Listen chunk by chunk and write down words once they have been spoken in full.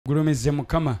gulumize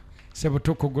mukama sebo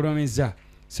tukugulumiza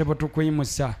sebo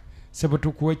tukuyimusa sebo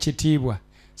tukuwa ekitiibwa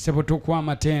sebo tukuwa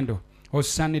amatendo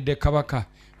osanidde kabaka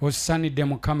osanidde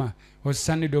mukama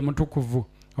osanidde omutukuvu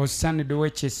osanidde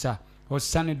w'ekisa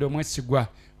osanidde omwesigwa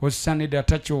osanidde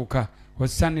atakyuka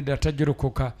osanidde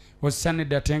atajurukuka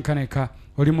osanidde atenkaneka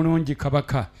oli mulungi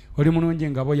kabaka oli mulungi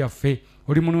ngabo yaffe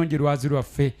oli mulungi lwazi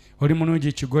lwaffe oli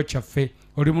mulungi kigo kyaffe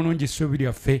oli mulungi ssuubi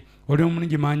lyaffe oli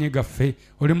mulungi maanyi gaffe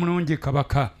oli mulungi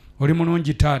kabaka oli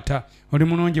mulungi taata oli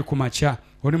mulungi ku makya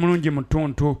oli mulungi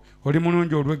mutuntu oli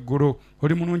mulungi olw'eggulu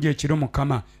oli mulungi ekiro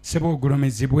mukama sebo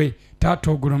ogulumizibwe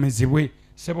taata ogulumizibwe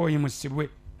sebo oyimusibwe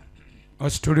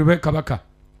ositulibwe kabaka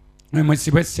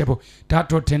oyimusibwe sebo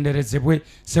taata otenderezebwe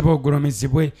sebo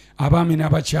ogulumizibwe abaami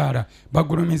n'abakyala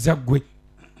bagulumiza ggwe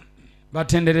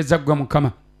batendereza ggwe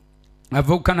mukama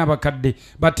avuka n'abakadde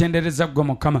batendereza ggwe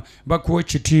mukama bakuwa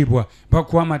ekitiibwa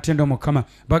bakuwa amatendo mukama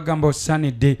bagamba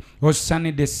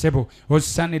osanidde sebo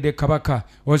osanidde kabaka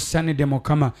osanidde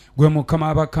mukama gwe mukama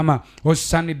abakama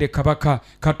osanidde kabaka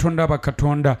katonda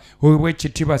abakatonda weebwa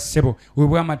ekitiibwa sebo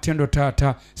weebwa amatendo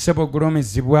taata sebo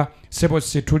gulumizibwa sebo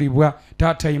situlibwa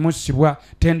taata yimusibwa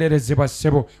tenderezebwa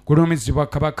sebo gulumizibwa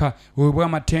kabaka weebwa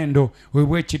amatendo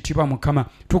weebwa ekitiibwa mukama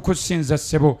tukusinza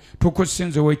sebo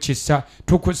tukusinza ow'ekisa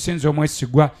tukusinza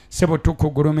omwesigwa sebo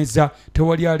tukugulumiza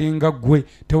tewali alinga ggwe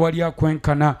tewali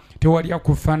akwenkana tewali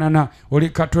akufaanana oli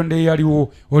katonda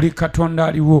eyaliwo oli katonda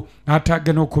aliwo ate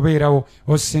agenda okubeerawo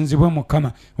osinzibwe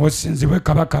mukama osinzibwe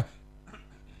kabaka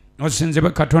osinzibwe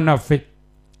katonda ffe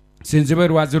osinzibwe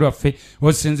lwazi lwaffe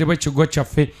osinzibwe ekigo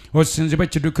kyaffe osinzibwe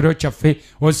ekiddukiro kyaffe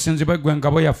osinzibwe gwe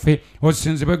ngabo yaffe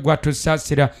osinzibwe gwe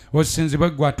atusaasira osinzibwe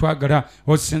gwe atwagala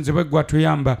osinzibwe gwe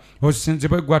atuyamba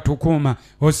osinzibwe gwe atukuuma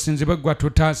osinzibwe gwe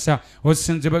atutaasa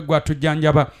osinzibwe gwe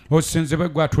atujjanjaba osinzibwe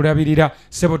gwe atulabirira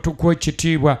sebo tukuwa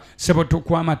ekitiibwa sebo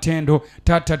tukuwa amatendo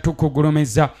taata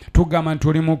tukugulumiza tugamba nti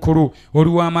oli mukulu oli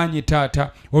w'amaanyi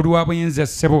taata oli wa buyinza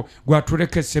sebo gwe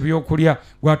atulekesa ebyokulya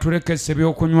gwe atulekesa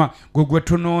ebyokunywa gwe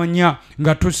tunoonya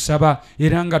nga tusaba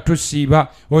era nga tusiiba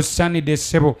osanidde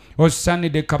sebo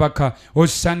osanidde kabaka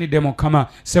osanidde mukama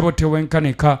sebo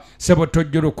tewenkaneka sebo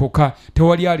tojjulukuka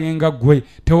tewali alinga ggwe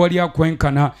tewali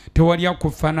akwenkana tewali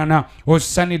akufaanana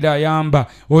osanidde ayamba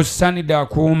osanidde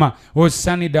akuuma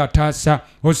osanidde ataasa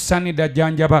osanidde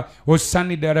ajjanjaba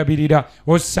osanidde alabirira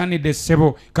osanidde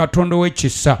sebo katonda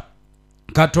w'ekisa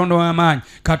katonda w'amaanyi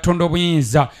katonda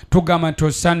obuyinza tugamba nti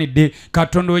osanidde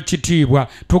katonda w'ekitiibwa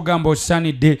tugamba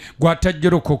osanidde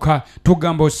gwatajjolokoka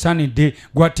tugamba osanidde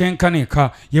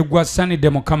gwatenkaneka ye gwasanidde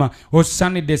mukama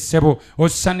osanidde sebo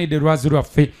osanidde lwazi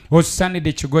lwaffe osanidde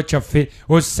ekigo kyaffe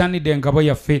osanidde engabo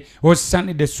yaffe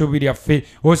osanidde essuubi lyaffe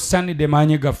osanidde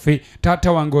maanyi gaffe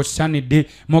taata wange osanidde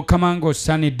mukama wange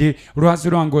osanidde lwazi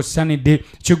lwange osanidde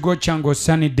kigo kyange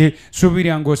osanidde ssuubi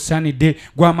lyange osanidde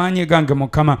gw'amaanyi gange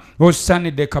mukama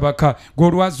osanidde kabaka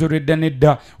gw'olwazi olw'edda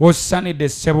n'edda osanidde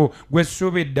ssebo gwe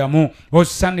essuubi eddamu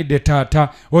osanidde taata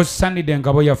osanidde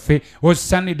engabo yaffe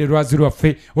osanidde lwazi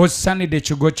lwaffe osanidde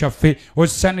ekigo kyaffe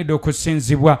osanidde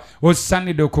okusinzibwa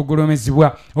osanidde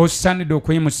okugulumizibwa osanidde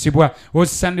okuyimusibwa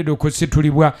osanidde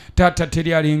okusitulibwa taata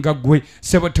teri alinga ggwe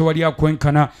ssebo tewali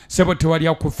akwenkana ssebo tewali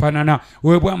akufaanana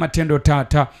weebwe amatendo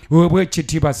taata weebwe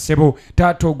ekitiibwa ssebo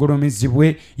taata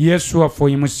ogulumizibwe yesu waffe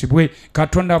oyimusibwe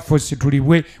katonda waffe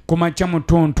ositulibwe ku makya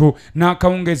mutuntu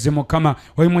n'akawungezi mukama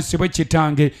oyimusibwe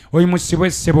kitange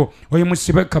oyimusibwe ssebo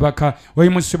oyimusibwe kabaka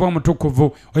oyimusibwe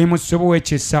omutukuvu oyimusibwe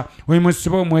ow'ekisa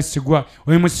oyimusibwe omwesigwa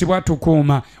oyimusibwe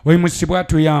atukuuma oyimusibwe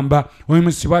atuyamba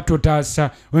oyimusibwe atutaasa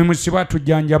oyimusibwe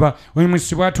atujjanjaba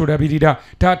oyimusibwe atulabirira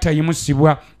taata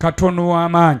yimusibwa katonda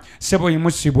w'amaanyi ssebo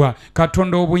yimusibwa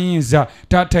katonda obuyinza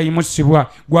taata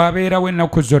yimusibwa gwabeerawo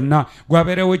ennaku zonna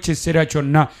gwabeerawo ekiseera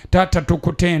kyonna taata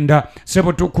tukutenda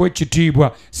ssebo tukuwa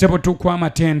ekitiibwa ssebo tukuwa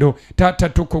amatendo taata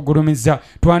tukugulumiza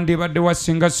twandibadde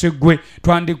wasinga siggwe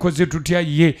twandikoze tutya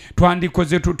ye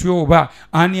twandikoze tutya oba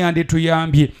ani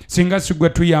andituyambye singa sigwe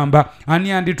tuyamba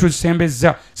ani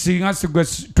anditusembeza singa sigwe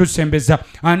tusembeza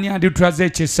ani anditulaze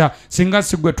ekisa singa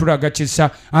sigwe tulaga kisa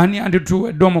ani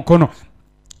andituwedde omukono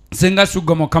singa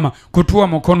sugga mukama kutuwa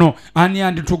mukono ani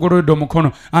anditugololedde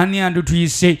omukono ani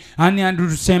andituyise ani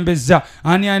anditusembeza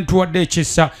ani andituwadde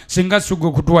ekisa singa sugga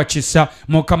kutuwa kisa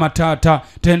mukama taata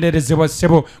tenderezebwa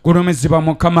ssebo gulumizibwa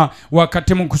mukama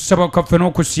wakati mu kusaba kwaffe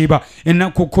n'okusiiba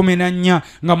ennaku 14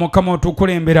 nga mukama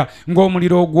otukulembera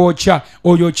ng'omuliro ogwokya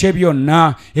oyokye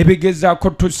byonna ebigezaako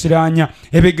tusiraanya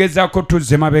ebigezaako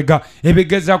tuzze mabega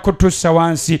ebigezaako tussa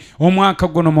wansi omwaka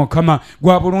guno mukama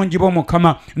gwa bulungi bwo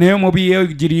mukama naye omubi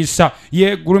yeegiri yeeriisa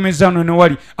yeegulumiza wano ne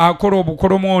wali akola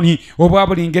obukolomooni obwa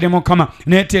buli ngeri Mukama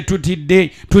naye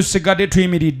tetutidde tusigadde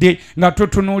tuyimiridde nga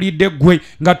tutunuulidde ggwe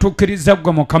nga tukkiriza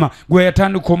ggwe Mukama gwe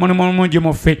yatandika omulimu omulungi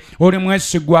mu ffe oli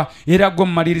mwesigwa era gwe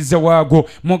mumaliriza waagwo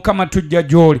Mukama tujja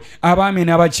gy'oli abaami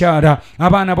n'abakyala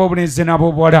abaana b'obulenzi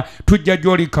n'ab'obuwala tujja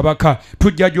gy'oli kabaka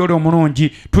tujja gy'oli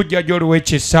omulungi tujja gy'oli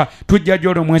w'ekisa tujja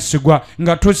gy'oli omwesigwa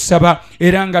nga tusaba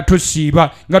era nga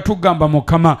tusiiba nga tugamba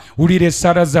Mukama wulira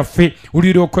essaala zaffe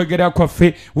wulira okwegera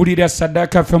kwaffe wulira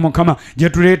ssaddaaka yaffe Mukama gye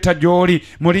tuleeta gy'oli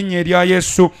mu linnya erya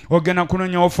Yesu ogenda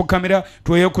kunoonya ofukamira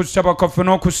tweye kusaba kwaffe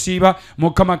n'okusiiba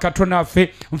Mukama Katonda waffe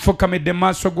nfukamidde mu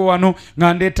maaso go wano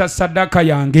nga ndeeta ssaddaaka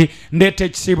yange ndeeta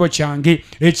ekisiibo kyange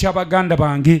eky'abaganda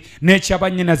bange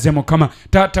n'eky'abannyinaze Mukama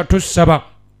taata tusaba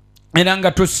era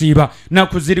nga tusiiba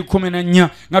naku ziri 14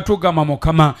 nga tugamba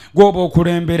Mukama gwoba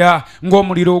okulembera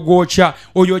ng'omuliro ogwokya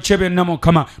oyokye benna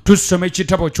Mukama tusome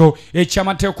ekitabo kyo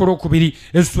eky'amateeka olwokubiri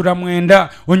essula 9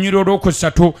 onyiro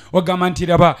olwokusatu ogamba nti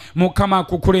raba Mukama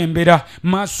akukulembera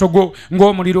maaso go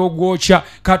ng'omuliro ogwokya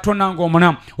Katonda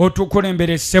ng'omunamu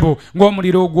otukulembera essebo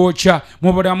ng'omuliro ogwokya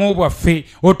mu bulamu bwaffe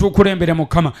otukulembere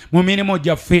Mukama mu mirimu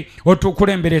gyaffe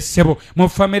otukulembere essebo mu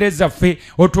famire zaffe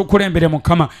otukulembere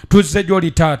Mukama tuzze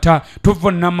gy'oli taata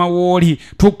tuvunama wooli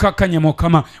tukkakanye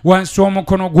Mukama wansi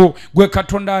omukono gwo gwe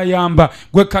Katonda ayamba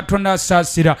gwe Katonda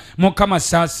asaasira Mukama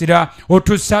saasira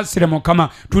otusaasire Mukama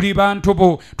tuli bantu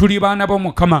bo tuli baana bo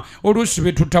Mukama oluusi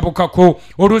betutabukako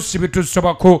oluusi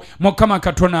betusobako Mukama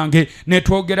Katonda nge ne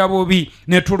twogera bubi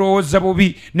ne tulowooza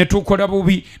bubi ne tukola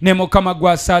bubi ne Mukama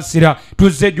gwasaasira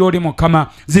tuzze gy'oli Mukama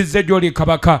zizze gy'oli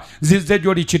kabaka zizze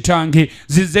gy'oli kitange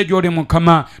zizze gy'oli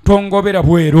Mukama tongobera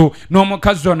bweru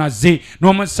n'omukazi onazze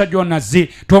n'omusajja onazze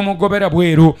tomugobera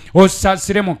bweru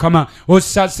osaasire Mukama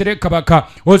osaasire kabaka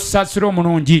osaasire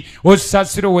omulungi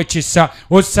osaasire ow'ekisa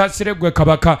osaasire gwe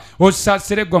kabaka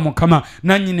osaasire gwe Mukama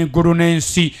nannyini ggulu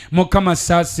n'ensi Mukama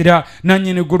saasira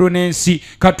nannyini ggulu n'ensi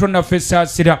Katonda ffe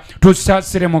saasira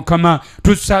tusaasire Mukama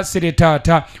tusaasire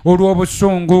taata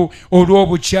olw'obusungu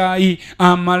olw'obukyayi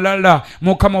amalala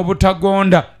Mukama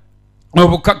obutagonda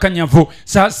obukakanyavu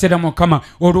saasira Mukama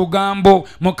olugambo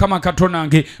Mukama Katonda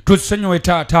nge tusonyiwe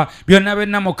taata byonna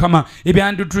benna Mukama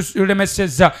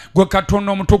ebyanditulemesezza gwe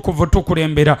Katonda omutukuvu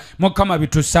tukulembera Mukama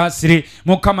bitusaasire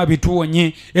Mukama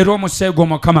bituwonye era omuseego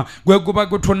Mukama gwe guba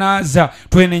gutunaaza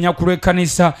twenenya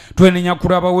kulw'ekkanisa twenenya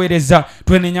kulw'abaweereza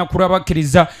twenenya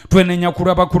kulw'abakkiriza twenenya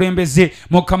kulw'abakulembeze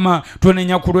Mukama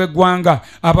twenenya kulw'eggwanga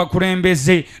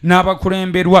abakulembeze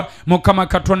n'abakulemberwa Mukama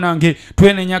Katonda nge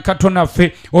twenenya Katonda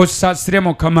ffe osaasire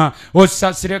Mukama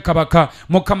osaasire kabaka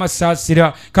Mukama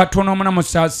saasira Katonda omunamu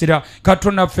saasira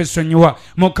Katonda ffe sonyiwa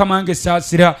Mukama nge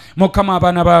saasira Mukama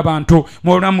abaana b'abantu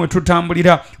mu bulamu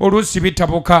tutambulira oluusi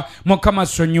bitabuka Mukama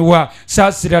sonyiwa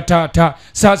saasira taata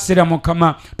saasira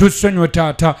Mukama tusonyiwe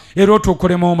taata era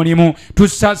otukolemu omulimu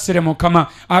tusaasire Mukama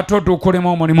ate otukolemu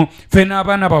omulimu ffe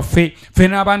n'abaana baffe ffe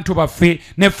n'abantu baffe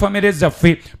ne famire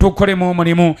zaffe tukolemu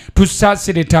omulimu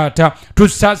tusaasire taata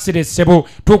tusaasire ssebo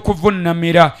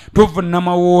tukuvunnamira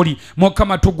tuvunama wooli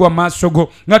Mukama tugwa maaso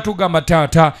go nga tugamba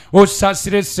taata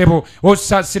osaasire ssebo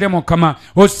osaasire Mukama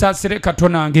osaasire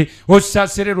Katonda nge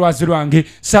osaasire lwazi lwange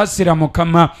saasira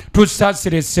Mukama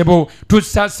tusaasire ssebo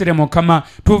tusaasire Mukama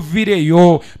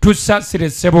tuvireyo tusaasire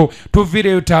ssebo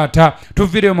tuvireyo taata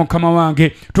tuvireyo Mukama wange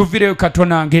tuvireyo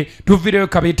Katonda nge tuvireyo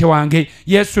kabite wange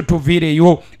Yesu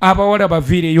tuvireyo abawala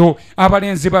bavireyo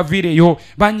abalenzi bavireyo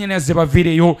bannyinaze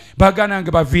bavireyo bagana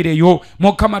nge bavireyo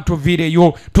Mukama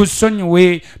tuvireyo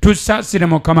tusonyiwe tusaasire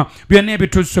Mukama byonna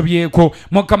ebitusobyeko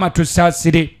Mukama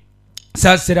tusaasire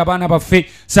saasira abaana baffe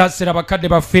saasira bakadde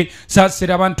baffe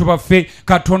saasira abantu baffe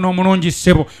Katonda omulungi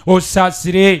ssebo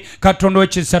osaasire Katonda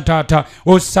w'ekisa taata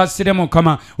osaasire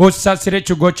Mukama osaasire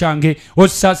ekigo kyange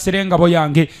osaasire engabo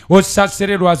yange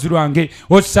osaasire lwazi lwange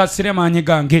osaasire maanyi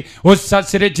gange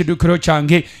osaasire ekiddukiro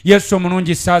kyange Yesu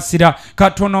omulungi saasira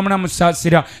Katonda omulamu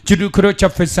saasira kiddukiro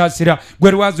kyaffe saasira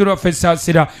gwe lwazi lwaffe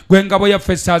saasira gwe ngabo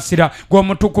yaffe saasira gwe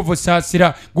omutukuvu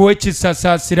saasira gwe w'ekisa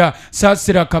saasira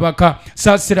saasira kabaka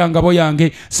saasira ngabo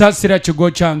yange saasira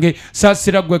kigo kyange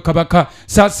saasira gwe kabaka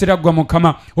saasira gwe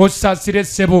Mukama osaasire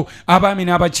ssebo abaami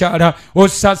n'abakyala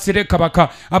osaasire kabaka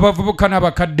abavubuka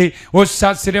n'abakadde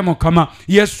osaasire Mukama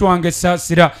Yesu wange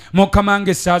saasira Mukama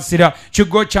wange saasira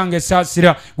kigo kyange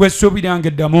saasira gwe ssuubi lyange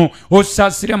eddamu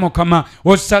osaasire Mukama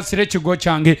osaasire kigo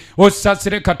kyange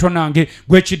osaasire Katonda wange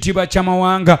gwe kitiibwa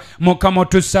ky'amawanga Mukama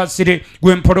otusaasire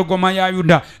gwe mpologoma ya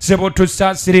Yuda ssebo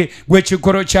tusaasire gwe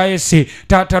kikolo kya Yese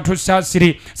taata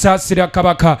tusaasire saasira saasira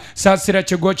kabaka saasira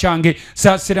kigo kyange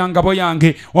saasira ngabo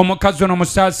yange omukazi ono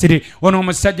musaasire ono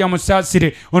omusajja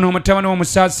musaasire ono omutabani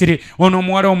omusaasire ono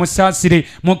omuwala omusaasire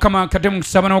mukama akate mu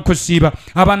kusaba n'okusiiba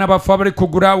abaana baffe abali ku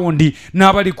gurawundi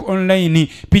n'abali online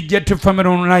pijjet family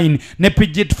online ne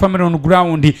pijjet family on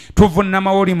ground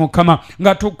tuvunama oli mukama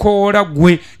nga tukoola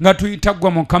gwe nga tuyita gwe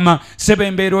mukama sebe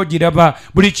embeera ogiraba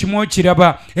buli kimu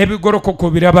okiraba ebigolokoko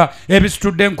biraba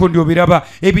ebisitudde enkundi obiraba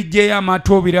ebijjeyo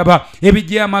amaato obiraba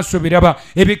ebijjeyo amaaso biraba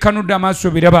ebikanudde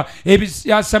amaaso biraba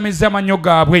ebyasamiza amanyo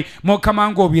gaabwe mukama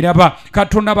ng'obiraba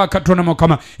katonda bakatonda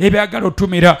mukama ebyagala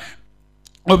otumira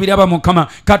obiraba mukama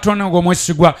katonda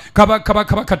ng'omwesigwa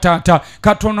kabaka taata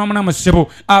katonda omulamu ssebo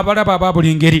abalaba aba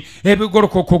buli ngeri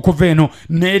ebigolokoka okuva eno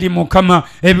n'eri mukama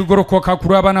ebigolokoka ku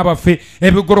lw'abaana baffe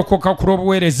ebigolokoka ku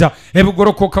lw'obuweereza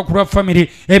ebigolokoka ku lwa famire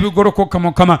ebigolokoka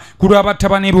mukama ku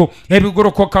lw'abatabani bo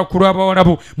ebigolokoka ku lw'abawala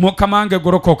bo mukama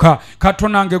ng'egolokoka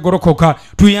katonda ng'egolokoka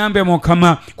tuyambe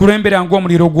mukama kulembera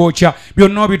ng'omuliro gwokya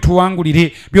byonna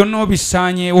obituwangulire byonna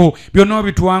obisaanyeewo byonna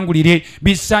obituwangulire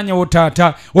bisaanyewo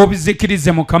taata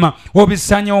obizikirize mukama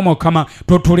obisanyewo mukama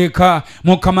totuleka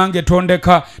mukama nge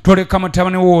tondeka toleka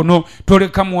mutabani wono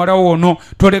toleka muwala wono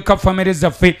toleka famire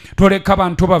zaffe toleka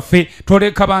bantu baffe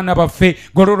toleka baana baffe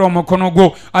golola omukono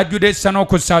gwo ajjula essa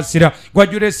n'okusaasira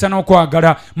gwajjula essa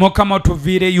n'okwagala mukama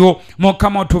otuviireyo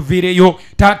mukama otuviireyo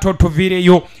taata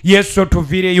otuviireyo yesu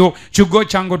otuviireyo kigo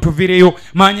kyange otuviireyo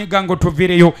maanyi gange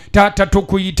otuviireyo taata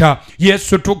tukuyita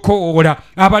yesu tukoola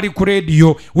abali ku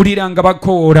rediyo wulira nga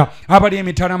bakoola abali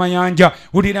emitala mayanja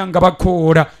ulira nga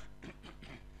bakoola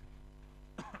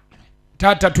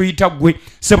taata tuyita gwe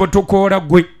sebo tukoola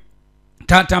gwe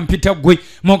taata mpita gwe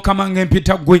mukama nge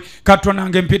mpita gwe katonda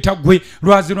nge mpita gwe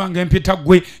lwazi lwange mpita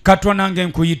gwe katonda nge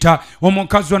nkuyita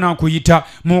omukazi ono akuyita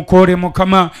mukoole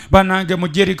mukama banange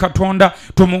mujeri katonda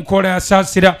tumukoole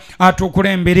asaasira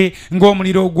atukulembere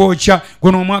ng'omuliro ogwokya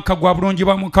guno omwaka gwa bulungi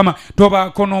bwa mukama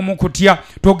tobaako n'omukutya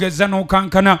togeza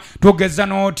n'okankana togeza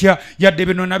n'otya yadde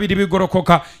bino nabiri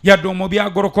bigolokoka yadde omubi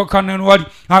agolokoka newali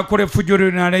akola effujjo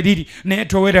liri naye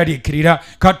toweraliikirira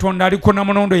katonda aliko na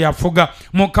munondo yafuga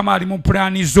mukama ali mu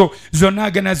pulanizo zonna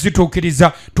agenda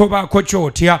zituukiriza tobaako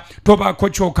kyotya tobaako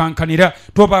kyokankanira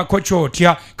tobaako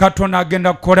kyotya katonda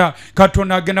agenda kukola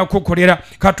katonda agenda kukolera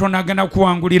katonda agenda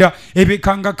kuwangulira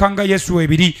ebikangakanga yesu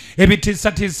ebiri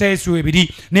ebitiisatiisa yesu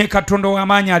ebiri naye katonda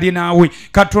ow'amaanyi ali naawe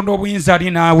katonda obuyinza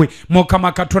ali naawe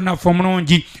mukama katonda ffe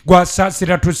omulungi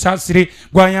gwasaasira tusaasire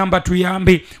gwayamba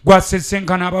tuyambe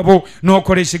gwasesenkana ababo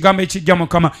n'okola ekigambo ekijja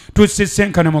mukama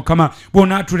tusesenkane mukama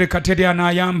bw'onaatuleka teri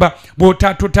anaayamba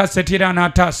bw'otaatutaase teri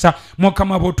anaataasa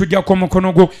mukama bw'otuggyako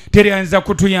omukono gwo teri ayinza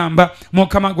kutuyamba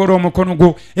mukama gola omukono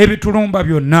gwo ebitulumba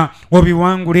byonna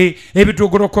obiwangule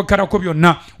ebitugolokokerako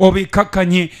byonna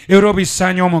obikakkanye era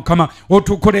obisaanye omukama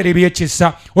otukolere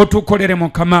ebyekisa otukolere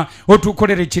mukama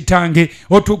otukolere kitange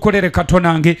otukolere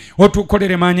katonange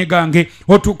otukolere maanyi gange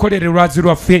otukolere lwazi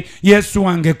lwaffe yesu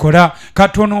wange kola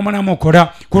katonda omulamu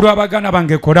kola ku lw'abaganda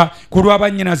bange kola ku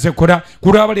lw'abannyinaze kola ku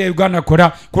lw'abali uganda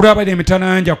kola ku lw'abali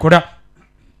emitanayanja kola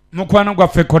mukwano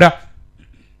gwaffe kola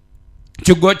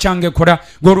kigo kyange kola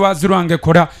golwazi lwange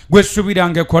kola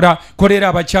gwessubirange kola kolera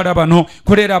abakyala bano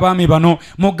kolera abaami bano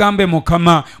mugambe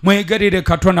mukama mwegerere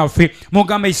katonda ffe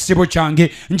mugambe ekisibo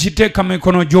kyange nkiteeka mu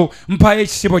mikono gyo mpayo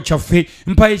ekisibo kyaffe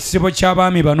mpayo ekisibo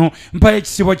ky'abaami bano mpayo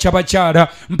ekisibo ky'abakyala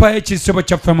mpayo ekisibo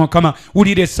kyaffe mukama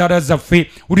wulira essaala zaffe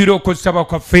wulira okusaba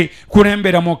kwaffe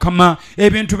kulembera mukama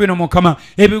ebintu bino mukama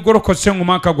ebigolokose mu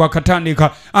mwaka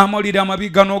gwakatandika amawulire amabi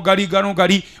gano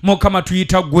gali mukama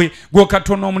tuyita gwe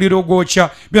katonda omuliro gwokya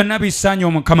byonna bisaanye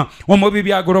omukama omubi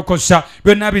byagolokosa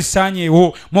byonna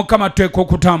bisaanyeewo mukama tuteeka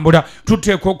okutambula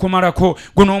tuteeka okumalako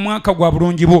guno omwaka gwa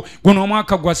bulungi bwo guno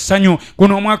omwaka gwa ssanyu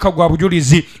guno omwaka gwa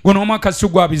bujulizi guno omwaka si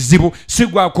gwa bizibu si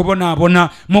gwa kubonaabona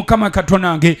mukama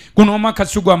katonange guno omwaka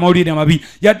si gwa mawulire mabi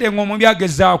yadde ng'omubi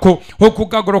agezaako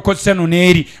okugagolokosa eno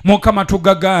n'eri mukama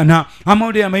tugagaana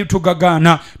amawulire amabi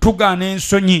tugagaana tugaana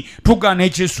ensonyi tugaana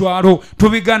ekiswalo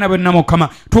tubigaana byonna mukama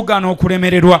tugaana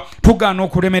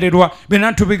okulemererwa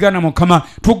byonna tubigaana mukama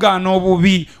tugaana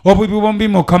obubi bombi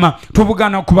mukama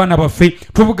tubugaana ku baana baffe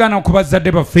tubugaana ku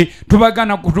bazadde baffe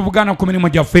tubugaana ku mirimu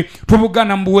gyaffe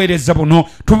tubugaana mu buweereza buno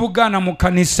tubugaana mu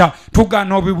kanisa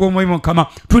tugaana obubi bombi mukama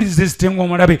tulisisitenga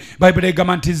omulabe bayibuli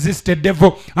egamba nti resist the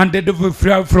devil and the devil will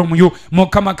fly from you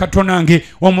mukama katonange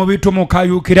omubi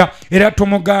tumukayuukira era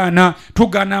tumugaana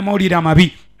tugaana amawulire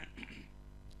amabi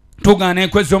tugaana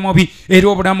enkwe omubi eri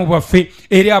obulamu bwaffe,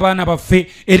 eri abaana baffe,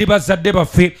 eri bazadde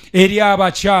baffe, eri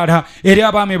abakyala, eri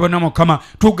abaami bonna Mukama.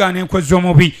 Tugaana enkwe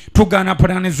omubi, tugaana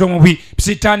pulaani z'omubi.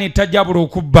 Sitaani tajjabula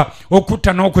okubba,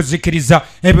 okutta n'okuzikiriza,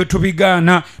 ebyo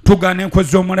tubigaana. Tugaana enkwe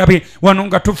z'omulabe wano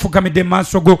nga tufukamidde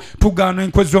maaso go. Tugaana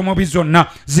enkwe z'omubi zonna,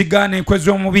 zigaana enkwe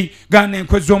z'omubi, gaana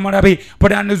enkwe z'omulabe,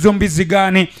 pulaani z'omubi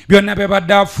zigaane. Byonna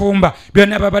byabadde afumba,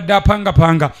 byonna byabadde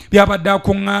apangapanga, byabadde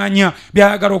akuŋŋaanya,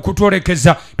 byayagala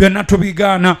okutwolekeza, byonna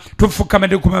tubigaana.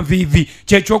 Tufukamidde ku maviivi,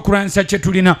 kyekyokulwanyisa kye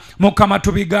tulina Mukama.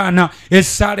 Tubigaana.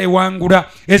 Essaala ewangula,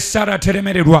 essaala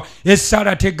teremererwa,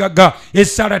 essaala tegaga,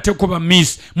 essaala tekuba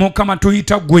miss. Mukama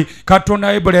tuyita gwe Katonda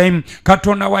wa Ibulayimu,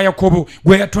 Katonda wa Yakobo,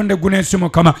 gwe yatonde gunensi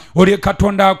Mukama. Oli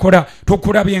Katonda akola,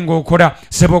 tukulabye ng'okola.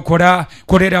 Sebo kola,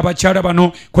 kolera abakyala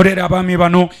bano, kolera abaami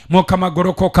bano Mukama.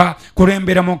 Golokoka,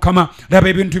 kulembera Mukama. Laba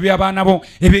ebintu by'abaana bo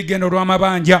ebigenda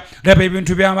olw'amabanja, laba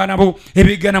ebintu by'abaana bo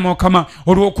ebigenda Mukama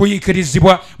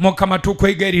olw'okuyikirizibwa Mukama.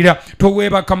 Tukwegerera,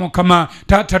 toweebaka Mukama.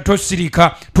 Taata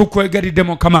tosirika, tukwegeridde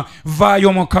Mukama.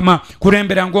 Vaayo Mukama,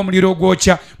 kulembera ng'omuliro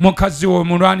ogwokya. Mukazi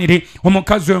omulwanire,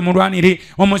 omukazi omulwanire,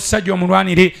 omusajja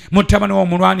omulwanire, mutabani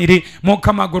omulwanire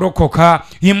Mukama. Golokoka,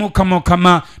 yimuka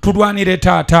Mukama, tulwanire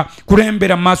Taata.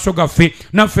 Kulembera mu maaso gaffe,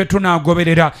 naffe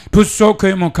tunaagoberera.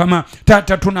 Tusookeyo Mukama.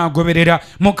 Taata tunaagoberera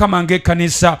Mukama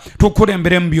ng'ekkanisa.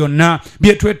 Tukulembere mu byonna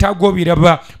byetwetaaga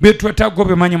obiraba, byetwetaaga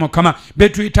obimanya Mukama,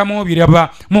 byetuyitamu obiraba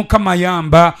Mukama.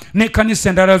 Yamba n'ekkanisa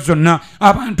endala zonna,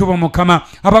 abantu bo Mukama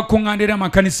abakuŋŋaanira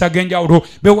amakanisa ag'enjawulo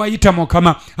bewayita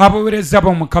Mukama, abowereza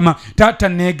bo Mukama. Taata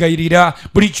neegayirira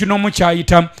buli kino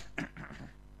mukyayitamu,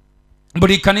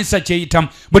 buli kanisa kyeyitamu,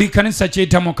 buli kanisa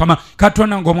kyeyitamu Mukama.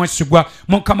 Katonda ng'omwesigwa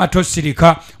Mukama,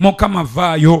 tosirika Mukama.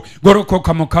 Vaayo,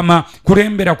 golokoka Mukama.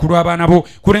 Kulembera ku lw'abaana bo,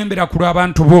 kulembera ku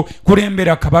lw'abantu bo,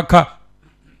 kulembera Kabaka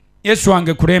Yesu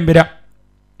wange, kulembera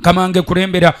Kamange,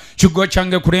 kulembera kigo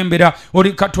kyange, kulembera.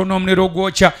 Oli Katonda omuliro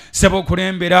ogwokya, sebo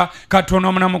kulembera. Katonda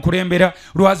omulamu kulembera,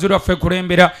 lwazi lwaffe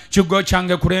kulembera, kigo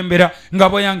kyange kulembera,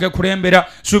 ngabo yange kulembera,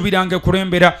 subi lyange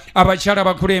kulembera, abakyala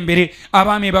bakulembere,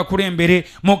 abaami bakulembere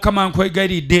Mukama.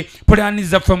 Nkwegayiridde pulaani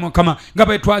zaffe Mukama nga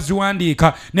bwe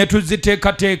twaziwandiika ne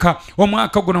tuziteekateeka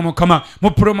omwaka guno Mukama,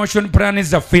 mu promotion pulaani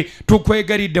zaffe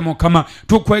tukwegayiridde Mukama,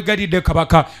 tukwegayiridde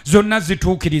Kabaka. Zonna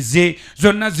zituukirize,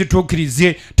 zonna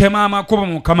zituukirize. Tema amakubo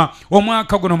Mukama.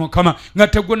 Omwaka guno Mukama nga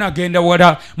tegunagenda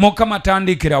wala Mukama.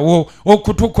 Tandikirawo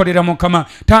okutukolera Mukama,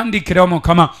 tandikirawo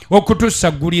Mukama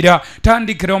okutusagulira,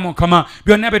 tandikirawo Mukama.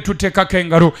 Byonna byetuteekako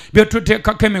engalo,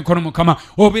 byetuteekako emikono Mukama,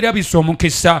 obirabisa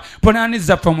omukisa. Pulaani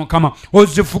zaffe Mukama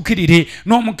ozifukirire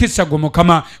n'omukisa gwo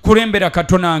Mukama. Kulembera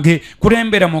Katonange,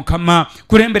 kulembera Mukama,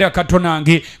 kulembera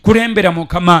Katonange, kulembera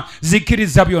Mukama.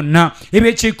 Zikiriza byonna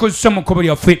ebyekikusa mu kkubo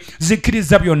lyaffe,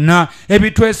 zikiriza byonna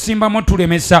ebitwesimbamu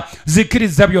tulemesa,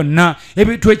 zikiriza byonna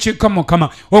ebitwekika Mukama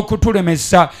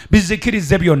okutulemesa,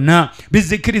 bizikirize byonna,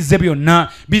 bizikirize byonna,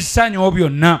 bisanyewo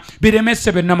byonna,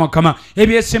 biremese byonna Mukama.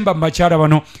 Ebyesimba mu bakyala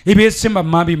bano, ebyesimba mu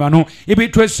maami bano,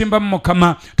 ebitwesimba mu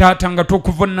Mukama. Taata nga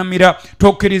tukuvunamira,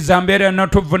 tokkiriza mbeera na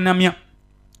tuvunamya,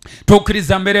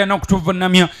 tokkiriza mbeera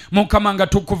n'okutuvunamya Mukama, nga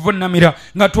tukuvunamira,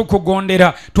 nga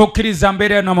tukugondera. Tokkiriza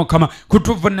mbeera na Mukama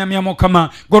kutuvunamya Mukama.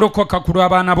 Golokoka ku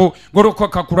lw'abaana bo,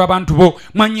 golokoka ku lw'abantu bo.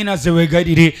 Mwannyinaze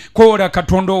weegayirire, koola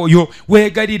Katonda oyo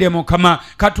weegayirire Mukama.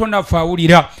 Katonda affe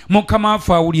awulira Mukama,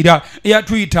 affe awulira,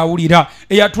 eyatuyita awulira,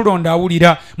 eyatulonda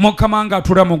awulira Mukama. nga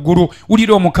atula mu ggulu,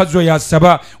 wulira omukazi oyo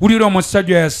asaba, wulira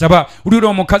omusajja oyo asaba, wulira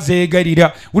omukazi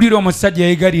eyeegayirira, wulira omusajja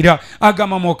eyeegayirira.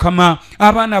 Agamba Mukama,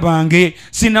 abaana bange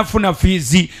sinafuna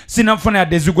fiizi, sinafuna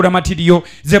yadde zigula matiriyo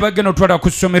ze bagenda otwala ku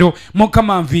ssomero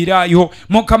Mukama. Nviiraayo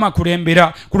Mukama.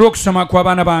 Kulembera ku lw'okusoma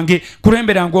kw'abaana bange,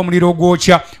 kulembera ng'omuliro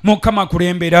ogwokya Mukama.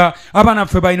 Kulembera abaana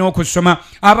ffe balina okusoma,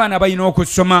 abaana balina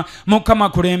okusoma Mukama.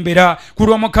 Kulembera ku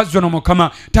lw'omukazi ono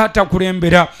Mukama. Taata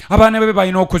kulembera abaana be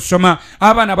balina okusoma,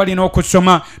 abaana balina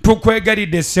okusoma.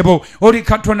 Tukwegaridde ssebo, oli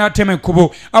Katonda atema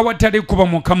ekkubo awatali kkubo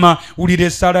Mukama. Wulira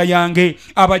essaala yange,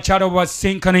 abakyala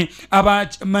bw'abasinkane,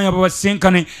 abaami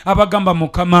bw'abasinkane abagamba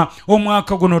Mukama,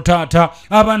 omwaka guno Taata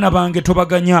abaana bange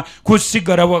tobaganya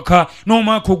kusigala waka,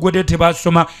 n'omwaka ogwedde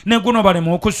tebasoma, ne guno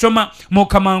balema okusoma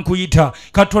Mukama. Nkuyita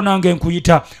Katonda wange,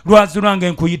 nkuyita lwazi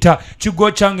lwange, nkuyita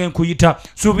kigo kyange, nkuyita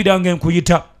suubi lyange,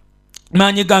 nkuyita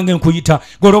manyi gange nkuyita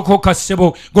golokoka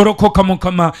ssebo golokoka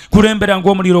mukama kulembera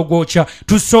ng'omuliro ogwokya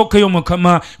tusookeyo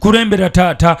mukama kulembera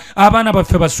taata abaana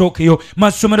baffe basookeyo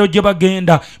masomero gye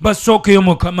bagenda basookeyo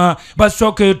mukama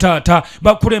basookeyo taata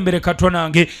bakulembere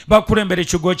katonange bakulembere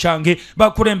kigo kyange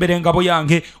bakulembere engabo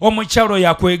yange omukyalo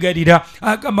yakwegalira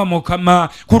agamba mukama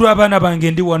kulw'abaana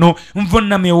bange ndi wano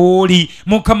nvunnamye wooli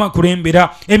mukama kulembera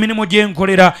emirimu gye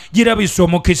nkolera girabisa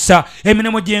omukisa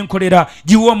emirimu gye nkolera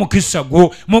giwa omukisa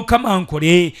gwo mukama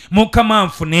nkole mukama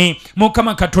nfune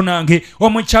mukama katonange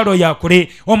omukyalo yakole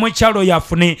omukyalo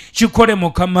yafune kikole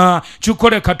mukama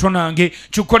kikole katonange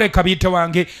kikole kabiite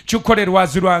wange kikole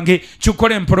lwazi lwange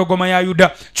kikole empologoma ya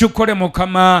yuda kikole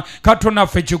mukama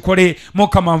katonaffe kikole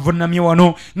mukama nvunamye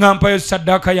wano ngampayo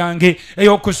saddaaka yange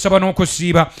ey'okusaba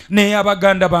n'okusiiba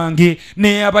n'ey'abaganda bange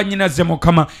n'ey'abanyinaze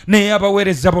mukama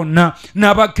n'ey'abaweereza bonna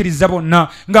n'abakkiriza bonna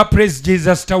nga praise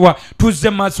Jesus tawa tuzze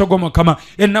mu maaso go mukama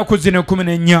ennaku zino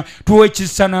 14 tuwe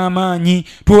ekisa n'amaanyi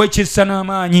tuwe ekisa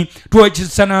n'amaanyi tuwe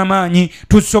ekisa n'amaanyi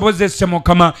tusobozese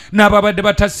mukama n'ababadde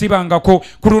batasibangako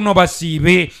ku luno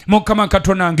basiibe mukama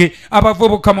katonange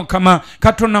abavubuka mukama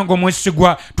katonange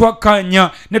omwesigwa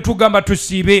twakkaanya ne tugamba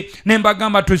tusiibe ne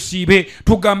mbagamba tusiibe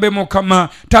tugambe mukama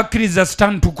takkiriza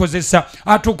sitaani tukozesa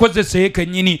atukozese ye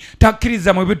kennyini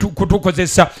takkiriza mu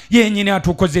kutukozesa yennyini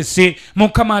atukozese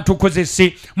mukama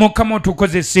atukozese mukama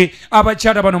otukozese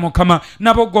abakyala bano mukama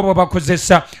nabo gwobo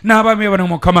bakozesa n'abaami bano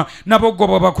mukama nabo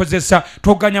gwobo bakozesa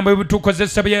tuganya mu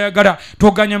bitukozesa byayagala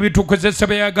tuganya mu bitukozesa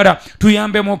byayagala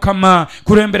tuyambe mukama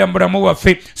kulembera mu bulamu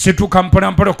bwaffe situka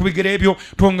mpolampola ku bigere ebyo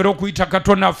twongere okuyita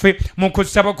katonda ffe mu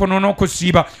kusaba kuno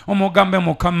n'okusiiba omugambe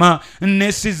mukama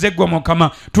nesize gwe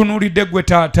mukama tunuulidde gwe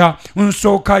taata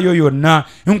nsookayo yonna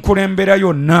nkulembera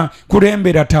yonna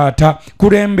kulembera taata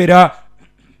kulembera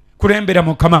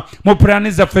mukama mu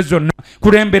pulaani zaffe zonna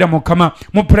kulembera mukama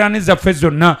mu pulaani zaffe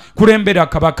zonna kulembera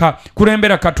kabaka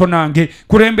kulembera katonange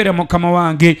kulembera mukama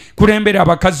wange kulembera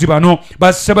abakazi bano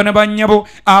basseba ne bannyabo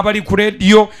abali ku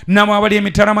rediyo namwe abali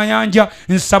emitala mayanja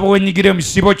nsaba wenyigire mu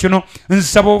kisibo kino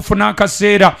nsaba ofuna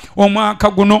akaseera omwaka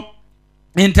guno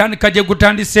entandika gye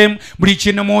gutandiseemu buli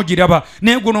kintu mwogiraba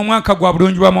naye guno omwaka gwa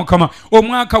bulungi bwa mukama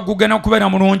omwaka gugenda kubeera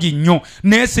mulungi nnyo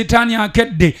naye sitaani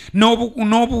akedde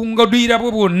n'obungadwira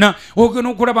bwe bwonna ogenda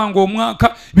okulaba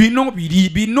ng'omwaka bino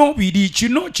biri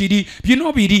kino kiri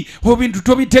bino biri ebintu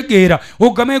tobitegeera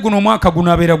ogame guno omwaka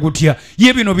guno abeera gutya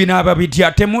ye bino binaaba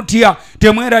bitya temutya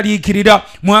temweraliikirira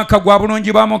mwaka gwa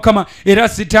bulungi bwa mukama era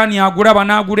sitaani agulaba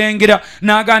n'agulengera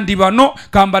n'agandi bano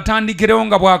kambatandikirewo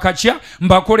nga bwakakya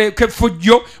mbakoleko effujjo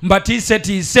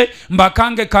mbatiise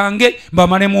mbakange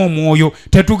mbamalemu omwoyo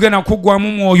tetugenda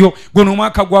kuggwamu mwoyo guno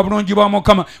omwaka gwa bulungi bwa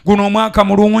mukama guno omwaka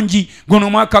mulungi guno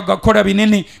omwaka gwakola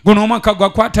binene guno omwaka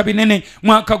gwakwata binene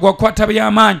mwaka gwakwata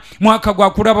byamaanyi mwaka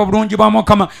gwakulaba bulungi bwa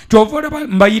mukama kyova olaba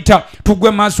mbayita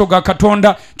tugwe maaso ga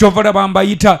katonda kyova olaba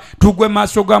mbayita tugwe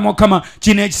maaso ga mukama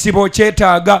kino ekisibo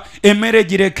kyetaaga emmere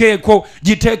girekeeko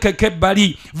giteekeko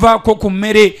ebbali vaako ku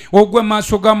mmere ogwe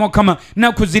maaso ga mukama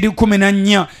naku ziri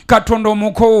 14 katonda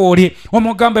omukowoole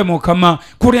omugambe mukama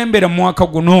kulembera mu mwaka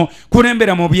guno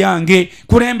kulembera mu byange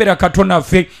kulembera katonda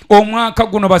ffe omwaka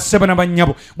guno basseba na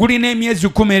bannyabo gulina emyezi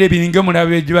 12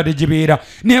 ng'emulaba egibadde gibeera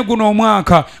naye guno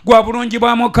omwaka gwa bulungi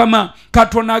bwa mukama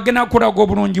katonda agenda kulaga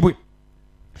obulungi bwe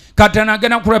katana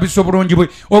agenda kulabisa obulungi bwe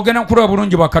ogenda kulaba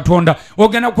bulungi bwa katonda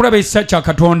ogenda kulaba ekisa kya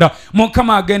katonda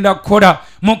mukama agenda kukola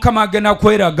mukama agenda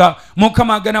kweraga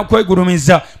mukama agenda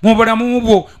kwegulumiza mu bulamu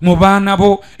bwo mu baana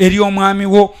bo eri omwami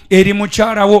wo eri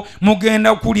mukyala wo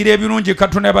mugenda kuwulira ebirungi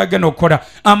katonda bagenda okukola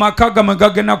amaka gamwe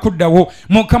gagenda kuddawo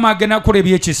mukama agenda kukola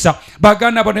ebyekisa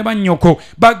baganda bo ne bannyoko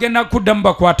bagenda kuddamu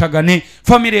bakwatagane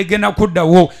famire egenda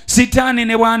kuddawo sitaani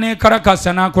ne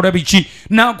bwaneekalakasa n'akola biki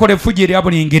n'akola effujo erya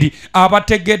buli ngeri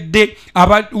abategedde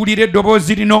abawulira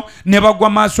eddoboozi lino ne bagwa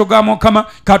maaso ga mukama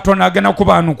katonda agenda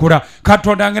kubaanukula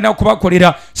katonda agenda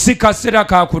kubakolera si kaseera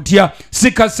kakutya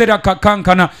si kaseera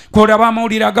kakankana kolaba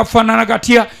amawulire agafaanana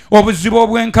gatya obuzibu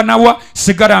obwenkanawa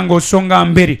sigala ng'osonga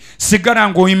mbere sigala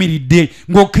ng'oyimiridde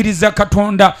ng'okkiriza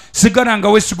katonda sigala nga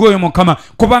weesiga oyo mukama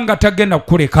kubanga tagenda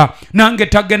kukuleka nange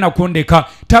tagenda kundeka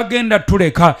tagenda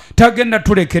tuleka tagenda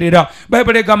tulekerera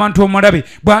bayibuli egamba nti omulabe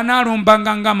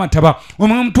bw'anaalumbanga ng'amataba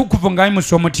omwoyo omutukuvu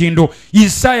ng'ayimusa omutindo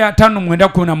Isaaya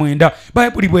 5:19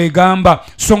 bayibuli bw'egamba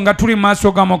songa tuli mu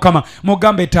maaso ga mukama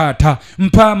mugambe taata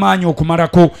mpa amaanyi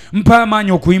okumalako mpa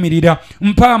amaanyi okuyimirira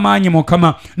mpa amaanyi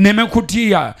mukama neme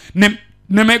kutya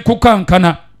neme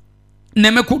kukankana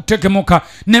neme kutekemuka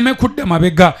neme kudda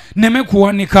mabega neme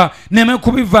kuwanika neme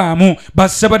kubivaamu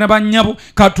basseba ne bannyabo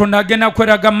katonda agenda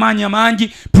kweraga maanyi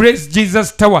amangi praise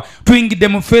Jesus tower tuyingidde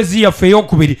mu feezi yaffe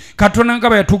ey'okubiri katonda nga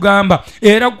bwe yatugamba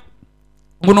era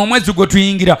guno omwezi gwe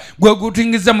tuyingira gwe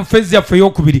gutuyingiza mu feezi yaffe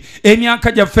ey'okubiri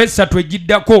emyaka gyaffe esatu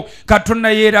egiddako katonda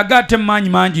yeeraga ate maanyi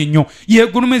mangi nnyo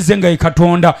yeegulumize nga ye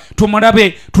katonda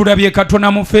tumulabe tulabye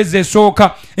katonda mu feezi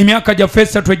esooka emyaka gyaffe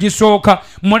esatu egisooka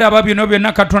mulaba bino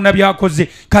byonna katonda byakoze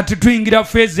kati tuyingira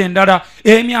feezi endala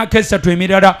emyaka esatu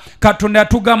emirala katonda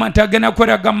yatugamba nti agenda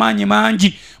kweraga maanyi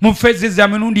mangi mu feezi za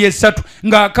mirundi esatu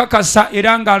ng'akakasa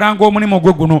era ng'alanga omulimu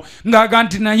gwe guno ng'aga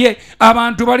nti naye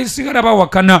abantu balisigala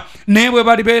bawakana naye bwe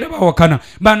balibeera bawakana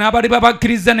bano abali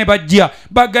babakkiriza ne bajja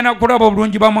bagenda kulaba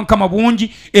obulungi bwa Mukama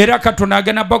bungi era katonda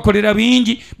agenda bakolera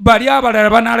bingi bali abalala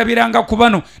banaalabiranga ku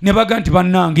bano ne baga nti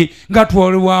bannange nga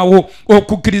twalwawo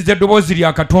okukkiriza eddoboozi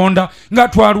lya katonda nga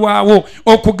twalwawo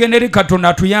okugenda eri katonda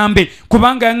atuyambe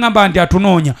kubanga yaŋŋamba nti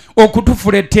atunoonya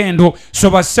okutufula ettendo so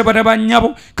basse bana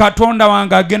bannyabo katonda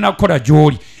wange agenda kukola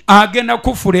gy'oli agenda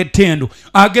kufula ettendo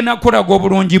agenda kukolaga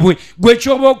obulungi bwe gwe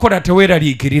kyoba okola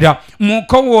teweeraliikirira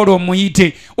mukowoola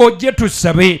omuyite ojje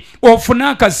tusabe ofune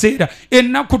akaseera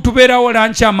ennaku tubeerawo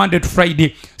lancha Monday to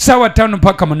Friday saawa 5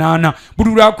 paka 8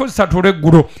 buli lwakozesa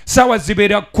olweggulo saawa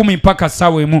zibeera 10 paka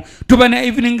saawa emu tuba ne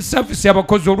evening service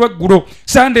abakozi olweggulo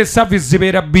Sunday service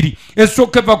zibeera 2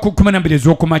 esooka eva ku 12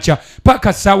 ez'okumakya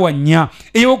paka saawa 4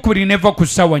 ey'okubiri neva ku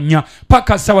saawa 4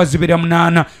 paka saawa zibeera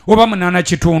 8 oba 8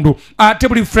 kitundu ate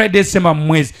buli Friday sema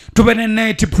mwezi tube ne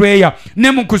night prayer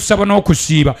ne mu kusaba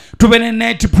n'okusiiba tube ne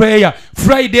night prayer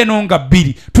Friday no nga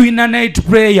 2 tuyina night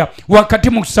prayer wakati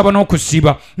mu kusaba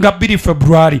n'okusiiba nga 2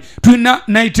 February tuyina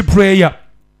night prayer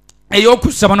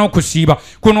ey'okusaba n'okusiiba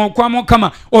kuno okwa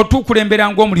Mukama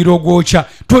otukulembera ng'omuliro ogwokya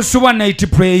tosuba night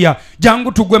prayer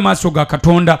jangu tugwe maaso ga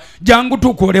katonda jangu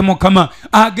tukole Mukama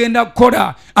agenda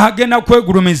kukola agenda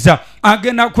kwegulumiza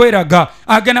agenda kweraga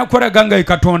agenda kweraga nga ye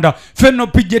katonda fenno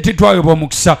pijeti twayoba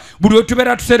omukisa buli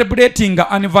otubeera tucelebratinga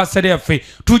anniversary yaffe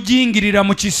tujingirira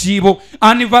mu kisiibo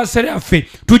anniversary yaffe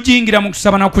tujingira mu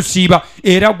kusaba na kusiiba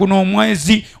era guno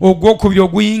omwezi ogwokubiri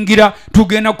oguyingira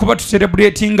tugenda kuba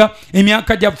tucelebratinga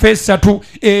emyaka gyaffe esatu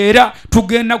era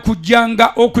tugenda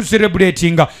kujjanga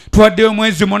okucelebratinga twaddeyo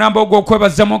omwezi mulamba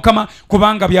ogw'okwebaza Mukama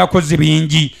kubanga byakoze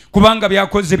bingi kubanga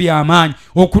byakoze by'amaanyi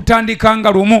okutandika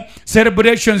nga lumu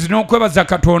celebrations n'okwebaza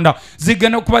katonda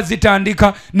zigenda kuba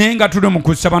zitandika naye nga tuli mu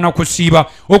kusaba na kusiiba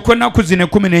okwennaku zino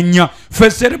 14 fe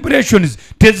celebrations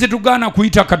tezitugaana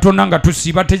kuyita katonda nga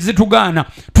tusiiba tezitugaana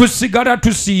tusigala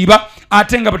tusiiba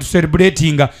ate nga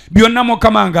batucelebratinga byonna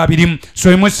Mukama nga abirimu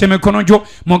so emwese emikono gyo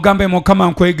mugambe Mukama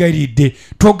nkwegayiridde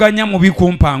toganya mu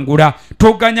bikumpangula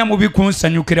toganya mu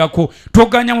bikunsanyukirako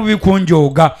toganya mu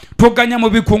bikunjooga toganya mu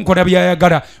bikunkola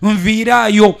byayagala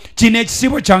nviiraayo kino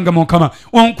ekisibo kyange Mukama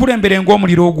onkulembere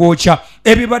ng'omuliro ogwokya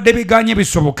ebibadde biganye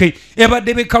bisoboke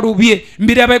ebadde bikalubye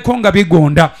mbirabeko nga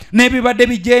bigonda n'ebibadde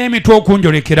bijjeyo emitwe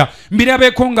okunjolekera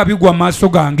mbirabeko nga bigwa maaso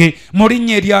gange mu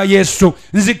linnya erya Yesu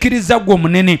nzikiriza gwe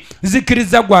omunene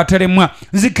nzikiriza gwe atalemwa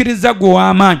nzikiriza gwe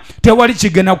ow'amaanyi tewali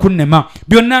kigenda kunnema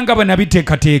byonna nga bwe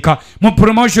nabiteekateeka mu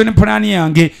promotion plan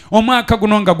yange omwaka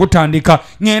guno nga gutandika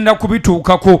ngenda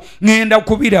kubituukako ngenda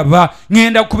kubiraba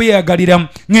ngenda kubiyagaliramu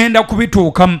ngenda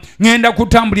kubituukamu ngenda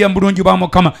kutambulira mu bulungi bwa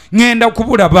Mukama ngenda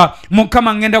kubulaba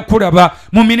Mukama ngenda kulaba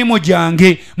mu mirimu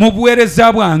gyange mu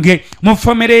buweereza bwange mu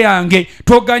famire yange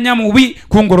toganya mubi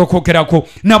kungolokokerako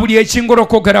na buli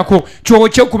ekingolokokerako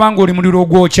kyokye kubanga oli muliro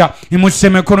ogwokya imusse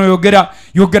emikono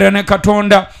yogera ne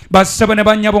katonda basaba ne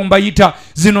bannyabo mbayita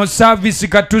zino service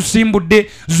katusimbudde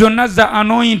zonna za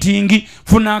anointing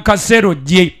funa akaseero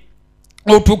gye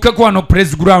otuukeko wano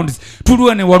press grounds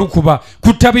tuliwo ne Walukuba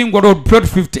ku Tabingwa road plot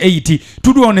 58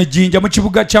 tuliwo ne Jinja mu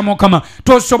kibuga kya Mukama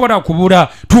tosobola kubula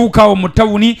tuukawo mu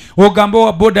tawuni ogamba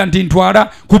wa boda nti ntwala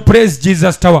ku Praise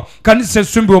Jesus Tower kanisa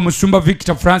esumbi omusumba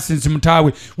Victor Francis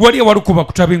Mutaawe wali Walukuba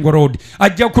ku Tabingwa road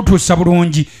ajja kutuusa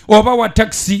bulungi oba wa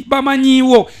taxi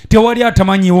bamanyiwo tewali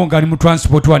atamanyiwo ng'ali mu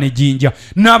transport wane Jinja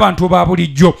n'abantu ba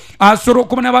bulijjo asobola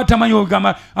okubona batamanyiwo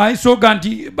gamba ayisoga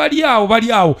nti bali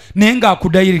awo naye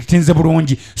ng'akudayirekitinze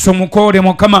bulungi so mukole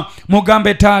Mukama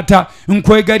mugambe taata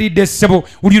nkwegaridde ssebo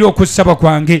ulira okusaba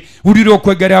kwange ulira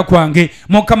okwegalira kwange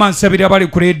Mukama nsabira abali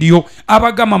ku radio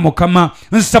abagama Mukama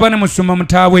nsaba ne musumba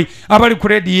Mutaawe abali ku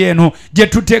radio eno gye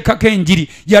tuteekako enjiri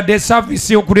yadde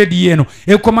service yo ku radio eno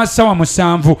ekoma ssaawa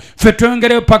 7 ffe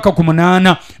twongere paka ku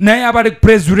 8 naye abali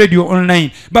Praise Radio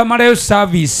online bamalayo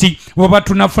service oba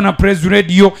tunafuna Praise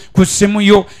Radio ku simu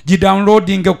yo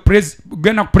gidownloading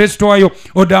gena ku Play Store yo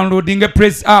o downloading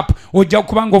Praise app ojja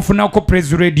kubanga ofunako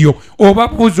Praise Radio oba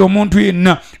buuza omuntu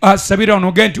yenna asabira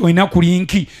onogenti oyina ku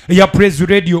linki ya Praise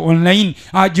Radio online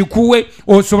agikuwe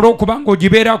osobola okuba nga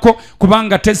ogibeerako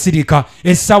kubanga tesirika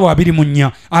essaawa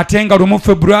 24 ate nga lumu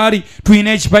February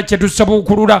tulina ekipa kye tusaba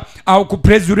okulula awo ku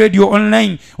Praise Radio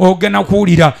online ogenda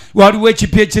kuwulira waliwo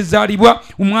ekipya ekizaalibwa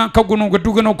omwaka guno gwe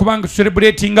tugenda okuba nga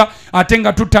celebratinga ate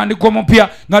nga tutandika omupya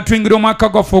nga tuyingira omwaka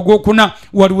gwaffe ogwokuna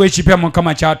waliwo ekipya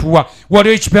Mukama kyatuwa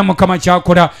waliwo ekipya Mukama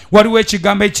kyakola waliwo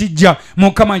ekigambo ekijja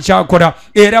Mukama kyakola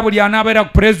era buli anaabeera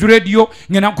ku Praise Radio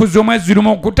ng'ennaku z'omwezi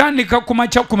lumu okutandika ku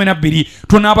makya 12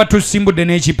 tunaaba tusimbudde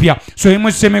n'ekipya so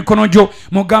yimusa emikono gyo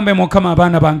mugambe Mukama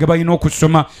abaana bange balina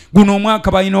okusoma guno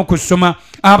omwaka balina okusoma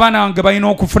abaana bange balina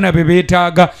okufuna bye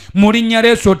beetaaga mu linnya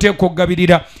leeso oteeka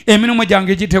okugabirira emirimu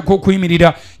gyange giteeka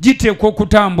okuyimirira giteeka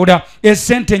okutambula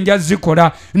essente nja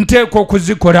zikola nteeka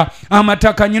okuzikola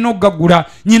amataka nyina okugagula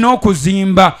nyina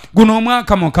okuzimba guno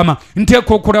omwaka Mukama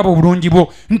nteeka okulaba obulungi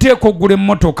bwo nteeka okugula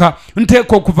emmotoka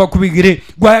nteeka okuva ku bigere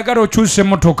gwayagala okyusa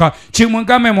emmotoka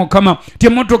kimugambe Mukama ti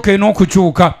emmotoka ena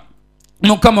okukyuka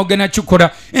Mukama ogenda kikola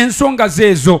ensonga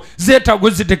zeezo zeetaago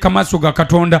ziteeka maaso ga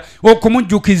Katonda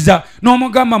okumujjukiza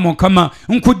n'omugamba Mukama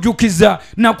nkujjukiza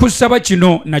nakusaba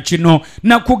kino na kino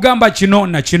nakugamba kino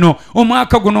na kino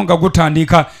omwaka guno nga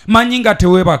gutandika manyi nga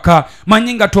teweebaka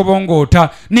manyi nga tobongoota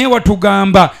naye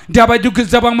watugamba nti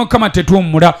abajjukiza ba Mukama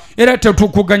tetuwummula era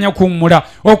tetukuganya kuwummula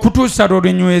okutuusa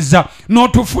lw'olunyweza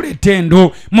n'otufula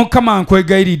ettendo Mukama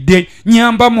nkwegayiridde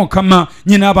nyamba Mukama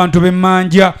nyina abantu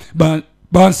b'emmanja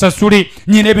bansasule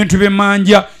nyina ebintu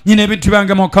by'emmanja nyina ebintu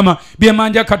byange Mukama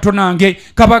by'emmanja katonange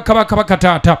kabaka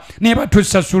taata ne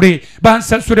batusasule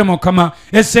bansasule Mukama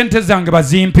essente zange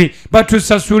bazimpe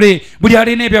batusasule buli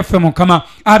alina ebyaffe Mukama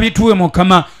abituwe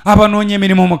Mukama abanoonya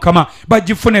emirimu Mukama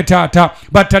bagifune taata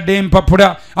batadde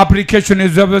empapula application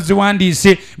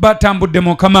ezabaziwandiise batambudde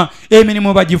Mukama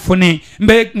emirimu bagifune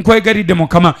nkwegaridde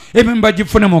Mukama emirimu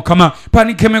bagifune Mukama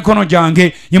panike emikono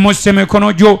gyange yimusa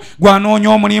emikono gyo gwanoonya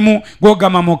omulimu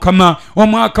gama Mukama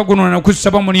omwaka guno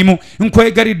nakusaba mulimu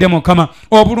nkwegaridde Mukama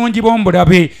obulungi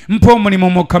bw'ombulabe mpa omulimu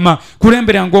Mukama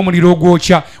kulembera ng'omuliro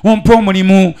ogwokya ompa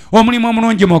omulimu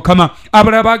omulungi Mukama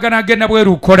abalala baagala agenda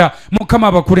bwerukola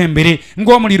Mukama bakulembere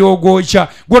ng'omuliro ogwokya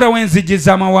gulawo enzigi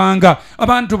z'amawanga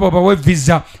abantu bo bawe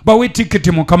visa bawe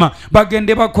tiketi Mukama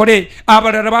bagende bakole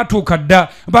abalala batuuka dda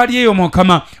bali eyo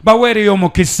Mukama baweereyo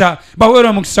omukisa baweere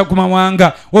omukisa ku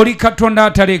mawanga oli Katonda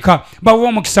ataleka bawe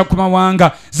omukisa ku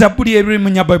mawanga Zaburi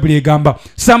munya Bible egamba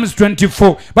Psalms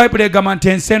 24 Bible egamba nti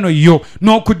ensi eno yo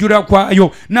n'okujula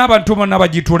kwayo n'abantu bonna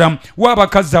bagitulamu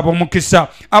w'abakazi ab'omukisa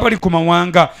abali ku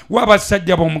mawanga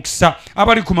w'abasajja b'omukisa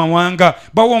abali ku mawanga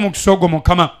bawa omukisa ogwo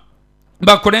Mukama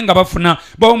bakolenga bafuna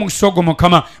bawo omukisa ogwo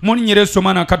Mukama mulinyira Yesu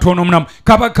omwana Katonda omulamu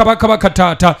kabaka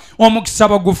taata omukisa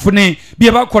bagufune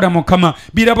bye bakola Mukama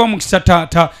biraba omukisa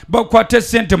taata bakwate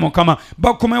sente Mukama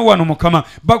bakume wano Mukama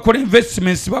bakole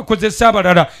investments bakozesa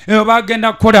abalala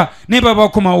bagenda kola ne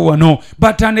babakomawo wano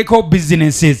batandikawo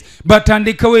businesses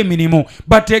batandikawo emirimu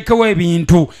bateekewo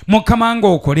ebintu Mukama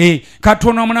ng'okole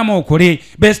Katonda omulamu okole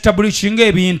beestablishinga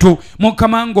ebintu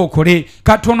Mukama ng'okole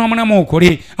Katonda omulamu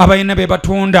okole abalina be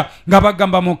batunda nga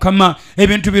bagamba Mukama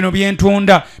ebintu bino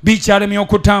byentunda bikyalemye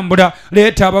okutambula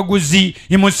leeta abaguzi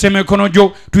yimusa emikono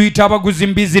gyo tuyita abaguzi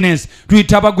mu business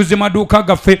tuyita abaguzi maduuka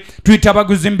gaffe tuyita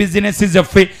abaguzi mu business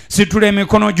zaffe situla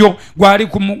emikono gyo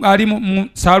gwali mu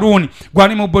saloon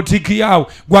gwali mu boutique yaawo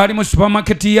gwali mu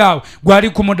supermarket yaawo gwali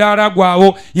ku mudaala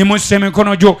gwawo yimusa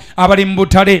emikono gyo abali mu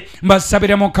butale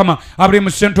mbasabira Mukama abali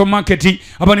mu Central Market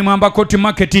abali mu Ambakoti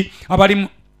Market abali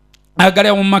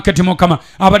agala mu market Mukama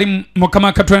abali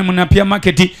Mukama Katonda mu Napia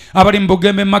Market abali mu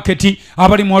Bugembe Market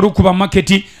abali mu Walukuba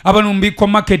Market abali mu Mbiko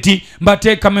Market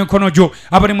mbateeka mikono gyo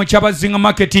abali mu Kyabazinga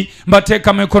Market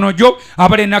mbateeka mikono gyo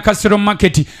abali Nakasero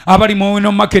Market abali mu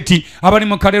Wino Market abali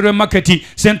mu Kalero Market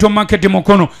Central Market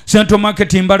Mukono Central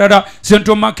Market Mbarara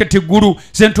Central Market Guru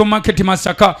Central Market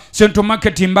Masaka Central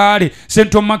Market Mbale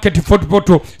Central Market Fort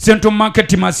Poto Central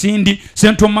Market Masindi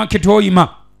Central Market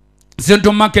Hoima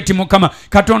Central Market Mukama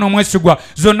Katonda omwesigwa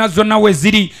zonna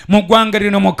weziri mu ggwanga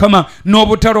lino Mukama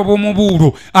n'obutalo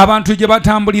bw'omubuulu abantu gye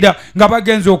batambulira nga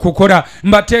bagenze okukola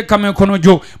mbateeka mikono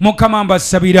gyo Mukama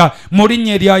mbasabira mu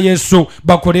linnya erya Yesu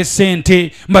bakole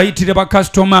sente mbayitire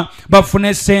bakasitoma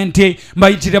bafune sente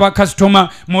mbayitire bakasitoma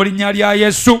mu linnya lya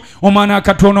Yesu omwana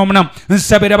Katonda omulamu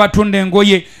nsabira batunda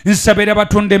engoye nsabira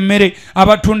batunda emmere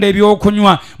abatunda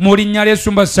ebyokunywa mu linnya lya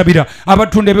Yesu mbasabira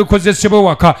abatunda ebikozesebwa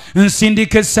waka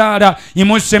nsindika essaala tukulemberera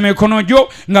imusse emikono gyo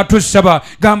nga tusaba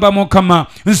gamba Mukama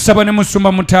nsaba ne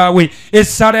musumba mutaawe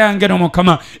essaala yange no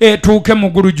Mukama etuuke mu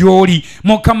ggulu gy'oli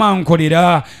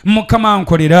Mukama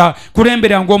nkolera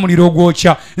kulembera ng'omuliro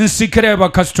ogwokya nsikira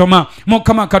bakasitoma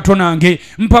Mukama Katonda nange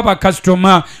mpa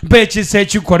bakasitoma mpa ekisa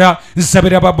ekikola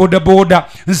nsabira ababodaboda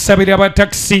nsabira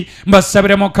abatakisi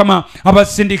mbasabira Mukama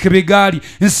abasindika ebigaali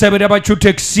nsabira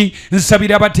abacutekisi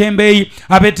nsabira abatembeeyi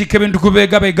abeetika ebintu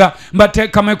kubegabega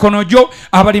mbateeka mikono gyo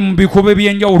abali mu bikubo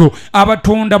ebyenjawulo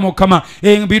abatunda Mukama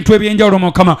ebintu ebyenjawulo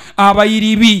Mukama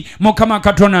abayiribi Mukama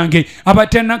Katonda nange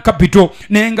abatena kapito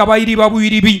naye nga bayiriba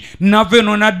buyiribi nava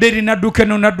eno nadda eri nadduka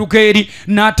eno nadduka eri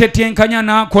n'atetenkanya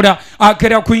n'akola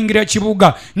akera kuyingira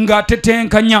ekibuga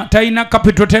ng'atetenkanya talina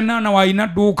kapito tenaana wayina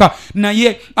dduuka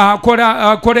naye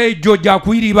akola ejjo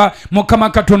gyakuyiriba Mukama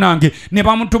Katonda nange ne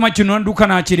bamutuma kino nadduka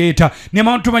n'akireeta ne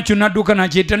bamutuma kino nadduka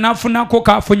n'akireeta n'afunako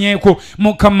kaafunyeeko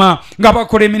Mukama nga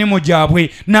bakola emirimu gyabwe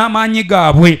n'amaanyi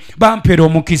gaabwe bampera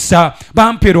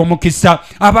omukisa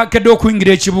abakedde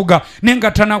okuyingira ekibuga naye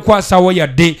nga tanakwasaawo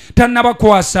yadde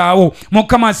tannabakwasaawo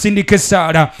Mukama asindika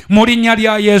essaala mu linnya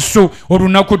lya Yesu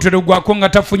olunaku terugwako nga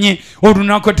tafunye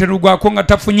olunaku terugwako nga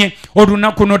tafunye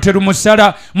olunaku no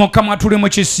terumusala Mukama tuli mu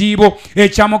kisiibo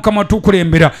ekya Mukama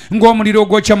tukulembera ng'omuliro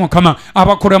ogwokya Mukama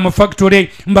abakola mu factory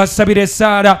mbasabira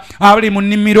essaala abali mu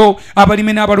nnimiro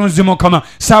abalimi n'abalunzi Mukama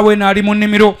saawa eno ali mu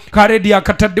nnimiro kaledi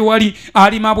akatadde wali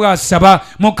alima bw'asaba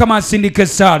Mukama asindika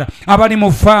essaala abali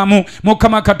mu faamu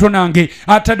Mukama Katonda nange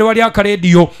atadde wali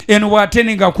akalediyo eno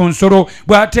bw'atendenga ku nsolo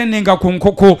bw'atendenga ku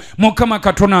nkoko Mukama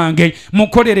Katonda nange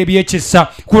mukolere ebyekisa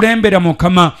kulembera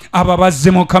Mukama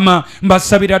ababazze Mukama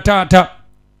mbasabira taata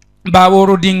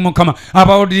baworoding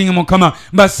Mukama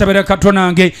basabira Katonda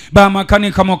nange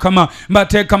bamakanika Mukama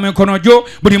bateeka mikono gyo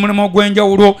buli mulimu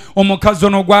ogw'enjawulo omukazi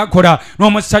ono gwakola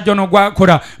n'omusajja ono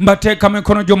gwakola bateeka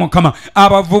mikono gyo Mukama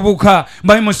abavubuka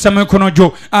bayimusa mikono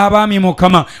gyo abaami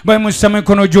Mukama bayimusa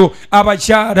mikono gyo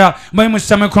abakyala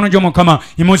bayimusa mikono gyo Mukama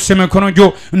imusa mikono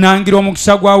gyo nangira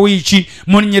omukisa gwa wiiki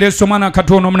mulinyereso mwana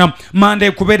Katonda omunamu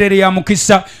Monday kuberere ya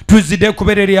mukisa Tuesday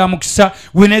kuberere ya mukisa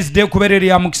Wednesday kuberere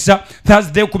ya mukisa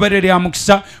Thursday kuberere ya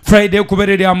mukisa Friday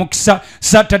kuberere ya mukisa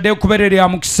Saturday kuberere ya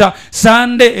mukisa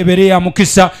Sunday ebere ya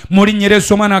mukisa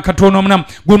mulinyereso mwana Katonda omunamu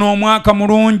guno omwaka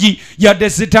mulungi yadde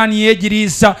sitaani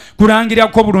yegiriisa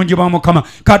kulangirako bulungi bwa Mukama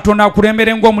Katonda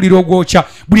akulembere ng'omuliro ogwokya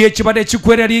buli ekibadde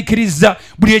kikweraliikiriza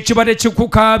buli ekibadde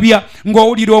kikukaabya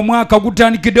ng'owulira omwaka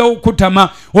gutandikiddewo okutama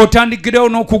otandikiddewo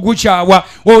n'okugukyawa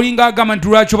olinga agamba nti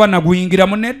lwaki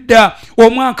banaguyingiramu nedda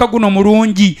omwaka guno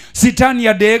mulungi sitaani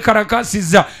yadde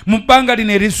yeekarakasiza mu bbanga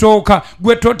lino erisooka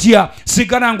gwe totya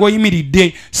sigala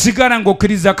ng'oyimiridde sigala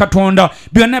ng'okkiriza Katonda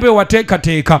byonna bye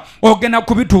wateekateeka ogenda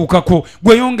kubituukako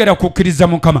gwe yongera kukkiriza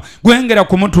Mukama gwengera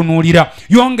kumutunuulira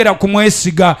yongera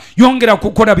kumwesiga yongera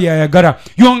kukola byayagala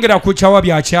yongera kukyawa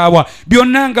byakyawa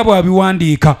byonna nga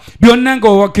bwabiwandiika byonna nga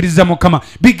wawakkiriza Mukama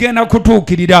bigenda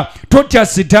kutuukirira totya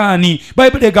sitaani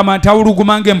Bayibuli egamba nti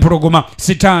awuluguma ng'empologoma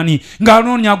sitaani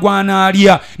ng'anoonya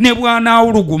gw'anaalya ne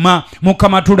bw'anaawuluguma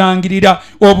Mukama tulangirira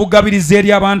obugabiriza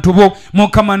eri abantu bo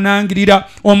Mukama nangirira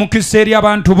omukisa eri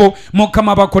abantu bo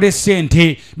Mukama bakole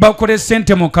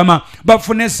sente Mukama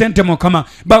bafune sente Mukama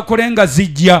bakole nga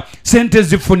zijja sente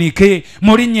zifunike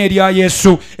mu linnya erya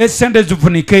Yesu esente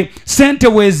zifunike sente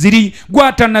weeziri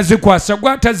gwatanazikwasa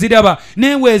gwataziraba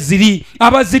ne weeziri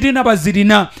abazirina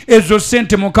bazirina ezo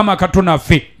sente Mukama Katonda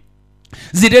ffe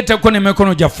zireeteko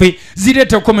n'emikono gyaffe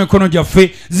zireeteko mikono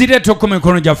gyaffe zireeteko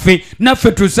mikono gyaffe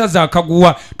naffe tusaza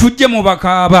akaguwa tujje mu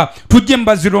bakaaba tujje mu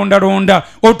bazirondalonda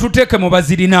otuteeke mu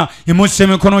bazirina imusse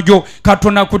emikono gyo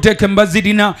Katonda akuteeke mu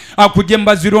bazirina akujje mu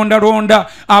bazirondalonda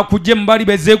akujje mu bali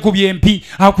bezeekubye empi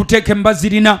akuteeke mu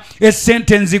bazirina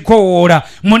essente nzikowoola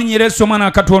mulinyereso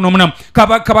mwana Katonda omunamu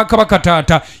kabaka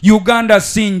taata Uganda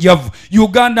sinjavu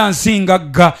Uganda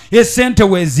nsingagga essente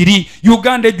weeziri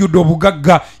Uganda ejjudde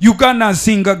obugagga Uganda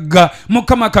nsingagga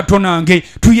Mukama Katonda nange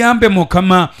tuyambe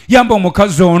Mukama yamba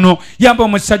omukazi ono yamba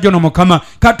omusajja ono Mukama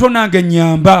Katonda nange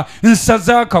nyamba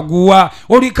nsaza akaguwa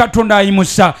oli Katonda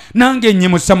ayimusa nange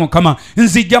nyimusa Mukama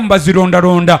nzijja mu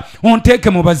bazirondalonda onteeke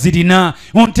mu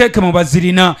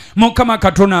bazirina Mukama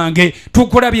Katonda nange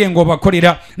tukulabye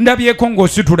ng'obakolera ndabyeko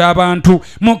ng'ositula abantu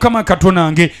Mukama Katonda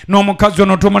nange n'omukazi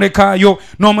ono tomulekaayo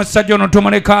n'omusajja ono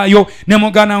tomulekaayo ne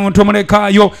muganda ono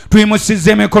tomulekaayo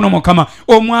tuyimusize emikono Mukama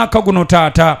omwaka guno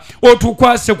taata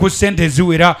otukwase ku ssente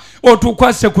eziwera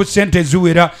otukwase ku ssente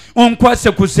eziwera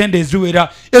onkwase ku ssente eziwera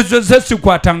ezo ze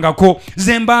sikwatangako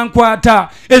zemba nkwata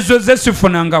ezo ze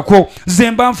sifunangako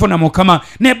zemba nfuna Mukama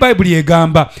ne Bayibuli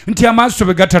egamba nti amaaso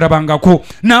be gatalabangako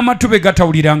n'amatu be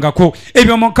gatawulirangako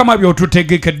ebyo Mukama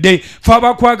byotutegekedde fe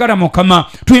abakwagala Mukama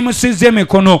tuyimusize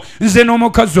emikono nze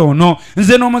n'omukazi ono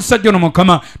nze n'omusajja ono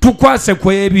Mukama tukwase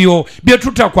ku ebyo bye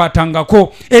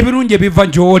tutakwatangako ebirungi ebiva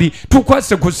gy'oli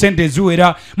tukwase ku ssente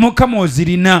eziwera Mukama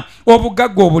ozirina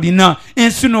obugagga obulina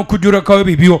ensi n'okujulakawo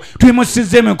ebibyo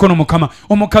tuyimusize emikono Mukama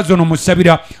omukazi ono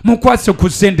musabira mukwase ku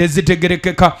ssente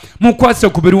ezitegerekeka mukwase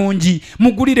ku birungi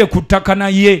mugulire ku ttaka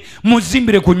naye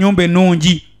muzimbire ku nnyumba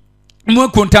ennungi mwe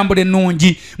ku ntambula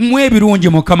ennungi mwe ebirungi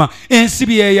Mukama ensi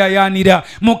byeyayaanira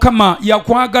Mukama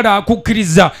yakwagala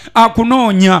akukkiriza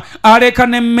akunoonya aleka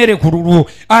n'emmere ku lulwo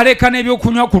aleka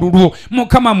n'ebyokunywa ku lulwo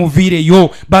Mukama muviireyo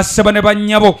bassaba ne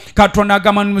bannyabo Katonda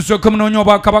agamba musooke munoonya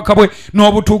obwakabaka bwe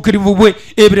n'obutuukirivu bwe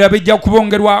ebirala bijja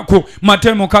kubongerwako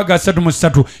Mateyo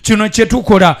 6:33 kino kye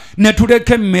tukola ne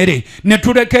tuleka emmere ne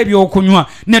tuleka ebyokunywa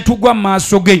ne tugwa mu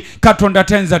maaso ge Katonda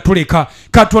tayinza tuleka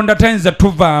Katonda tayinza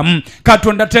tuvaamu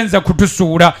Katonda tayinza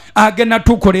kutusuula agenda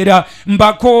tukolera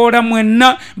mbakoola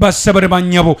mwenna bassabale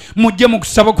bannyabo mujje mu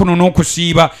kusaba kuno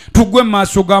n'okusiiba tugwe mu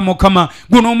maaso ga Mukama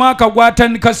guno omwaka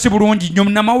gwatandika si bulungi nnyo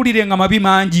namawulire nga mabi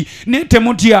mangi naye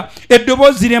temutya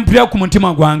eddoboozi lyempulira ku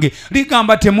mutima gwange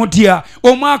ligamba temutya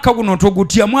omwaka guno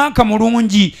togutya mwaka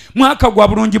mulungi mwaka gwa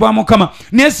bulungi bwa Mukama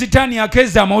naye sitaani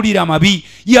yakeeza amawulire amabi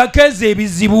yakeeza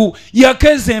ebizibu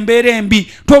yakeeza embeera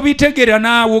embi tobitegeera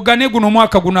naawe ogane guno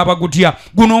omwaka guno abagutya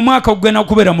guno omwaka gugenda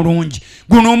kubeera mulungi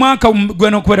guno omwaka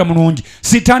gugenda kubeera mulungi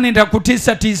sitaani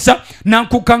ndakutiisatiisa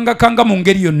nankukangakanga mu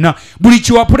ngeri yonna buli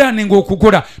kiwapulaninga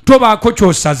okukola tobaako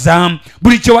kyosazaamu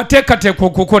buli kyewateekateeka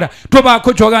okukola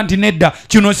tobaako kyoga nti nedda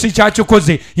kino si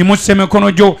kyakikoze yimusa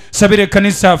emikono gyo sabira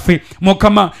ekkanisa yaffe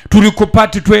Mukama tuli ku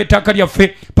paati tw'ettaka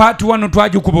lyaffe paati 1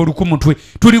 twagikuba olukumutwe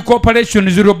tuli ku operation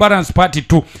zero balance paati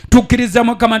 2 tukkiriza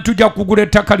Mukama tujja kugula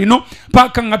ettaka lino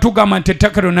paaka nga tugamba nti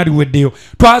ettaka lyonna liweddeyo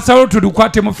twasalawo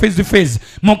tulikwate mu phase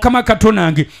Mukama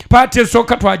katonange paati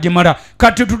esooka twagimala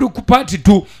kati tuli ku paati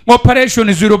 2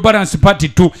 operation zero balance paati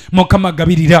 2 Mukama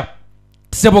gabirira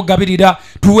sebo gabirira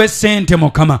tuwe sente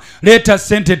Mukama leta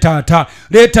sente taata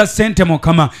leta sente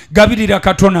Mukama gabirira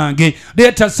katonange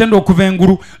leta sente okuva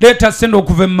engulu leta sente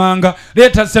okuva emmanga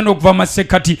leta sente okuva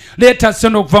masekati leta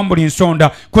sente okuva mbuli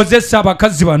nsonda kozesa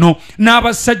abakazi bano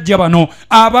n'abasajja bano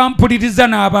abampuliriza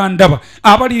n'abandaba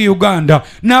abali Uganda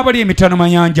n'abali emitano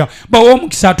mayanja bawe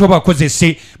omukisa ate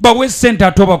obakozese bawe sente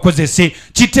ate obakozese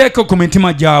kiteeke ku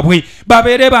mitima gyabwe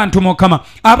babeere bantu Mukama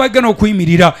abagenda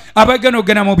okuyimirira abagenda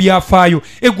okugenda mu byafaayo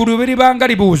eggulu beribanga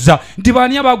libuuza nti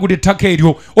baani abagula ettaka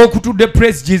eryo okutudde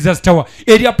Praise Jesus Tower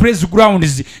erya Praise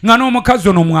Grounds nga n'omukazi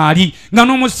ono mwali nga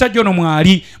n'omusajja ono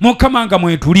mwali Mukama nga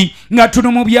mwetuli nga tuli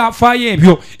mu byafaayo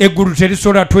ebyo eggulu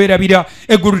terisobola twerabira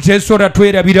eggulu terisobola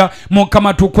twerabira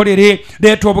Mukama tukolere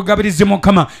leeta obugabirizi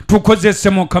Mukama tukozese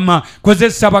Mukama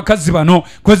kozesa abakazi bano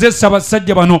kozesa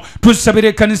abasajja bano tusabire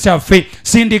ekkanisa yaffe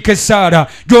sindika essaala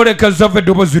gyolekeza ova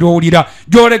eddoboozi ly'owulira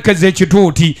gyolekeza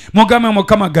ekituuti mugambe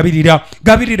Mukama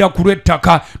gabirira ku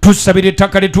lw'ettaka tusabira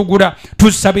ettaka litugula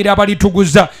tusabira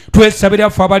abalituguza twesabira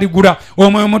ffe abaligula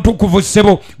omwoyo mutukuvu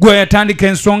ssebo gwe yatandika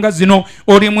ensonga zino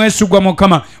oli mwesigwa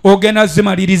Mukama ogenda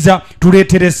zimaliriza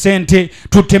tuleetere sente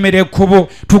tutemere ekkubo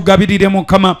tugabirire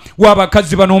Mukama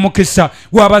w'abakazi bano omukisa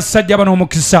w'abasajja bano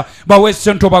omukisa bawe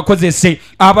sente obakozese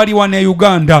abali wano e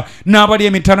Uganda n'abali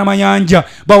emitana mayanja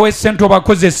bawe sente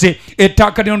obakozese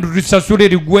ettaka lino tulisasule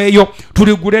ligweyo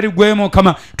tuligule ligweyo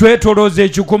Mukama twetolooza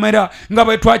ekikomera nga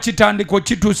bwe twakitandika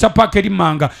okituusa paaka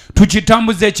erimanga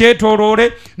tukitambuze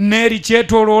ekyetoloole n'eri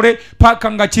kyetoloole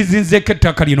paaka nga kizinzeeko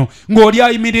ettaka lino ng'oli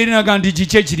ayimirira naga nti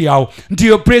kiki ekiri awo nti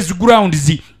yo Praise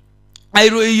Grounds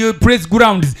Praise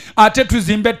Grounds ate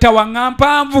tuzimba ettawa nga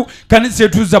mpanvu kanisa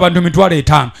etuuza abantu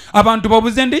 5,000 abantu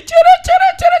babuze ndi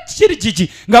kiri kiki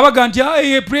nga baga nti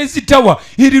Praise Tower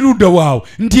eri ludda waawo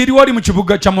nti eri wali mu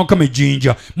kibuga kya Mukama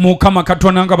Jinja Mukama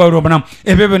Katonda nga balobana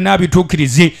ebyo byonna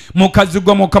bituukirize mukazi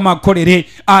gwa Mukama akolere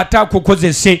ate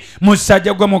akukozese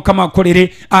musajja gwa Mukama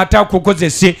akolere ate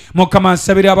akukozese Mukama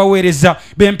nsabira abaweereza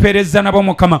bempeereza nabo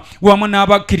Mukama wamu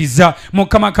n'abakkiriza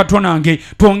Mukama Katonda nge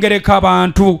twongereko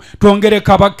abantu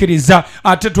twongereko abakkiriza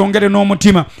ate twongere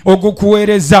n'omutima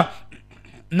ogukuweereza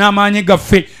n'amaanyi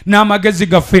gaffe n'amagezi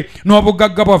gaffe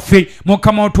n'obugagga bwaffe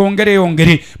Mukama otwongere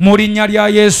mu linnya lya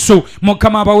Yesu.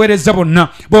 Mukama abaweereza bonna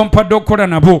bompadde okukola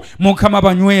nabo Mukama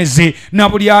banyweze na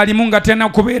buli alimu nga tena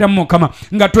kubeera Mukama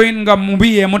nga toyinga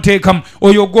mubi yemuteekamu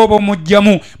oyo gwoba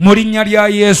omugjamu mu linnya lya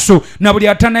Yesu. Na buli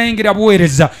atanayingira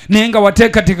buweereza naye nga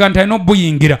wateekateeka nti alina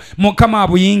obuyingira Mukama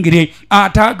abuyingire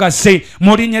ataagase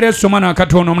mu linnya lya Yesu Omwana wa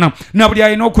Katonda omulamu. Na buli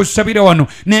alina okusabira wano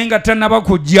naye nga tannaba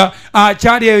kujja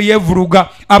akyali eyo yeevuluga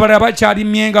abalala bakyali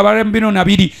myenga abalala bino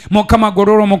nabiri Mukama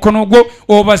golola omukono gwo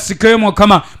obasikeyo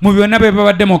Mukama mu byonna bye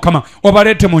babadde Mukama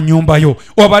obaleete mu nnyumba yo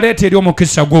obaleete eri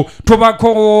omukisa gwo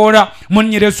tubakoola mu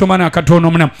linnya lya Yesu Omwana wa Katonda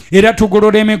omulamu. Era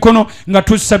tugolola emikono nga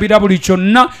tusabira buli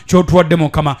kyonna ky'otuwadde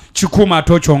Mukama kikuuma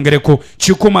ate okyongereko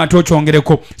kikuuma ate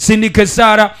okyongereko. Sindika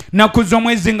Saara naku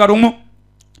z'omwezi nga lumu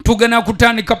tugenda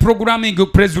kutandika programming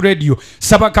Praise Radio.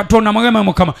 Saba Katonda mwema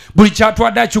Mukama buli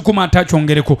kyatwadde kikuma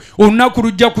atakyongereko. Olunaku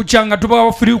lujja kucha nga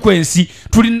tuba frequency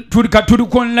tuli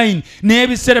online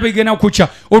n'ebiseera bigenda kucha.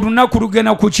 Olunaku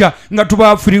lugenda kucha nga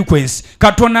tuba frequency.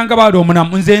 Katonda nga bali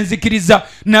omunamu nze nzikiriza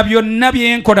na byonna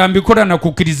byenkola mbikola na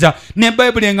kukkiriza ne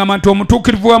Bible nga mantu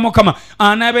omutuukirivu wa Mukama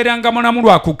anabeeranga munamu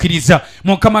lwa kukkiriza.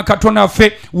 Mukama Katonda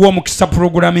ffe w'omukisa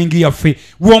programming yaffe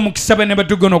w'omukisa bene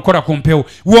batugenda okukola ku mpewo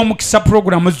w'omukisa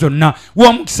program zonna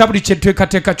w'omukisa buli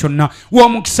kyeteekateeka kyonna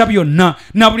w'omukisa byonna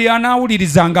na buli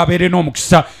anaawuliriza nga abeere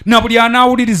n'omukisa na buli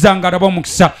anaawuliriza nga alaba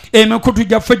omukisa. Emikutu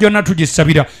gyaffe gyonna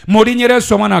tugisabira mu linnya lya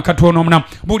Yesu Omwana wa Katonda omunamu.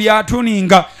 Buli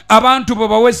atuninga abantu bo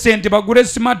bawe ssente bagule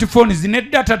smartphones ne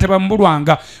data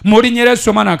tebambulwanga mu linnya lya Yesu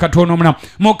Omwana wa Katonda omunamu.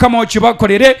 Mukama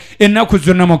okibakolere ennaku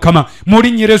zonna Mukama mu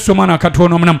linnya lya Yesu Omwana wa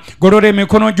Katonda omunamu. Golola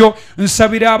emikono gyo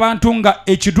nsabira abantu nga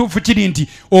ekituufu kiri nti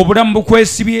obulamu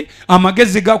bukwesibye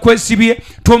amagezi gakwesibye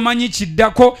tomanyi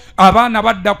kiddako abaana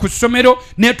badda ku ssomero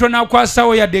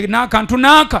netonakwasawo yadde n'akantu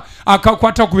n'aka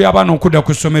akakwata ku by'abaana okudda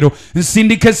ku ssomero.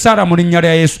 Nsindika Saara mu linnya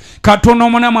lya Yesu. Katonda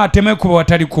omunamu ateme kubo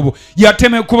watali kubo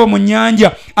yateme kubo mu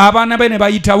nnyanja abaana be ne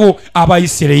bayitawo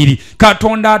Abayisirayiri.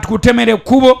 Katonda atukutemere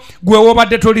kubo gwe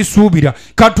wobadde tolisuubira.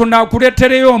 Katonda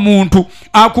akuletereyo omuntu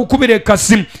akukubire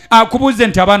kasimu akubuze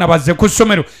nti abaana bazze ku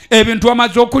ssomero ebintu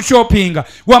wamaze okushopinga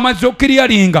wamaze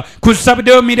okiryalinga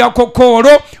kusabiddeyo mirako koolo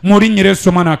mu linnya lya Yesu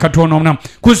Omwana wa Katonda omunamu.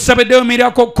 Kusabiddeyo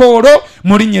mirako koolo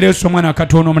mu linnya lya Yesu Omwana wa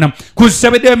Katonda omunamu.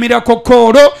 Kusabiddeyo mirako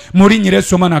koolo mu linnya lya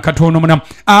Yesu Omwana wa Katonda omunamu.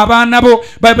 Abaana bo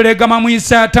Bayibuli egamba mu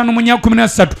Isaaya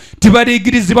 5:13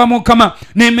 tibaliyigirizibwa Mukama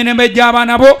n'emirembe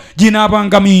gy'abaana bo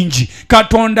ginaabanga mingi.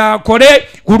 Katonda akole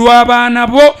ku lw'abaana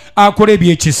bo akole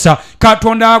ebyekisa.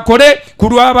 Katonda akole ku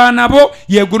lw'abaana bo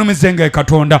yeegulumizenga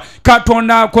Katonda.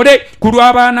 Katonda akole ku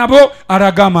lw'abaana bo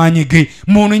alaga amaanyi ge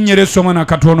mu linnya lya Yesu Omwana wa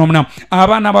Katonda omunamu.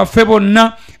 Abaana baffe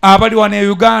bonna abali wano e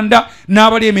Uganda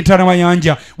n'abali emitala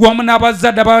mayanja wamu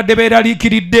n'abazadde abadde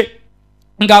beeraliikiridde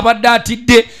ng'abadde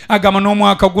atidde agamba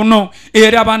n'omwaka guno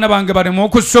era abaana bange balema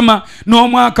okusoma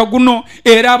n'omwaka guno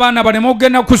era abaana balema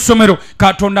okugenda ku ssomero.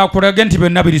 Katonda akolege nti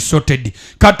byonna biri sorted.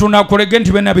 Katonda akolege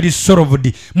nti byonna biri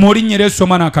solved mu linnya lya Yesu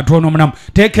Omwana wa Katonda omunamu.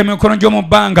 Teeka emikono gy'omu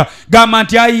bbanga gamba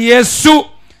nti ayi Yesu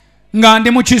nga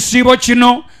ndi mu kisiibo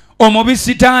kino omubi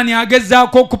Sitaani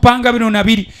agezaako okupanga bino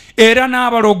nabiri era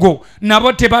n'abalogo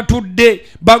nabo tebatudde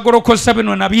bagolokosa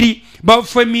bino nabiri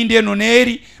bafa emindi eno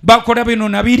n'eri bakola bino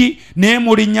nabiri naye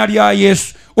mu linnya lya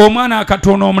Yesu Omwana wa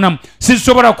Katonda omunamu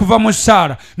sisobola kuva mu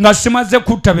Saara nga simaze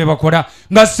kutta be bakola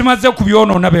nga simaze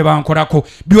kubyonoona be bankolako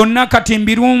byonna kati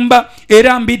mbirumba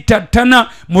era mbittattana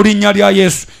mu linnya lya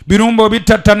Yesu. Birumba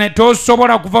obittattana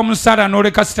tosobola kuva mu Saara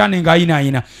n'oleka Sitaani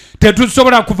ng'ayinaayina.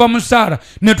 Tetusobola kuva mu Saara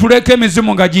ne tuleka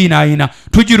emizimu nga giinaayina.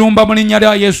 Tugirumba mu linnya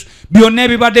lya Yesu. Byonna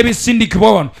ebibadde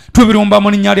bisindikibwa wano tubirumba mu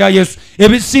linnya lya Yesu.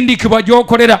 Ebisindikibwa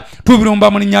gy'okolera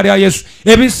tubirumba mu linnya lya Yesu.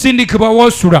 Ebisindikibwa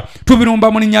w'osula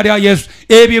tubirumba mu linnya lya Yesu.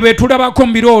 Ebyo bye tulabako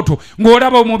mu birooto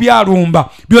ng'olaba omubi alumba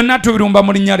byonna tubirumba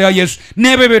mu linnya lya Yesu.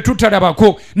 N'ebyo bye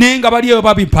tutalabako naye nga bali eyo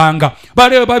babipanga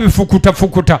bali eyo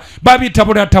babifukutafukuta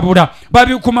babitabulatabula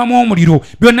babikumamu omuliro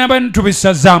byonna bani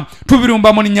tubisazaamu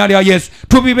tubirumba mu linnya lya Yesu.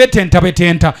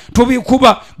 Tubibetentabetenta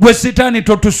tubikuba gwe Sitaani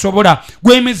totusobola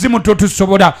gwe emizimu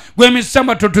totusobola gwe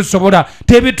emisamba totusobola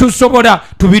tebitusobola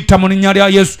tubitta mu linnya lya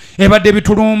Yesu. Ebadde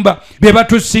bitulumba bye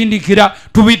batusindikira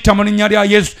tubitta mu linnya lya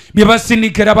Yesu. Bye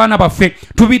basindikira abaana baffe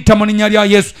tubitta mu linnya lya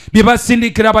Yesu. Bye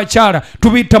basindikira abakyala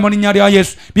tubitta mu linnya lya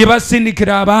Yesu. Bye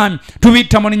basindikira abaami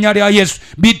tubitta mu linnya lya Yesu.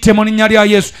 Bitte mu linnya lya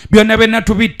Yesu. Byonna byonna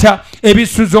tubitta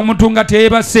ebisuza omuntu nga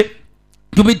teyeebase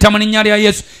tubitta mu linnya lya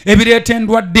Yesu. Ebireeta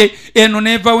endwadde eno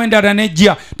neeva wendala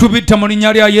nejja tubitta mu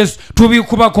linnya lya Yesu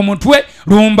tubikuba ku mutwe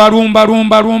lumba lumba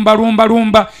lumba lumba lumba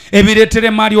lumba ebiretere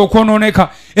mali okwononeka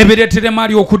ebiretere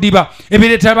mali okudiba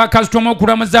ebiretere bakasitoma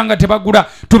okulamuza nga tebagula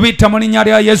tubitta mu linnya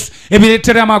lya Yesu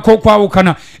ebiretere amaka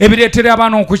okwawukana ebiretere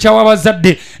abaana okukyawa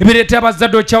abazadde ebiretere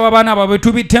abazadde okyawa abaana baabwe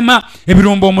tubitema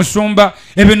ebirumba omusumba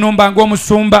ebinumba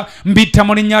ng'omusumba mbitta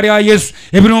mu linnya lya Yesu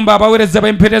ebirumba abaweereza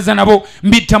b'empeereza nabo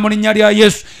mbitta mu linnya lya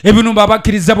Yesu ebinumba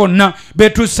abakkiriza bonna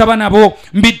betusaba nabo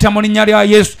mbitta mu linnya lya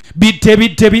Yesu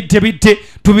bitte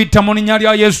tubitta mu linnya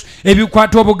lya Yesu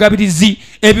ebikwata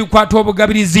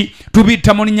obugabirizi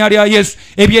tubitta mu linnya lya Yesu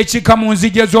ebyekika mu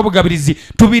nzige z'obugabirizi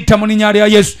tubitta mu linnya lya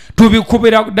Yesu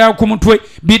tubikubira ddala ku mutwe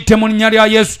bitte mu linnya lya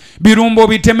Yesu birumba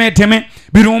obitemeteme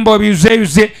birumba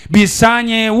bizeyuze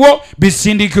bisanyeewo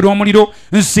bisindikira omuliro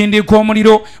nsindika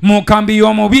omuliro mu nkambi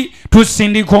y'omubi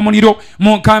tusindika omuliro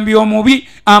mu nkambi y'omubi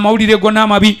amawulire gonna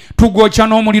amabi tugokya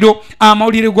n'omuliro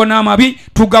amawulire gonna amabi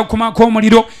tugakumako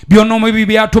omuliro byonna omubi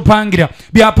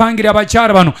byapangira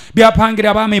abakyala bano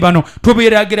byapangira abaami bano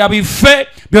tubiragira bife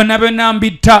byonna byonna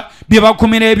mbitta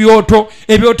byebakumira ebyoto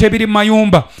ebiri mu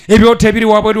mayumba ebyoto ebiri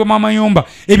wabweru mu mayumba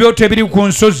ebyoto ebiri ku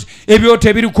nsozi ebyoto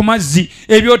ebiri ku mazzi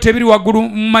ebyoto ebiri waggulu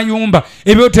mu mayumba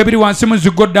ebyoto ebiri wansi mu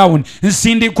zigodown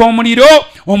nsindika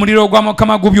omuliro gwa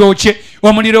Mukama gubyokye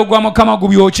omuliro gwa Mukama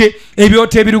gubyokye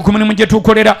ebyoto ebiri ku mulimu gye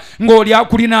tukolera ng'oli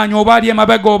akulinaanya oba ali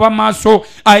emabega oba maaso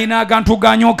ayina agantu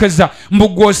ganyokeza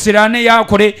mbugosirane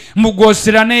yakole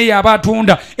mbugosirane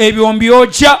yabatunda ebyo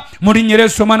mbyokya mu linnya lya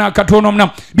Yesu Omwana wa Katonda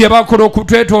omunamu bye bakola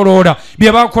okutwetooloola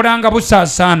bye bakola nga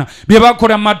busaasaana bye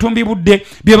bakola mu matumbi budde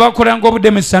bye bakola nga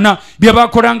obudde misana bye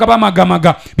bakola nga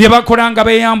bamagamaga bye bakola nga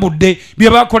beeyambudde bye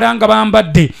bakola nga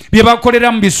bambadde bye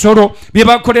bakolera mu bisolo bye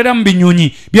bakolera mu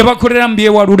binyonyi bye bakolera mu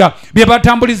byewalula bye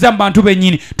batambuliza mu bantu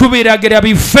bennyini tubiragira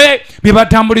bife bye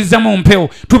batambuliza mu mpewo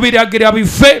tubiragira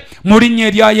bife mu linnya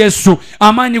erya Yesu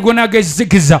amaanyi gonna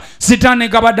gezikiza sitaani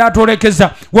gabadde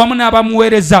atolekeza wamu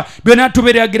n'abamuweereza byonna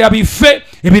tubiragira bife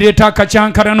ebireeta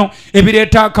akacyankarano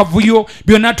ebireeta akavuyo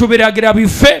byonna tubiragira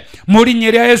bife mu linnya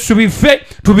erya Yesu bife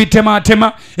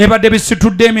tubitematema ebadde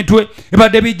bisitudde emitwe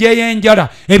ebadde bijeeyo enjala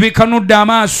ebikanudde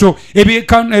amaaso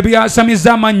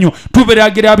ebyasamiza amannyo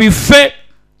tubiragira bife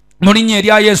mu linnya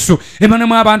erya Yesu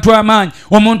emanemu abantu amaanyi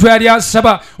omuntu yali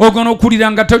asaba ogona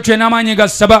okulira nga tokyena amaanyi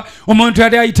gasaba omuntu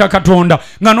yali ayita Katonda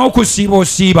nga n'okusiiba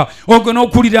osiiba ogona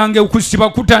okulira nga okusiiba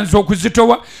kutandisa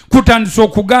okuzitowa kutandisa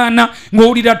okugaana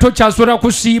ng'owulira tokyasobola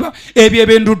kusiiba ebyo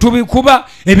ebintu tubikuba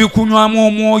ebikunywamu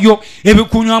omwoyo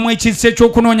ebikunywamu ekisa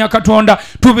ekyokunoonya Katonda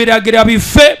tubiragira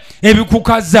bife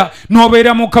ebikukaza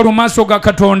n'obeera mukalu maaso ga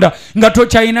Katonda nga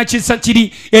tokyalina kisa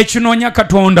kiri ekinoonya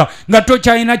Katonda nga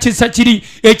tokyalina kisa kiri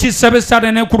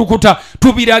ekisabesale nekulukuta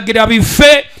tubiragira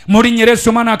bife mu linnya lya Yesu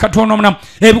Omwana wa Katonda omunamu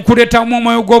ebikuleetamu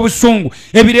omwoyo gw'obusungu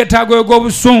ebireetaago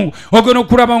gw'obusungu ogenda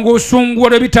okulaba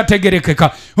ng'osunguwala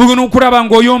ebitategerekeka ogenda okulaba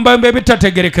ng'oyombayomba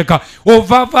ebitategerekeka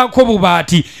ovaavaako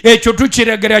bubaati ekyo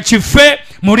tukiragira kife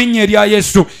mu linnya erya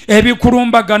Yesu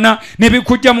ebikulumbagana ne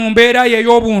bikujja mu mbeera ye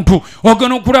ey'obuntu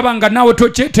ogenda okulaba nga naawe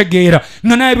tokyetegeera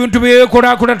nga nawe ebintu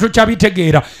byekolaakola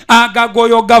tokyabitegeera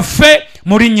agagoyo gaffe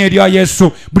mu linnya erya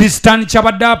Yesu buli sitaani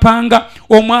kyabadde apanga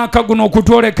omwaka guno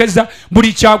okutwolekeza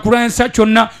buli kyakulwanyisa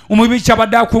kyonna omubi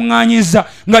kyabadde akuŋŋaanyiza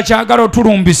nga kyagala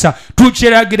otulumbisa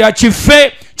tukiragira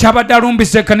kife kyabadde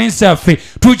alumbisa ekkanisa yaffe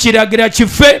tukiragira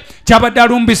kife kyabadde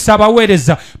alumbisa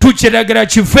abaweereza tukiragira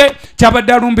kife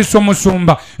kyabadde alumbisa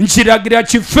omusumba nkiragira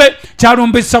kife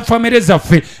kyalumbisa famire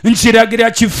zaffe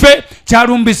nkiragira kife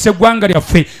kyalumbisa eggwanga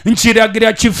lyaffe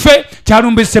nkiragira kife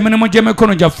kyalumbisa emirimu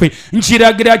gy'emikono gyaffe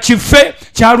nkiragira kife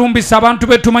kyalumbisa abantu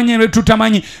betumanyi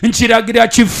betutamanyi nkiragira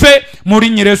kife mu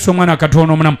linnya lya Yesu Omwana wa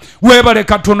Katonda omunamu weebale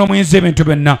Katonda omuyinza ebintu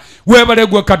byonna weebale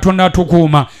gwe Katonda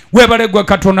atukuuma weebale gwe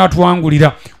Katonda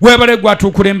atuwangulira weebale gwe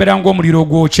atukulembera ng'omuliro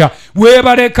ogwokya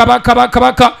weebale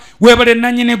kabaka webale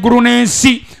nannyini eggulu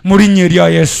n'ensi mu linnya erya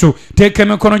Yesu teeka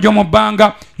emikono gyo mu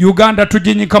bbanga Uganda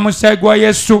tuginyika mu musaayi gwa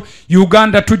Yesu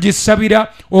Uganda tugisabira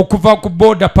okuva ku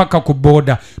booda paka ku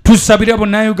booda tusabira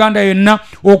bonna Uganda yenna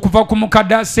okuva ku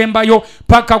mukadde asembayo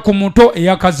paka ku muto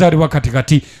eyakazaalibwa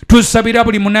katikati tusabira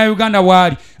buli muna Uganda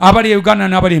waali abali Uganda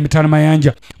n'abali emitala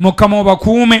mayanja Mukama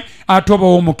obakuume ate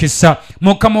obawe omukisa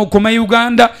Mukama okume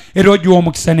Uganda era ogiwe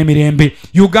omukisa n'emirembe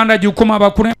Uganda gikuma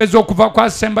abakulembeze okuva ku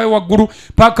asembayo waggulu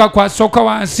paka kwasooka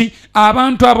wansi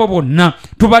abantu abo bonna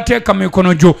tubateeka mu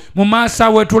mikono gyo mu maaso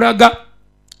awe tulaga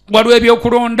waliwo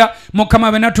ebyokulonda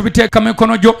Mukama bena tubiteeka mu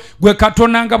mikono gyo gwe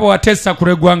Katonda nga bwe wateesa ku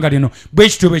lw'eggwanga lino bwe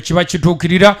kityo bwe kiba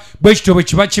kituukirira bwe kityo bwe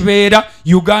kiba kibeera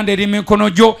Uganda eri mu mikono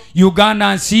gyo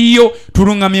Uganda nsi yo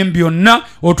tuluŋŋamye byonna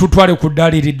otutwale ku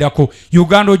ddaala eriddako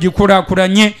Uganda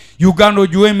ogikulaakulanye Uganda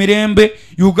ogiwe emirembe,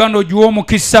 Uganda ogiwe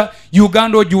omukisa,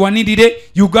 Uganda ogiwanirire,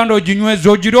 Uganda oginyweze,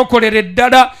 ogirokolere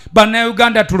ddala.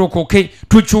 Bannayuganda tulokoke,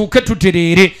 tukyuke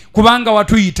tutereere, kubanga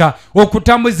watuyita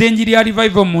okutambuza enjiri ya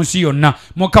revival mu nsi yonna.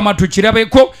 Mukama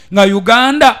tukirabeko nga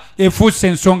Uganda efuuse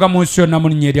ensonga mu nsi yonna mu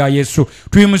linnya lya Yesu.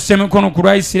 Tuyimuse emikono ku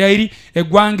lwa Isirayiri,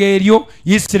 eggwanga eryo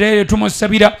Isirayiri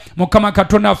tumusabira. Mukama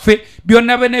Katonda ffe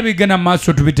byonna bene bigenda mu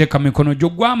maaso tubiteeka mikono gyo,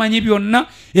 gwamanyi byonna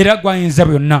era gwayinza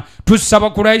byonna. Tusaba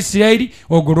ku lwa Isirayiri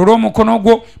ogolole omukono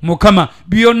gwo Mukama,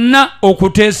 byonna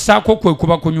okuteesako kwe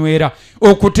kuba kunywera,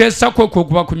 okuteesako kwe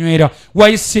kuba kunywera. Wa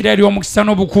Isirayiri omukisa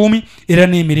n'obukuumi era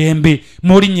n'emirembe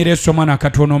mu linnya lya Yesu Omwana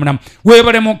Katonda omulamu.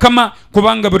 Weebale Mukama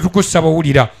kubanga bwe tukusaba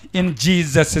owulira, in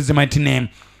Jesus' mighty name.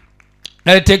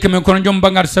 Teeka emikono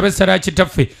gy'omubanga tusabe essala ya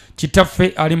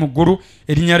kitaffe ali mu ggulu,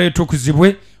 erinnya lye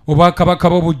litukuzibwe, obwakabaka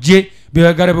bwo bujje,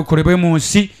 byagala bikolebwe mu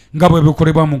nsi nga bwe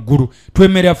bikolebwa mu ggulu.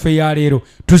 Twemmere yaffe ya leero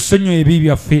tusonyiwe ebibi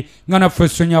byaffe nga naffe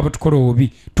tusonyiwe abutukola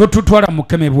obubi. Totutwala mu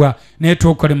kukemebwa naye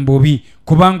twokole mu bubi,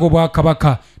 kubanga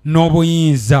obwakabaka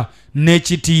n'obuyinza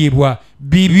n'ekitiibwa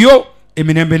bibyo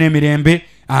emirembe n'emirembe.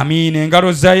 Amiina.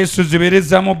 Engalo za Yesu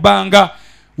zibeereza mu bbanga.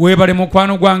 Weebale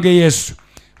mukwano gwange Yesu,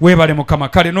 weebale Mukama.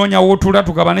 Kale noonya wootula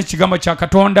tugabane ekigambo kya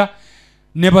Katonda.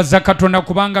 Nebaza Katonda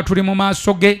kubanga tuli mu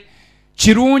maaso ge.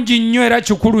 Kirungi nnyo era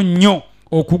kikulu nnyo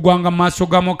okugwanga mu maaso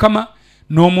ga Mukama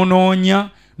n'omunoonya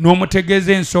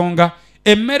n'omutegeeza ensonga.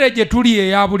 Emmere gye tuli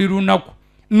eya buli lunaku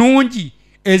nungi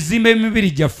ezimba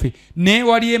emibiri gyaffe, naye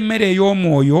wali emmere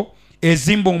ey'omwoyo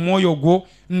ezimba omwoyo gwo,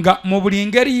 nga mu buli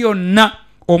ngeri yonna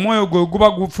omwoyo gwe guba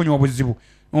gufunye obuzibu,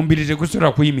 omubiri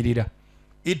tegusobola kuyimirira.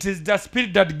 It is the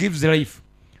spirit that gives life.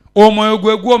 Omwoyo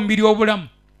gwe gw'omubiri obulamu.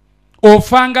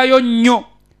 Ofangayo nnyo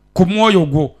ku mwoyo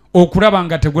gwo okulaba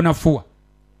nga tegunafuwa.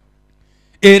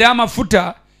 Era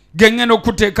amafuta gengenda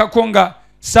okuteekako nga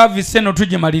service eno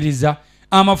tugimaliriza,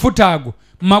 amafuta ago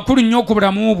makulu nnyo ku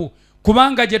bulamu bwo,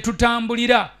 kubanga gye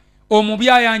tutambulira omubi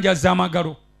ayanjaza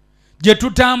amagalo, gye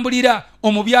tutambulira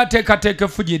omubi ateekateeka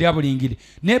effugi erya bulingiri.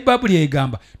 Ne Babuli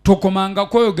egamba tokomanga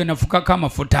kweyogena fukako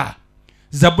amafuta.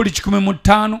 Zabuli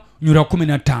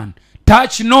 15:15.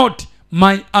 Touch not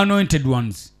my anointed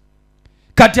ones.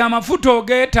 Kati amafuta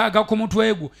ogeetaaga ku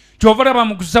mutwe gwo, kyova olaba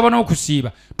mu kusaba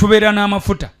n'okusiiba tubeera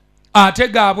n'amafuta ate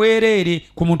ga bwereere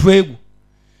ku mutwe gwo.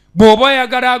 Bw'oba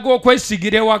oyagala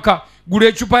ag'okwesigira ewaka, gula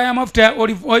ecupa y'amafuta ya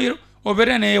olive oil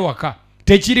obeere naye ewaka.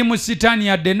 Tekiri mu sitaani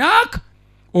yadde naaka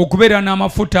okubeera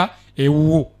n'amafuta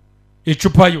ewuwo.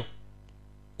 Ecupa yo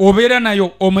obeera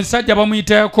nayo. Omusajja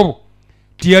bamuyita Yakobo,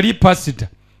 tiyali pasita,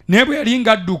 naye bwe yali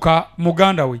ng'adduka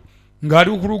muganda we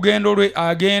ng'ali ku lugendo lwe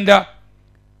agenda,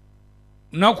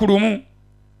 naku lumu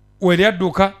weri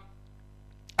adduka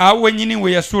awo wennyini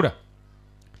we yasula,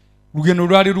 lugendo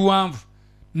lwali luwanvu,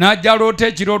 n'ajja aloota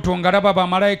ekirooto ng'alaba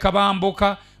bamalayika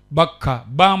bambuka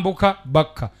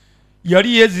bakka.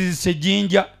 Yali yeezizise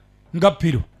Jinja nga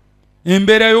Piro.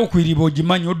 Embeera y'okwiriba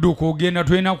ogimanyi, odduka ogenda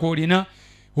tulina kw'olina,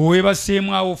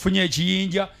 oweebaseemu awo ofunye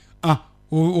ekiyinja,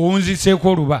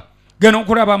 owunziseeko oluba. Genda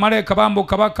okulaba bamalayika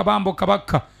bambuka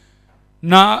bakka.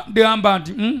 N'agamba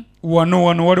nti wano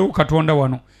waliwo Katonda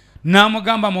wano.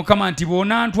 N'amugamba Mukama nti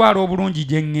bw'onantwala obulungi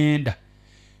gye ŋŋenda,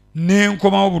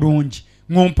 n'enkomawo bulungi,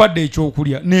 ng'ompadde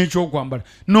ekyokulya n'ekyokwambala,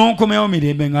 n'onkomawo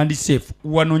mirembe nga ndi seefu,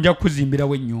 wano nja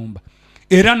kukuzimbirawo ennyumba.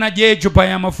 Era najja ecupa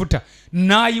y'amafuta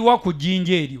n'ayiwa ku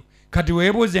Jinja eryo. Kati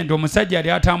weebuuze nti omusajja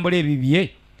yali atambula ebibye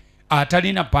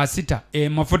atalina pasita,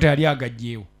 amafuta yali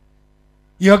agagyeewo,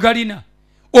 yagalina.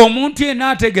 Omuntu yenna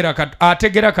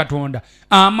ategera Katonda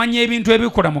amanya ebintu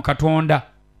ebikola mu Katonda,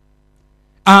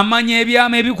 amanya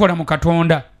ebyama ebikola mu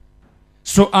Katonda.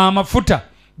 So amafuta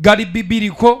gali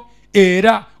bibiriko,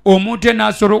 era omuntu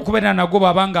n'asobola okubeera nago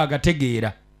bw'abanga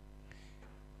agategeera.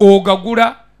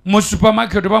 Ogagula mu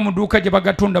supermarket oba mu dduuka gye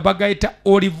bagatunda, bagayita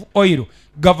olive oil,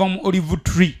 gava mu olive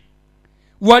tree.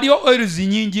 Waliyo oils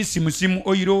nyingi, simusimu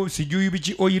oil, sijuyi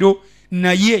biki oil,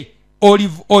 naye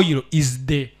olive oil is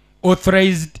the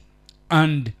authorized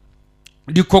and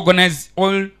recognized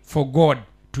oil for God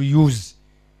to use.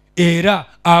 Era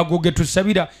ago ge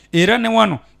tusabira, era ne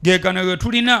wano gegana ge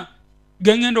tulina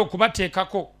gengenda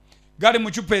okubateekako. Gali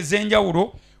mu cupa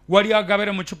ez'enjawulo, wali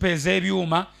agabere mu cupa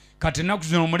ez'ebyuma. Kati ennaku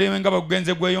zino omulembe nga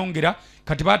bagugenze gweyongera,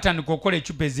 kati batandika okukola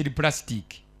ecupa eziri plastic.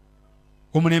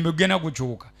 Omulembe gugenda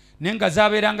gukyuka, naye nga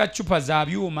zabeeranga cupa za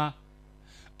byuma.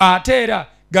 Ate era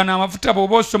gano amafuta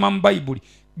bw'oba osoma mu Bayibuli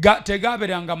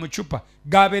tegaberanga mu cupa,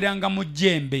 gaberanga mu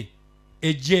jjembe.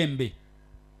 Ejjembe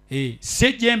si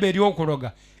ejjembe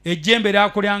ery'okuloga, ejjembe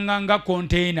lyakolyanga nga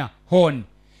container horn.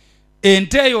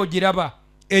 Ente eyo ogiraba,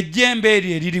 ejjembe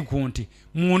eryo eriri ku nte,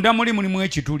 munda mulimu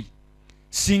ekituli.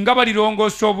 singa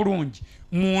balirongoosa obulungi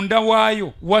munda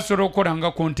waayo wasobola okukola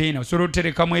nga container, osobola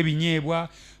oterekamu ebinyeebwa,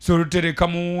 osobola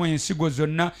oterekamu ensigo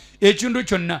zonna, ekintu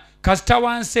kyonna kasita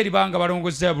wansi eribanga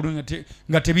balongoosa bulungi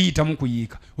nga tebiyitamu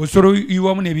kuyiika, osobola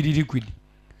oyiwamu n'ebiri liquid.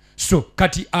 So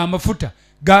kati amafuta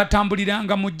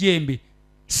gatambuliranga mu jjembe,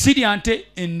 sirya nte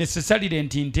necessarily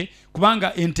nte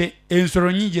kubanga ente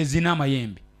ensolo nyingi ezina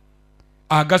amayembe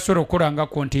agasobola okukola nga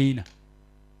container.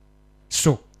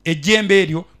 So ejjembe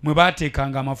eryo mwe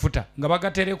baateekanga amafuta nga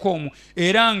bagatereka omwo,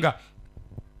 era nga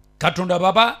Katonda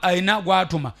baba alina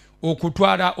gwatuma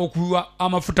okutwala okuwa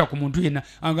amafuta ku muntu yenna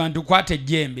nga ntukwata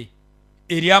ejjembe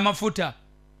eri amafuta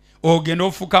ogenda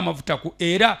ofuka amafuta ku,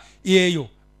 era eyo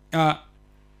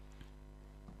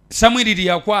Samwiri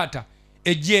yakwata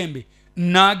ejjembe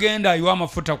n'agenda ayiwa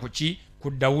amafuta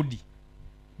ku Dawudi.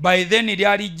 By then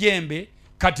lyali jjembe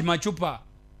kati macupa,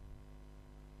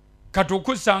 kati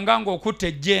okusanga ng'okutta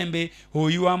ejjembe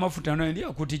oyiwa amafuta ndi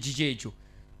akuti kiki ekyo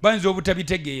bayinza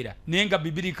obutabitegeera, naye nga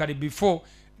bibirikale before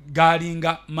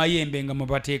galinga mayembe nga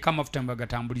mubateeka amafuta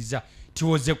mbagatambuliza. It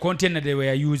was a container they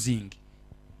were using.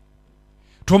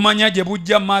 Tomanya gye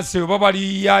bujja maaso oba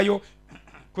baliyaayo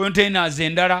containers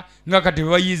endala nga kati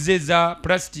bayize za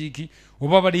plastic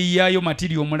oba baliyaayo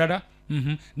material omulala.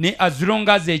 Ne as long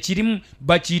as ekirimu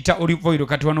bakiyita olive oil.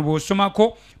 Kati wano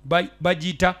bw'osomako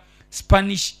bagiyita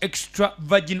Spanish extra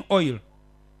virgin oil.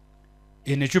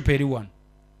 Ene chupa eri wano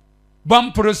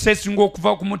processing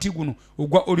okuva ku muti guno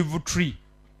ogwa olive tree.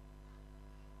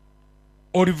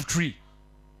 Olive tree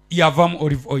yavamu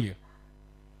olive oil.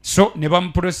 So ne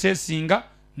processinga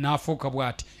n'afuuka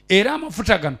bw'ati. Era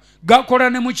amafuta gano gakola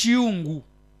ne mu kiyungu,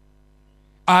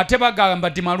 ate bagamba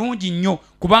nti malungi nnyo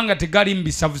kubanga tegali mu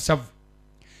bisavusavu.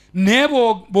 Naye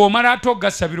bw'omala ate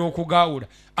ogasabira okugaawula,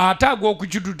 ate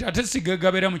ag'okukituta ate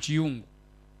sigagabera mu kiyungu,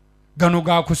 gano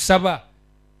gakusaba.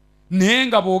 Naye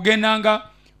nga bw'ogendanga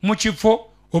mu kifo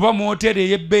oba mu hoteri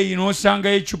ey'ebbeeyi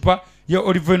n'osangayo ecupa ya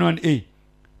olive oil A,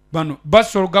 bano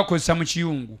basobola gakozesa mu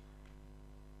kiyungu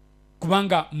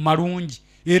kubanga malungi.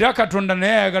 Era Katonda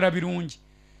naye ayagala birungi.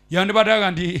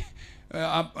 Yandibadaga nti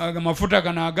amafuta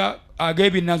gano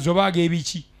ag'ebinazi oba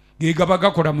ag'ebiki ge gaba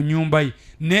gakola mu nnyumba ye,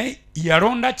 ne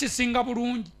yalonda kisinga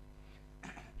bulungi.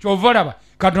 Kyova olaba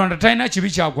Katonda talina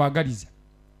kibi kyakwagaliza.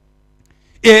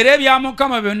 Era ebya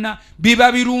Mukama byonna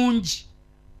biba birungi.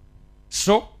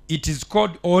 So it is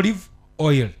called olive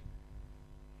oil.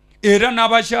 Era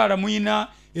n'abakyala muyina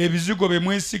ebizigo bye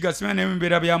mwesiga simanya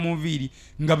n'ebimbeera bya munviiri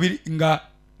nga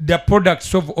the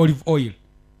products of olive oil.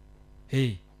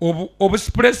 Obu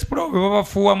spray bwe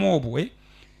babafuuwamu obwo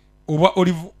oba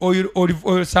olive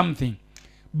oil something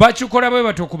bakikola bwe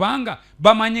bato kubanga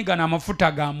bamanyi gana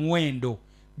amafuta ga muwendo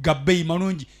ga bbeeyi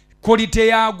malungi, quality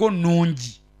yaago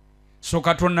nnungi. So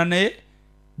Katonda naye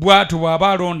bw'atu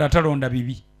bw'aba alonda talonda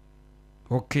bibi.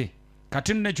 Okay,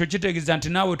 kati nekyo kitegeeza nti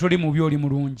naawe toli mubi oli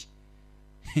mulungi.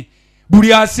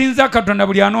 Buli asinza Katonda,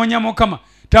 buli anoonya Mukama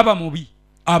taba mubi,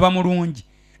 aba mulungi.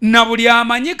 Na buli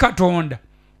amanyi Katonda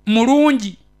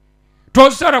mulungi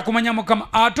tosara kumanya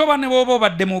Mukama ate oba ne bw'oba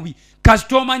obadde mubi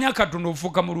kasita omanya Katonda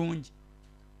ofuuka mulungi.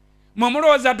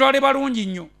 Mumulowooza twali balungi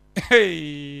nnyo.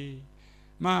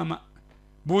 Maama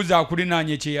buuza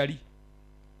akulinaanye kye yali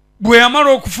bwe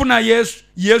yamala okufuna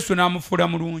Yesu n'amufuula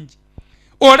mulungi.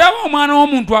 Olaba omwana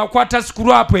w'omuntu akwata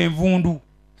scrap envundu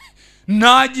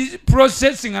n'agi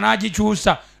processing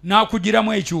n'agikyusa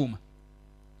n'akugiramu ekyuma.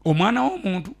 Omwana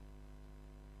w'omuntu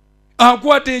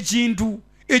akwata ekintu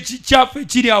ekikyafu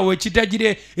ekiri awo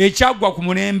ekitagire ekyagwa ku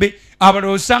mulembe,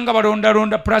 abalala osanga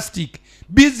balondalonda plastic.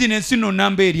 Business no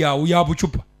namba eri awo ya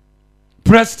bucupa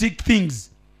plastic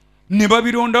things, ne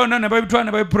babirondana ne babitwala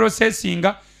ne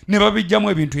babiprocessinga ne babijjamu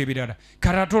ebintu ebirala.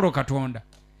 Karatolo Katonda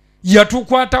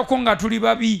yatukwatako nga tuli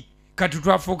babi kati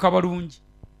twafuuka balungi.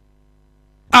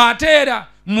 Ate era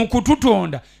mu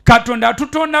kututonda Katonda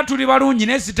atutonda tuli balungi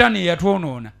ne sitaani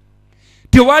yatwonoona.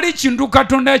 Tewali kintu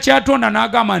Katonda kyatonda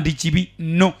n'agamba nti kibi.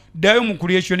 No, ddayo mu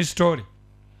creation story.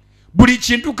 Buli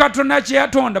kintu Katonda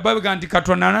kyatonda babiga nti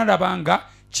Katonda n'alabanga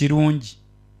kirungi.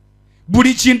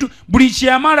 Buli kintu buli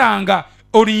kyamalanga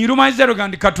olunyirumaliza luga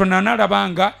nti Katonda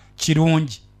n'alabanga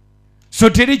kirungi. So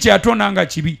teri kyatonda nga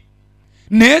kibi.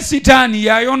 Naye sitaani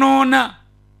yayonoona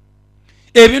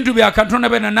ebintu bya Katonda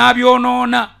bena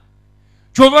n'abyonoona.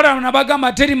 Kyova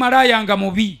nabagamba teri malaaya nga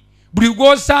mubi. Buli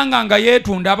gw'osanga nga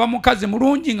yeetunda aba mukazi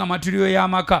mulungi nga matiriyo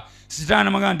y'amaka, sitaani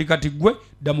amagamba nti kati gwe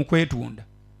dda mu kwetunda.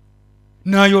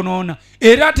 Nayonoona.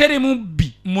 Era teri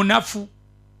mubbi munafu.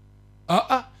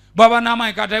 Baba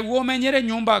n'amaanyi kati w'omenyere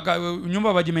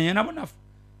nyumba bagimenye na bunafu.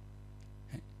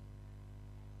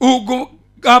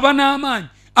 Aba n'amaanyi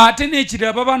ate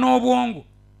n'ekirala baba n'obwongo.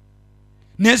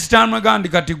 Ne sitaani amagamba nti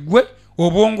kati gwe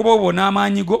obwongo bwo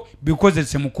n'amaanyi go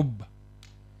bikozese mu kubba.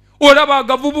 Olaba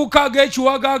agavubuka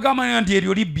ag'ekiwaga agamba nti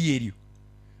eryo libbi eryo.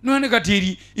 None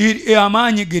kati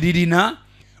amaanyi ge lirina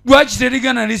lwaki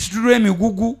terigana lisitulwa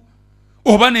emigugu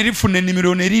oba ne lifuna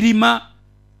ennimiro ne lirima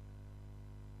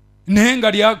naye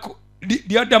nga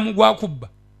lyaddamu gwakubba.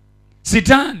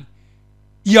 Sitaani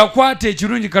yakwata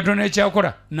ekirungi Katonda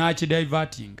ekyakola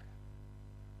n'akidivertinga.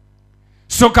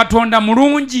 So Katonda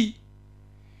mulungi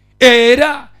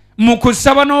era mu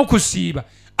kusaba n'okusiiba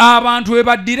abantu we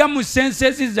baddira mu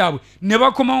sensezi zaabwe ne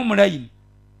bakomawo mu layini.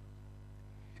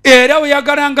 Era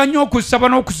oyagalanga nnyo okusaba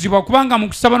n'okusiiba kubanga mu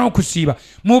kusaba n'okusiiba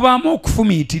mubaamu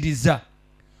okufumiitiriza,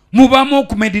 mubaamu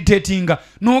okumeditatinga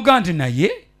n'oga nti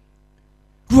naye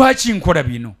lwaki nkola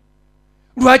bino,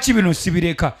 lwaki bino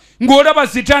sibireka, ng'olaba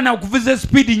sitaani akuvuza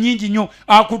sipiidi nyingi nnyo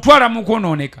akutwala mu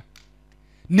kwonooneka.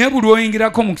 Ne buli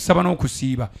oyingirako mu kusaba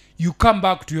n'okusiiba you come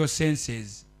back to your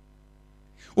senses.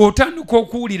 Otandika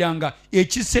okuwulira nga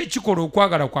ekisa ekikola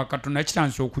okwagala kwa Katonda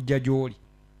kitandise okujja gy'oli.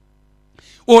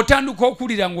 Otandika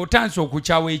okuwulira ng'otandise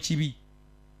okukyawa ekibi.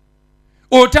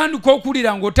 Otandika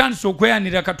okuwulira ng'otandise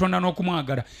okweyanira Katonda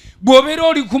n'okumwagala. Bw'obeera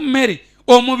oli ku mmere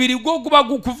omubiri gwo guba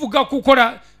gukuvuga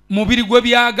kukola mubiri gwe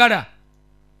byagala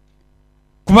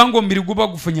kubanga omubiri guba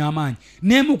gufunye amaanyi.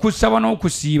 Naye mu kusaba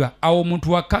n'okusiiba awo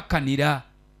omuntu wakakkanira.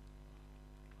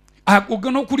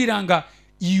 Ogenda okuwulira nga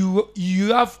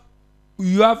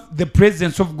you have the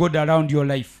presence of God around your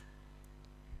life.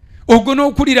 Ogona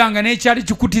okulira nga n'ekyali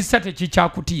kikutiisa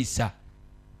tekikyakutiisa.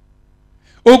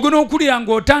 Ogona okulira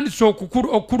nga otandise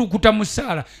okukulukuta mu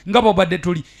ssaala nga bw'obadde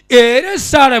tuli. Era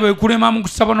essaala bwe kulema mu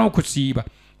kusaba n'okusiiba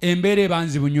embeera eba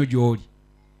nzibu nnyo gy'oli.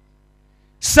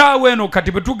 Ssaawa eno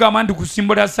kati bwe tugamba nti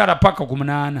kusimbula ssaala paka ku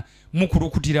 8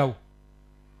 mukulukutirawo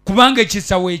kubanga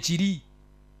ekisawo ekiri.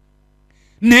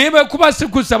 Naye bwe kuba si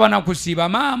kusaba na kusiiba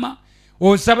maama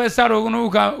osaba essaala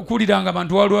okulira nga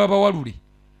abantu waliwo abawalule.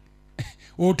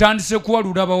 Otandise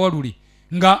kuwalula abawalule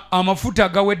nga amafuta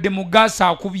gawedde mu gaasa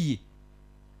akubye.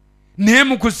 Naye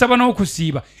mu kusaba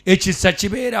n'okusiiba ekisa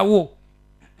kibeerawo,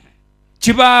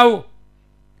 kibaawo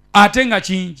ate nga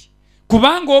kingi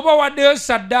kubanga oba waddeyo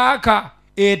saddaaka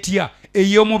etya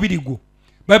ey'omubiri gwo.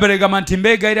 Bayibuli egamba nti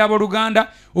mbeegayira abooluganda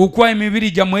okuwa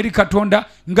emibiri gyammwe eri Katonda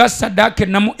nga saddaaka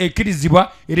ennamu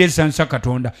ekkirizibwa era esanyusa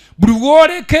Katonda. Buli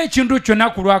wooleka ekintu kyonna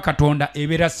ku lwa Katonda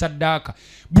ebeera saddaaka.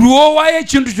 Buli wowaayo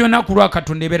ekintu kyonna ku lwa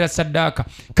Katonda ebeera saddaaka.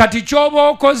 Kati ky'oba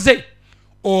okoze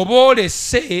oba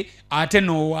olesse ate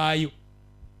n'owaayo.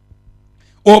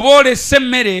 Oba olesse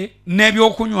emmere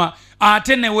n'ebyokunywa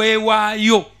ate ne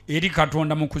weewaayo eri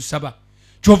Katonda mu kusaba.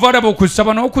 Kyova olaba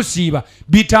okusaba n'okusiiba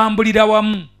bitambulira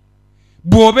wamu.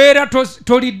 Bw'obeera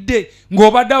tolidde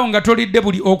ng'obaddawo nga tolidde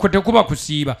buli okwo tekuba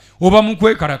kusiiba oba mu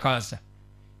kwekalakaasa.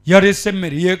 Yalesse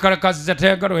emmere yeekalakaasiza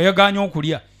tayagala yagaanye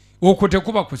okulya okwo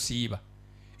tekuba kusiiba.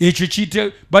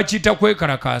 Ekyo bakiyita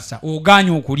kwekalakaasa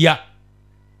ogaanye okulya.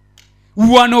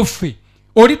 Wano ffe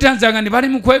olitanzanga ne bali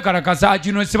mu kwekalakaasa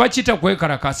kino se bakiyita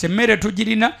kwekalakaasa. Emmere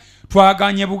tugirina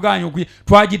twagaanye bugaanye okulya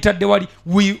twagitadde wali.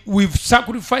 We've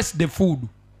sacrificed the food.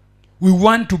 We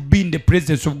want to be in the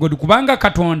presence of God. Kubanga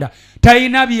Katonda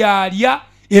talina byalya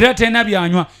era talina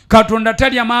byanywa. Katonda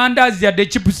talya mandazi yadde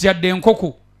chipusi yadde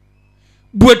enkoko.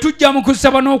 Bwe tujja mu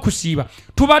kusaba n'okusiiba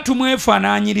tuba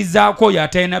tumwefaanaanyirizaako oyo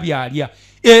atalina byalya.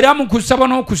 Era mu kusaba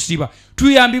n'okusiiba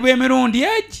tuyambibwa emirundi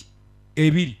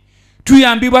ebiri.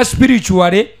 Tuyambibwa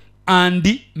spiritually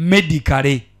and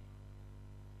medically.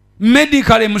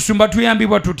 Medically musumba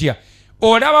tuyambibwa tutya?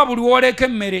 Olaba buli wooleka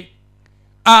emmere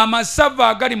amasava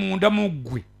agali munda mu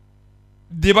ggwe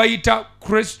bye bayita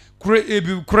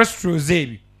cholesterol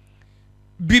ebyo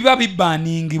biba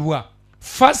bibaningibwa.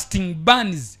 Fasting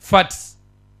burns fats.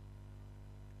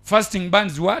 Fasting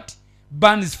burns what?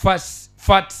 Burns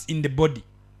fats in the body.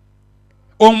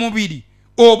 Omubiri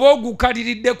oba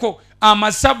ogukaliiriddeko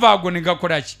amasava ago ne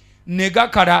gakola ki? Ne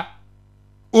gakala.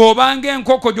 Obanga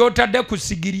enkoko gy'otadde ku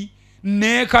sigiri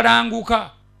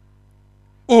neekalanguka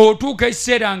otuuka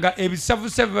ekiseera nga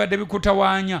ebisavusa bibadde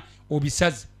bikutawaanya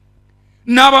obisaze.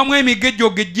 N'abamu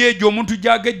emigejjo egyo omuntu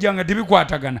gy'agejja nga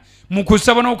tebikwatagana mu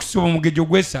kusaba n'okusiba omugejjo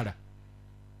gwesala.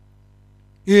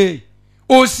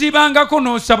 Osiibangako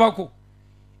n'osabako.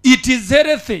 It is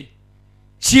healthy.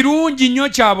 Kirungi nnyo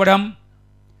kya bulamu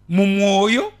mu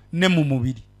mwoyo ne mu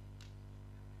mubiri.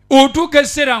 Otuuka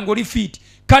ekiseera ng'oli fit.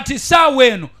 Kati saawa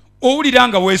eno owulira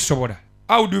nga weesobola.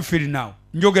 How do you feel now?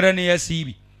 Njogera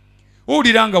n'eyasiibi.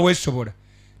 Owulira nga weesobola.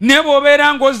 Ne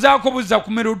bw'obeera ng'ozzaako buzza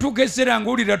ku mmere otuuka ekiseera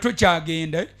ng'owulira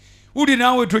tokyagenda. Owulira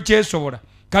nawe tokyesobola.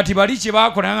 Kati bali kye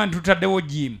baakola nga ntutaddewo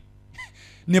jimu.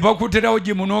 ne bakuterawo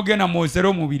jimu n'ogenda mwosera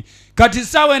omubiri kati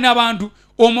sawe n'abantu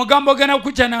omugambo gena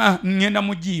kukyana ngenda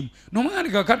mu jimu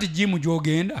n'omwandika kati jimu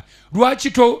gy'ogenda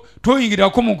lwaki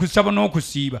toyingirako mu kusaba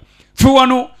n'okusiiba fe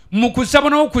wano mu kusaba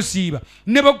n'okusiiba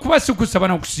ne bakuba si kusaba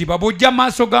n'okusiiba bw'ojja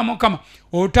maaso ga Mukama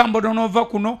otambula n'ova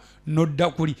kuno n'odda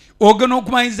kuli ogenda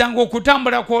okumanyiza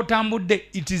ng'okutambula kw'otambudde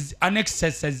it is an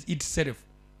exercise itself.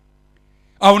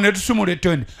 Awo ne tusumula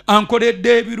ettende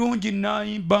ankoledde ebirungi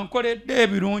nayimba nkoledde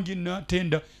ebirungi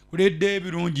natenda koledde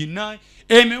ebirungi nayi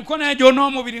emikono egyo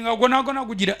n'omubiri nga gwonagona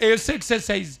gugira eyo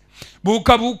exercise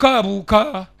buuka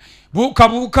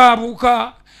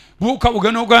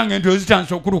ugenda ogwange nti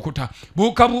ozitansa okulukuta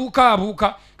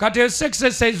buuka kati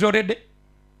exercise olede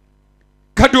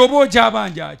kati oba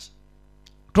okyabanjaki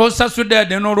tosasudde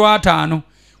yadde n'olwataano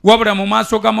wabula mu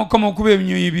maaso ga Mukama okuba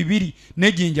ebinyonyi 2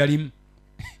 ne Jinja 1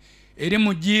 eri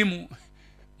mu jimu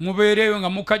mubeereyo nga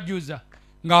mukajjuza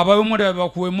nga abawemula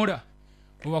bakuwemula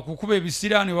bakukuba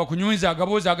ebisiraani bakunyumiza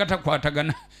agaboozi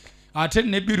agatakwatagana ate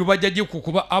nebbiru bajja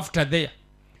gikukuba after there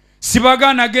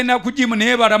sibagaana agenda ku jimu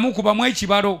naye baramukubamu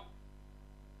ekibalo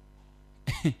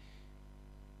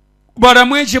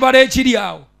baramu ekibalo ekiri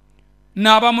awo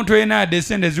n'abamu toyina yadde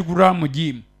esente zikulwa mu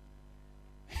jimu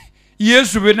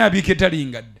Yesu bena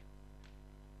biketalingadde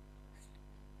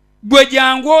gwe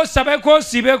jangu osabeko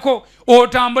osibeko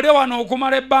otambule wano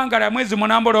okumala ebbanga lya mwezi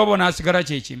 8 obona asigala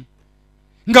kyekimu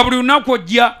nga buli lunaku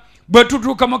ojja bwe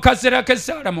tutuuka mu kaseera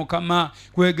k'essaala Mukama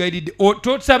kwegayiridde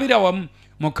tosabira wamu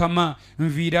Mukama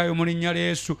nviirayo mu linnya lya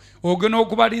Yesu ogenda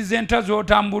okubaliza entazi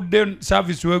otambudde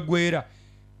saavisi weggwera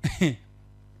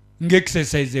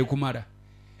ng'exercise ekumala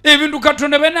ebintu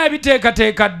Katonda bena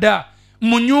ebiteekateeka dda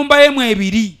mu nnyumba yemu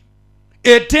 2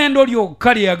 ettendo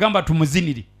lyokka lye yagamba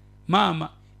tumuzinire maama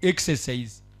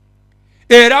exercise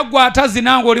era gwe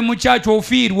atazina ng'oli mu kyaki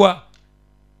ofiirwa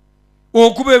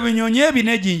okuba ebinyonyi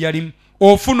ebine Jinja 1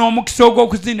 ofuna omukisa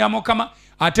ogw'okuzinira Mukama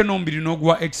ate n'omubiri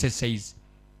n'oguwa exercise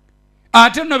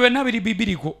ate no bena biri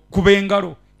bibiriko kuba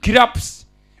engalo claps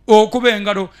okuba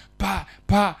engalo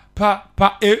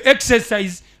pa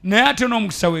exercise naye ate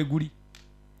n'omukisa weeguli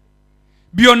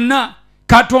byonna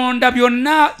Katonda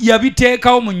byonna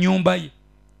yabiteekawo mu nnyumba ye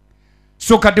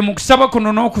so kati mu kusaba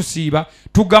kuno n'okusiiba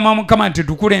tugamba Mukama nti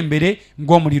tukulembere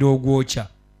ng'omuliro ogwokya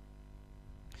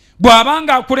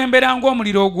bw'abanga akulembera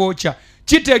ng'omuliro ogwokya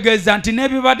kitegeeza nti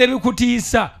n'ebibadde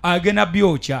bikutiisa agenda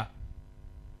byokya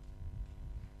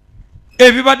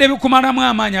ebibadde bikumalamu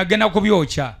amaanyi agenda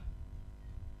kubyokya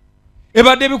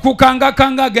ebadde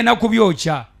bikukangakanga agenda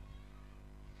kubyokya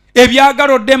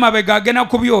ebyagalodde mabega agenda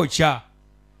kubyokya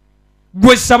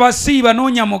gwe sabasiiba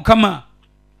noonya Mukama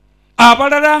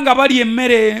abalala nga bali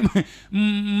emmere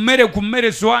ku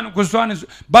mmere swaani ku swaani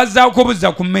bazzaako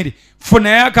buzza ku mmere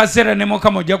funayo akaseera ne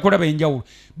Mukama ojja kulaba enjawulo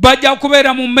bajja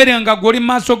kubeera mu mmere nga goli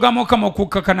maaso ga Mukama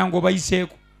okukkakana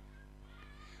ng'obayiseeko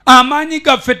amaanyi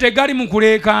gaffe tegali mu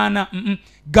kuleekaana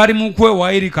gali mu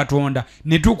kwewaayo eri Katonda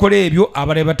ne tukola ebyo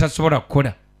abalala batasobola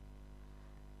kukola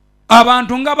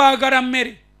abantu nga baagala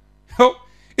mmere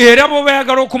era bo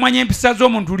bayagala okumanya empisa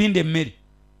z'omuntu linda emmere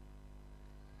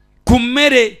ku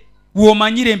mmere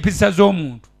w'omanyira empisa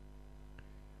z'omuntu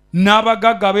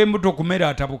n'abagagga ab'embuto ku mmere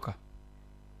atabuka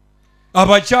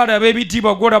abakyala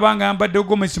ab'ebitiibwa gw'olaba nga yambadde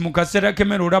gomesi mu kaseera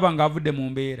k'emmere olaba ng'avudde mu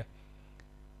mbeera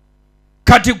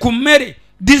kati ku mmere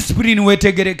disipulini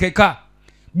wetegerekeka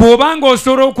bw'obanga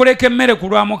osobola okuleka emmere ku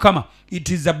lwa Mukama it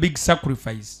is a big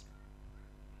sacrifice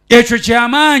ekyo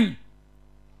kyamaanyi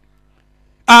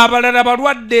abalala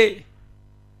balwadde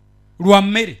lwa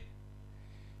mmere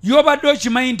yobadde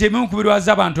okimanyi nti ebimu ku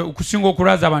birwaza abantu okusinga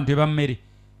okulwaza abantu eba mmere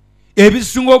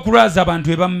ebisinga okulwaza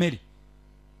abantu eba mmere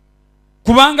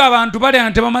kubanga abantu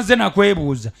balya tebamaze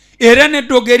nakwebuuza era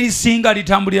n'eddogo erisinga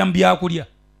litambulira mu byakulya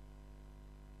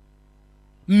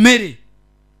mmere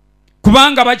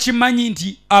kubanga bakimanyi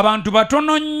nti abantu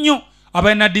batono nnyo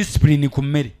abalina disipulini ku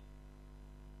mmere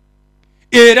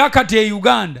era kati e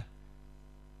Uganda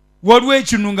waliwo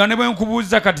ekinu nga ne bwe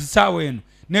nkubuuza kati saawa eno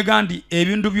nega nti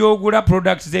ebintu byogula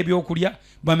products ebyokulya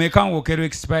bameka ng'okero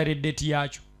expiry date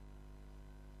yakyo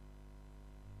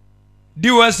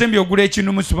did wasembye ogula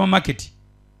ekintu mu supermarket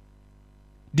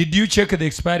did you check the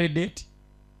expiry date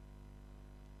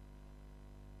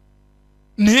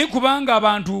naye kubanga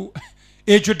abantu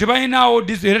ekyo tebalinawo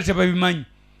era tebabimanyi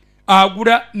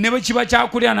agula ne bwe kiba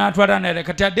kyakulya n'atwala naye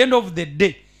kati at the end of the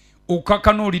day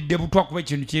okakana olidde butwa kuba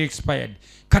ekintu ki expired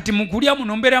kati mu kulya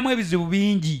muno mbeeramu ebizibu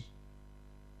bingi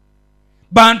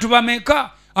bantu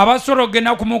bameka abasobola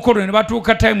okugenda ku mukolo ne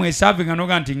batuuka time esavinga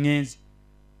noga nti ngenzi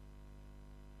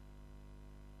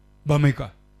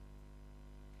bameka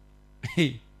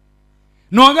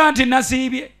noga nti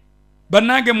nasiibye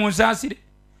bannange munsaasire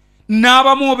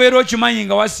n'abamu obeera okimanyi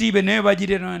nga wasiibe naye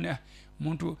bagire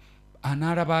muntu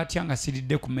anaalaba atya nga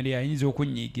siridde ku mmere ayinza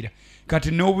okunyiigira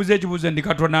kati n'obuze ekibuuzo ndi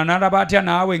Katonda anaalaba atya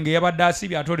naawe nga yabadde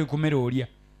asiibye ate oli ku mmere olya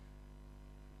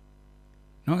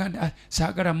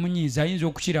saagala munyiiza ayinza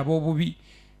okukiraba obubi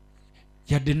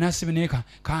yadde nasibe naye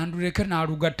kanduleke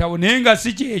n'alugattawo naye nga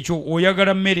si kyekyo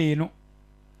oyagala mmere eno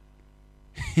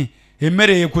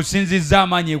emmere ekusinzizza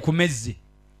amaanyi ekumezze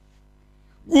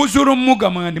guusula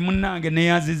omugamba ndi munnange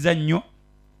neyanzizza nnyo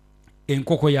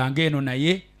enkoko yange eno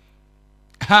naye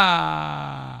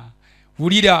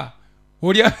wulira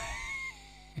olya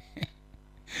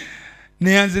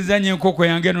neyanzizza nnyo enkoko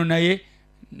yange eno naye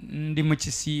ndi mu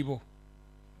kisiibo.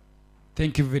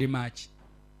 Thank you very much.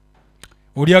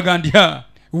 Olyaga ndya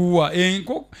uwa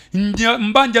enkoko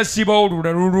mbanja siba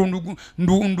olulala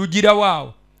ndugira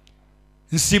waawo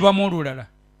nsibamu olulala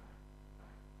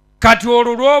kati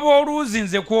olwo lwoba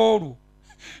oluzinze ku olwo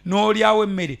n'olyawo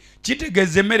emmere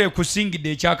kitegeeza emmere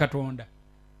ekusingidde ekya Katonda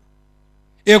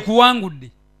ekuwangudde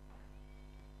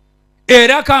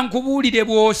era kankubuulire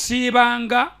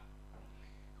bw'osiibanga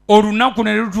olunaku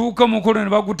ne lutuuka omukolo ne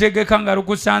bagutegeka nga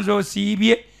lukusanze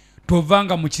osiibye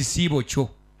tovanga mu kisiibo kyo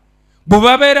bwe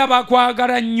babeera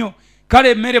bakwagala nnyo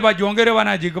kale emmere bagyongere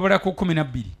banagigabula ku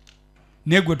 12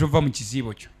 negwe tova mu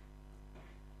kisiibo kyo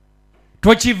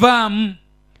tokivaamu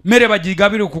mmere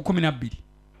bagigabire ku 12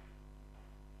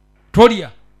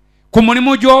 tolya ku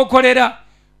mulimu gy'okolera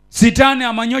sitaani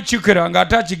amanyi okikira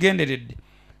ng'ate akigenderedde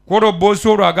kwolwo boosi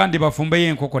olwo agandi bafumbeyo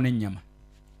enkoko n'ennyama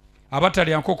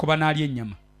abatalya nkoko banaalya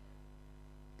ennyama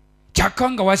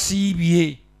kyakka nga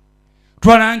wasiibye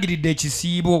twalangiridde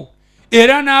ekisiibo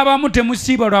era n'abamu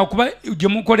temusiiba lwakuba gye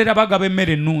mukolera bagaba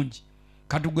emmere ennungi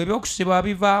katugwe ebyokusiiba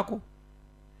babivaako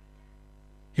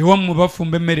ewammwe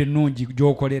bafumba emmere ennungi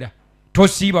gy'okolera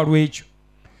tosiiba lwekyo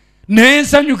naye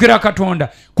nsanyukira Katonda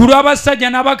ku lw'abasajja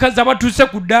n'abakazi abatuuse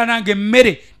ku ddaala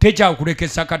ng'emmere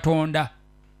tekyakulekesa Katonda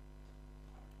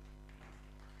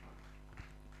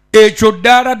ekyo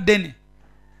ddaala ddene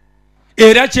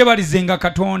era kyebalizenga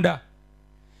Katonda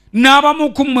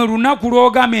n'abamu ku mmwe lunaku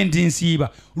lw'ogambe nti nsiiba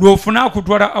lw'ofuna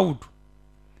akutwala awutu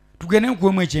tugende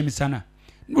nkuwemu ekyemisana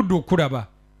ndudde okulaba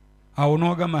awo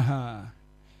n'ogamba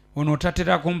ono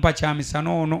tatera kumpa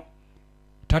kyamisana ono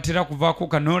tatera kuvaako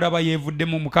kanoolaba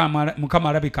yeevuddemu mukama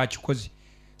alabika akikoze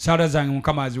saala zange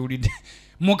mukama aziwulidde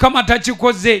mukama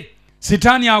takikoze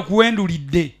sitaani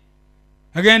akuwendulidde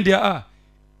agendi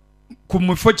ku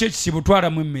mufo ky'ekisibo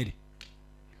twalamu emmere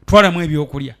twalamu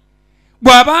ebyokulya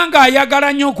bw'abanga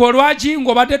ayagala nnyo ko lwaki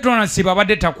ng'obadde tonasiba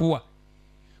abadde takuwa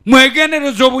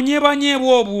mwegendereza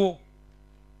obunyeebwanyeebwa obwo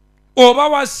oba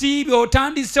wasiibye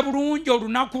otandise bulungi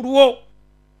olunaku lwo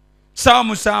saawa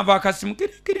 7 akasimu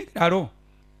kirikirikiralo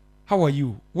how are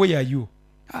you where are you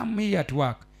I'm here at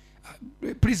work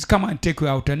please come and take you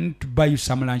out I need to buy you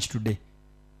some lunch today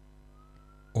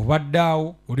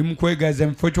obaddaawo oli mu kwegaza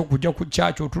mufo ky'okujja ku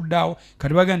kyakyo otuddaawo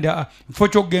kati bagenda mufo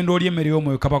ky'okugenda oli emmere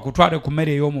y'omwoyo kaba kutwale ku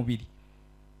mmere ey'omubiri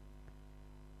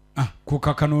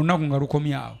kukakano olunaku nga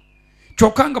lukomyawo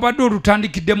kyokka nga badde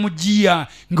olutandikidde mu jjiya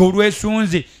nga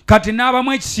olwesunze kati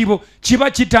n'abamu ekisibo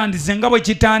kiba kitandise nga bwe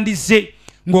kitandise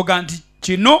ng'oga nti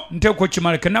kino nteeko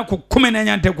kimalako ennaku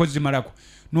 14 nteeko zimalako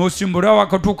n'osimbulawo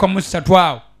akatuuka mu 3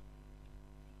 awo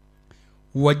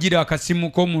wagira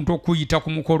akasimu k'omuntu okuyita ku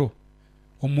mukolo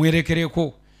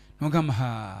omwerekereko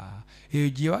n'ogamba eyo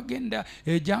gye wagenda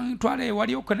ejantwala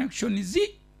ewaliyo connections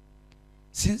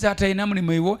sinzi atalina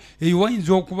mulimu eyo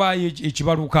wayinza okubaayo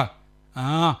ekibaluka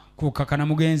kukakana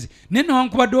mugenzi naye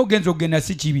newankubadde ogenza okugenda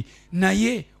si kibi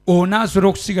naye onaasobola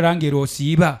okusigala ng'era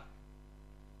osiiba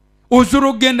osobola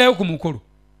okugendayo ku mukolo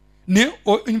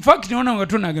infact nona nga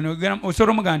tonagenda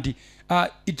osobola omuga nti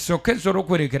it's okay nsobola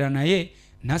okwerekera naye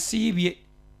nasiibye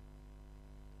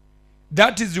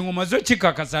that is ngomaze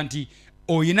okikakasa nti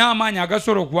oyina amaanyi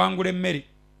agasobola okuwangula emmere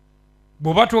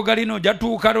bw'oba togalina ojja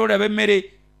tuuka olaba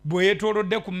emmere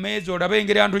bw'eyeetoolodde ku mmeeza olaba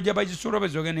engeri abantu gye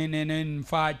bagisolobeza ogende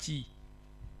nfaaki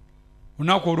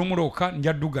olunaku olumu lwokka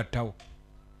nja ddugattawo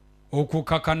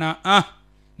okukakana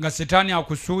nga setaani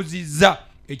akusuuzizza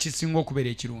ekisinga okubeera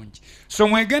ekirungi so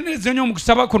mwegendereze nnyo mu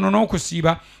kusaba kuno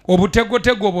n'okusiiba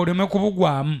obutegotego obwo oleme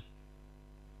kubugwamu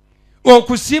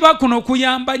okusiiba kuno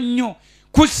kuyamba nnyo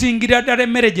kusingira ddala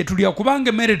emmere gye tulya kubanga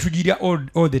emmere tugirya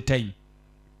all the time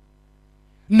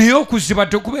naye okusiba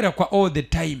tekubeera kwa all the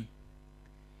time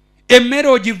emmere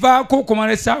ogivaako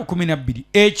okumala essaawa 12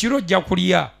 ekiro ojja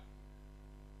kulya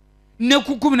ne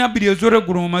ku 12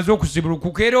 ez'olweggulo omaze okusibira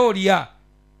okukeera olya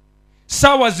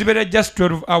saawa zibeera just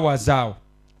 12 hours awo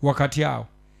wakati awo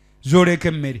z'oleka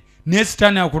emmere naye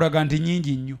sitaani akulaga nti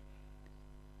nyingi nnyo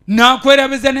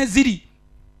n'akwerabiza ne ziri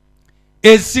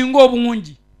ezisinga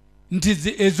obungi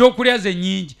nti ezokulya ze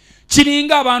nyingi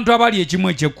kiringa abantu abali ekimu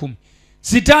ekyekumi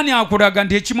sitaani akulaga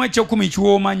nti ekimu ekyekumi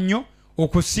kiwooma nnyo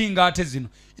okusinga ate zino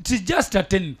it is just a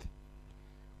tenth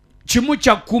kimu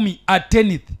kya 10 a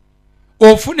tenth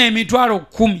ofuna emitwalo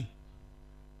 10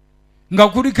 nga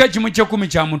kuliko ekimu kyekumi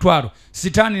kya mutwalo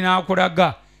sitaani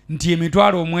n'akulaga nti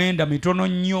emitwalo 9 mitono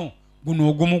nnyo guno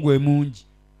ogumu gwe mungi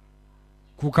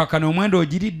kukakana omwenda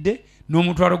ogiridde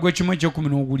n'omutwalo gw'ekimu ekyekumi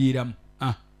n'oguliiramu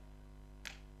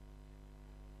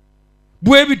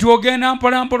bwe bityo ogenda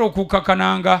mpolampola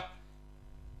okukakananga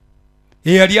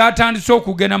eyali atandise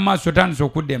okugenda mu maaso atandise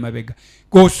okudda emabega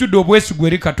ng'osudde obwesigwa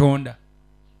eri Katonda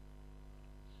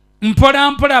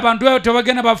mpolampola abantu abo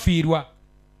tebagenda bafiirwa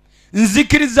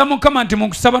nzikiriza Mukama nti mu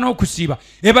kusaba n'okusiiba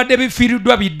ebadde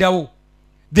bifiiriddwa biddawo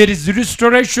there is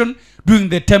restoration during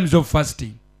the times of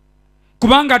fasting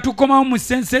kubanga tukomawo mu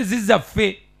sensezi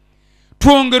zaffe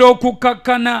twongera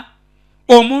okukakana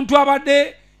omuntu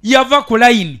abadde yava ku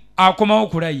layini akomawo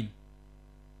ku layini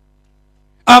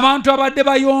abantu abadde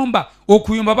bayomba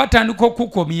okuyomba batandika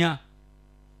okukomya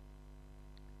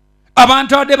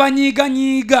abantu abadde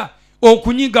banyiiganyiiga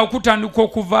okunyiga kutandika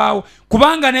okuvaawo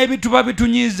kubanga n'ebituba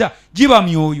bitunyiza giba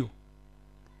myoyo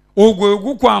ogwo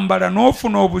ogukwambala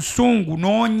n'ofuna obusungu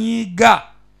n'onyiiga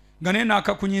nga naye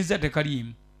n'akakunyiza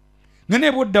tekaliimu nga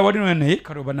naye bodda wali naye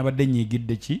kaloba nabadde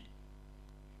nyiigidde ki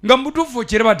nga mubutuufu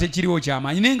okiraba tekiriwo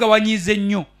kyamaanyi naye nga wanyiize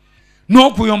nnyo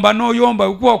n'okuyomba n'oyomba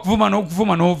okuba okuvuma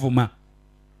n'okuvuma n'ovuma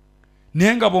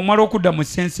naye nga bw'omala okudda mu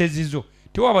sense ezizo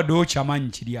tewabaddewo kyamaanyi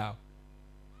kiri awo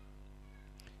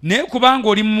naye kubanga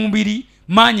oli mu mubiri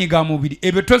maanyi ga mubiri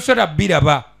ebyo tosobola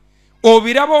biraba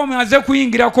obiraba omaze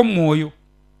kuyingirako mu mwoyo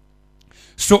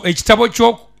so ekitabo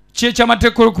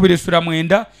ky'ekyamateeka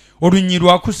 2:9 olunyiriri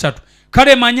lwa 3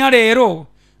 kale manya leero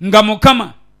nga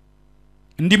Mukama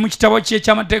ndi mu kitabo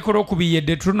ky'ekyamateeka 2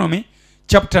 Deuteronomy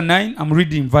chapter 9 I'm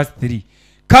reading verse 3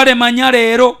 kale manya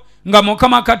leero nga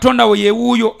Mukama Katonda we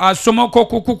yewuuyo asomoka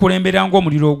okukukulembera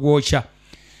ng'omuliro ogwokya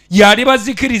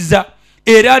yalibazikiriza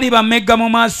era alibamegga mu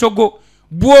maaso go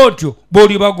bw'otyo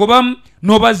bw'olibagobamu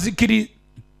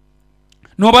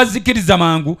n'obazikiriza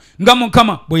mangu nga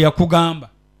Mukama bwe yakugamba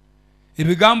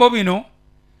ebigambo bino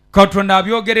Katonda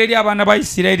abyogera eri abaana ba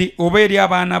Isirayiri oba eri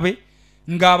abaana be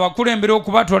ng'abakulembera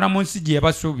okubatwala mu nsi gye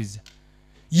yabasuubiza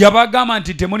yabagamba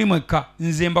nti temuli mwekka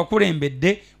nze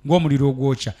mbakulembedde ng'omuliro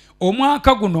ogwokya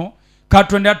omwaka guno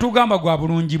Katonda yatugamba gwa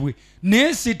bulungi bwe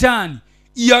naye sitaani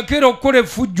yakera okukola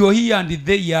effujjo here and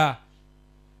there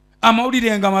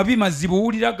amawulire nga mabi mazibu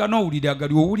owulira gano owulira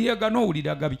gali owulira gano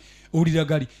owulira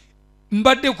gali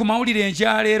mbadde ku mawulire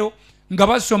enkyaleero nga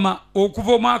basoma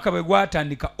okuva omwaka bwe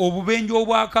gwatandika obubenje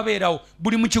obwakabeerawo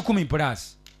buli mu 10+.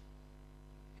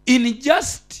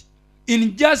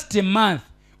 In just a month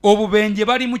obubenje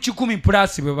bali mu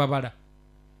 10+ bwe babala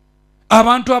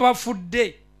abantu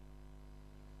abafudde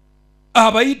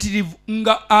abayitirivu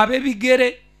nga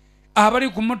ab'ebigere abali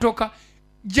ku motoka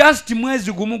just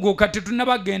mwezi gumu gwokka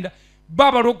tetunnabagenda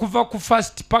babala okuva ku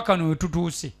fast paka ne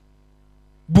wetutuuse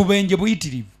bubenje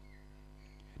buyitirivu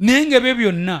naye nga ebyo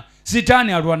byonna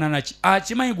sitaani alwana naki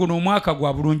akimanyi guno omwaka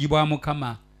gwa bulungi bwa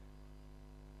Mukama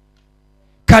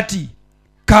kati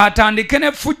katandike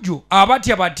n'effujjo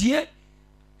abatya batye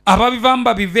ababivamu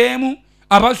babiveemu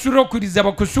abasuula okkiriza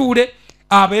bakusuule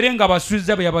abeere nga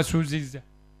basuuziza bwe yabasuuzizza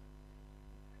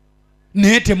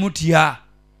naye temutya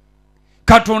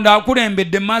Katonda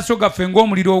akulembedde mu maaso gaffe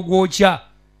ng'omuliro ogwokya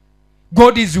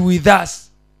God is with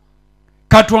us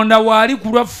Katonda waali ku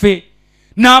lwaffe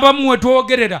n'abamu we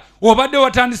twogerera obadde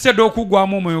watandise dde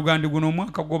okugwamu omwoyo gandi guno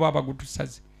omwaka gwo baba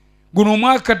gutusaze guno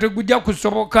omwaka tegujja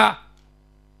kusoboka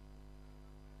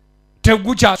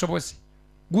tegukyasobose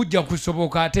gujja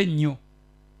kusoboka ate nnyo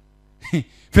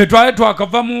ffe twali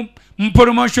twakava mu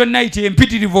promotion night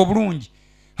empitirivu obulungi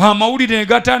amawulire ne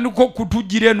gatandika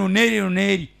okutujjira eno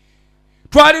n'eri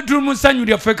twali tuli mu ssanyu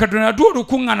lyaffe Katonda tuwa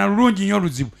olukuŋŋaana lulungi nnyo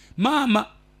oluzibu maama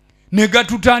ne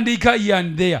gatutandika here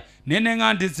and there nene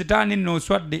nga nti sitaani nno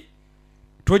oswadde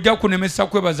tojja kunemesa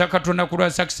kwebaza Katonda ku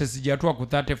lwa success gye yatuwa ku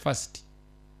 31st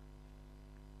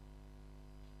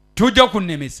tojja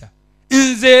kunemesa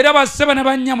nze era basseba ne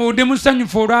bannyama ndi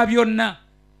musanyufu olwa byonna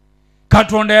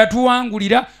Katonda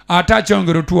yatuwangulira ate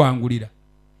akyongera otuwangulira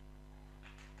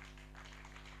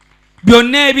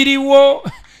byonna ebiriwo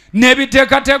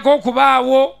n'ebiteekateeka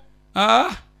okubaawo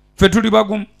ffe tuli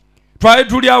bagumu twali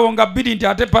tuli awo nga bbiri nti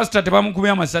ate pasita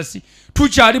tebamukubya amasasi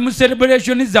tukyali mu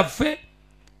celebration zaffe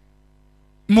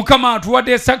Mukama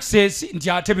atuwadde success nti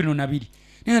ate bino nabiri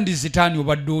naye ndi sitaani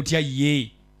obadde otya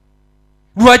ye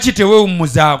lwaki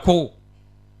tewewummuzaako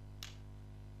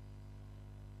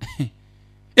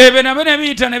ebyo nabyo ne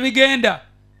biyita ne bigenda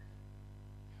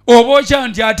obokya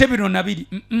nti ate bino nabiri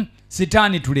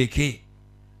sitaani tuleke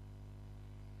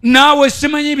naawe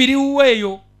simanyi biriwo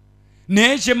eyo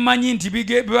naye kyemmanyi nti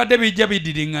bibadde bijja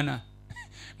bidiriŋŋana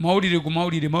mawulire ku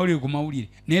mawulire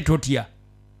naye totya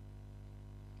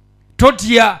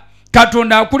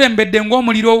Katonda akulembedde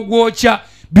ng'omuliro ogwokya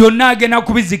byonna agenda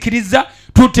kubizikiriza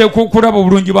tuteekwa okulaba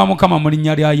obulungi bwa Mukama mu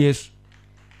linnya lya Yesu.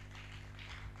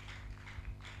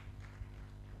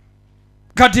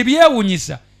 Kati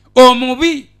byewunyisa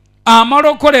omubi amala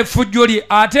okola effujjo lye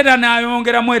ate era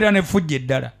n'ayongeramu era n'effujjo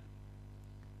eddala.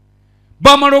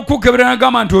 Bamala okukebera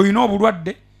n'agamba nti olina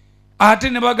obulwadde ate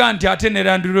ne bagamba nti ate ne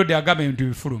Land Road agamba ebintu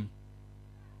bifulumi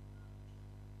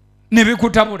ne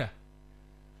bikutabula.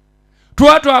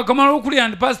 Twakamala okulya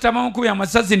nti pasita bamukubi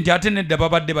amasasi nti ate nedda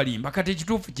babadde balimba. Kati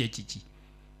ekituufu kye kiki?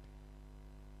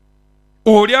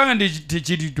 Olya ndi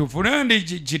tekituufu ndi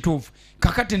kituufu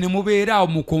kakati ne mubeeraawo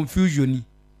mu confusion.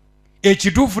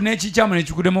 Ekituufu n'ekikyamu ne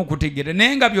kikudemu okutegeera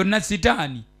naye nga byonna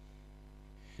sitaani.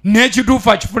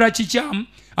 N'ekituufu akifula kikyamu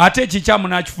ate ekikyamu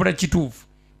n'akifula kituufu.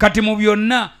 Kati mu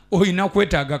byonna olina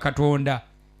kwetaaga Katonda.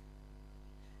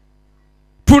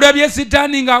 Tulabye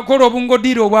sitaani ng'akola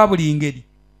obungodiiro obwa buli ngeri.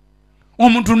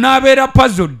 Omuntu n'abeera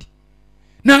puzzled.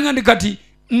 Nanga ndi kati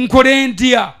nkole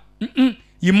ntya?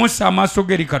 Yimusa amaaso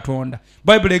ge eri Katonda.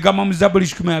 Bayibuli egamba mu Zabbuli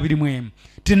 121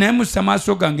 ti naye musa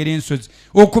amaaso gange eri ensozi.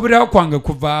 Okubeerawo kwange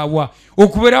kuva wa?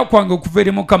 Okubeerawo kwange kuva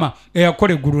eri Mukama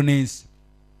eyakola eggulu n'ensi.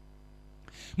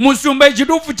 Musumba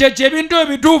ekituufu kyekyo ebintu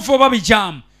ebituufu oba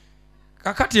bikyamu.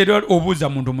 Kakati era obuuza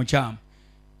muntu mukyamu.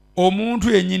 Omuntu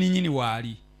yennyini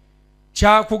waali.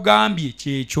 Kyakugambye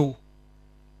kyekyo.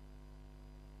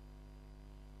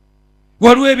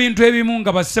 Waliwo ebintu ebimu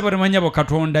nga basse batamanya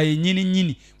Katonda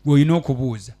yennyini gw'olina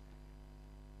okubuuza.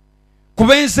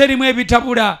 Kuba ensi erimu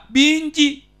ebitabula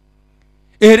bingi.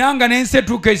 Era nga n'ensi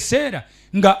etuuka ekiseera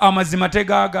nga amazima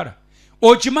tegaagala.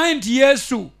 Okimanyi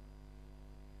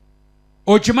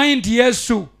nti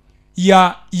Yesu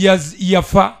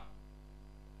yafa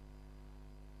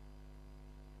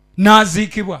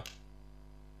n'aziikibwa.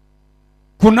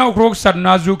 Ku lunaku olwokusatu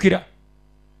n'azuukira.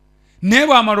 Naye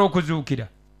bw'amala okuzuukira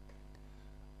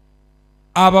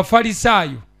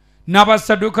Abafalisaayo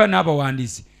n'Abasaduka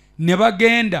n'Abawandiisi ne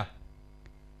bagenda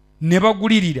ne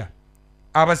bagulirira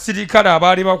abasirikale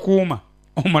abaali bakuuma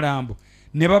omulambo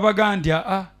ne babaga nti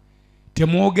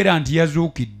temwogera nti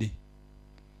yazuukidde.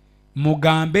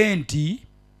 Mugambe nti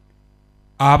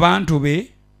abantu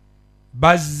be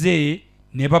bazze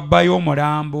ne babbayo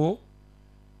omulambo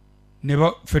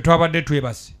ffe twabadde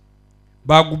twebase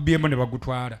bagubbyemu ne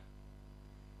bagutwala.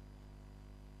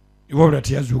 Wabula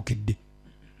teyazuukidde.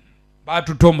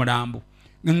 Batutte omulambo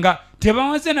nga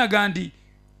tebamaze naga nti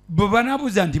bwe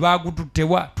banabuuza nti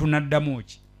bagututtewa tunaddamu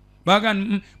ki?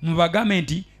 Mubagambe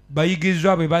nti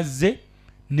bayigirizwa bwe bazze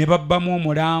ne babbamu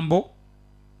omulambo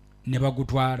ne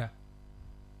bagutwala.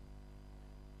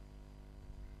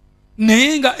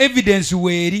 Naye nga evidence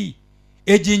weeri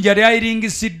ejjinja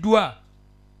lyayiringisiddwa.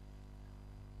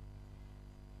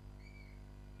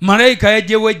 Malayika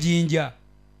yajjewo ejjinja.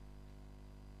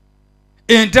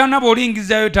 Entaana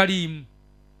bw'olingizayo taliimu.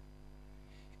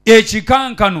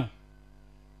 Ekikankano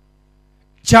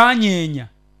kyanyeenya.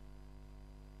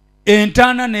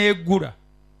 Entaana neeggula.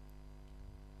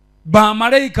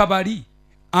 Bamalayika bali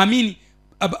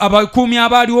abakuumi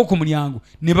abaaliwo ku mulyango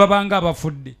ne babanga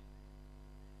abafudde.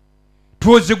 It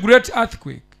was a great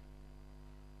earthquake.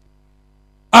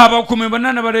 Abakuumi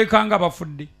bonna ne balekanga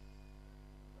abafudde.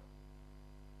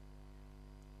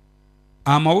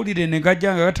 Amawulire ne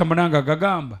gajja nga gatambula nga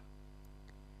gagamba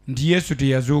nti Yesu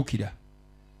teyazuukira.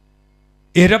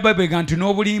 Era babega nti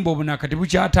n'obulimba obuna kati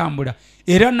bukyatambula.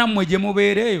 Era nammwe gye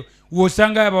mubeereeyo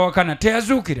w'osangayo abawakana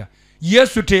teyazuukira.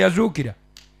 Yesu teyazuukira.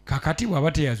 Kakati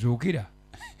bw'aba teyazuukira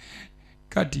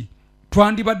kati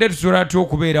twandibadde tusobola tutya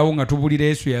okubeerawo nga tubulira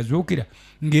Yesu yazuukira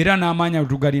ng'era n'amaanyi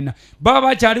tugalina. Baba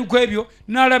bakyali ku ebyo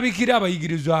n'alabikira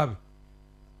abayigirizwa be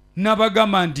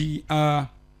n'abagamba nti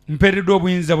mpeereddwa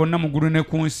obuyinza bonna mu ggulu ne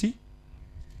ku nsi,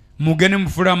 mugende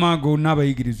mufule amanga gonna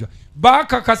abayigirizwa.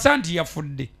 Bakakasa nti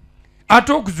yafudde.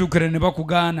 Ate okuzuukira ne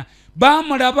bakugaana.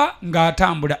 Baamulaba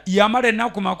ng'atambula. Yamala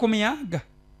ennaku 40.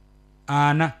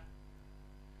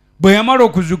 Bwe yamala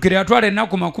okuzuukira yatwala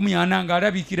ennaku 40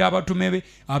 ng'alabikira abatume be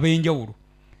ab'enjawulo.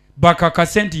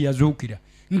 Bakakase nti yazuukira.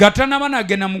 Nga tanaba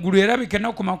nagenda mu ggulu erabika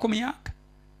ennaku 40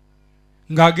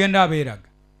 ng'agenda abeeraga.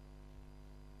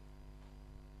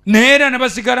 Naye era ne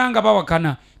basigala nga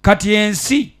bawakana. Kati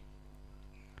ensi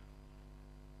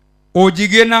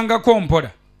ogigendangako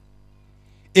mpola.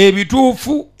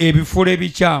 Ebituufu ebifula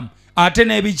ebikyamu ate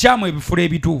n'ebikyamu ebifula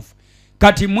ebituufu.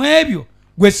 Kati mu ebyo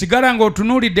gwe sigala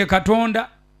ng'otunuulidde Katonda.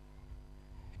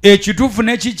 ekituufu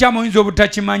n'ekikyamu oyinza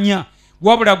obutakimanya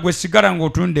wabula gwe sigala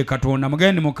ng'otunudde Katonda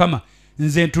mugende Mukama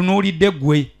nze ntunuulidde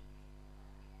ggwe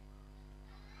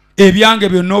ebyange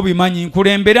byonna obimanyi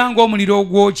nkulembera ng'omuliro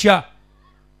ogwokya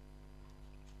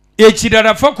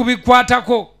ekirala fa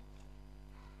kubikwatako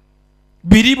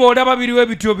biri bw'olaba biriwo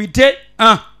ebityo bite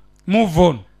move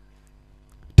on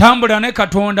tambula ne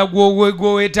Katonda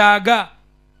gw'owetaaga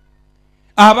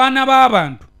abaana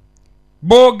b'abantu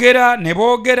boogera ne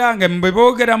boogera nga bwe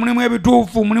boogera mulimu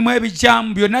ebituufu mulimu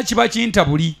ebikyamu byonna kiba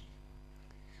kintabuli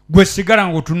gwe sigala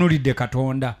ng'otunulidde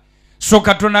Katonda so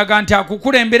Katonda aga nti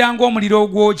akukulembera ng'omuliro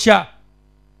ogwokya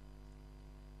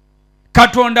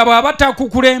Katonda bw'aba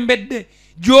takukulembedde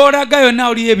gy'olaga yonna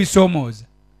oliyo ebisoomooza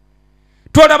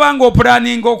tolaba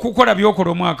ng'opulaninga okukola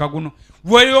by'okola omwaka guno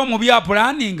wali omubi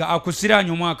apulaninga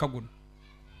akusiraanya omwaka guno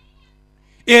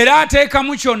era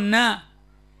ateekamu kyonna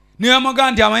niwe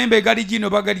muga nti amayembe gali gino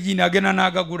bagali gino agenda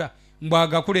n'agagula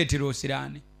mbw'agakuleetera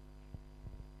osiraane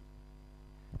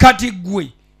kati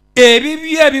ggwe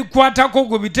ebibi ebikwatako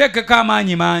gwe biteekeko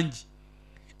amaanyi mangi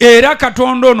era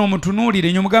Katonda ono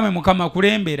mutunuulire nnyo mugambe Mukama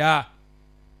kulembera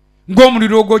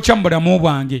ng'omuliro ogwokya mu bulamu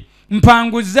bwange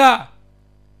mpanguza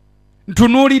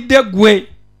ntunuulidde ggwe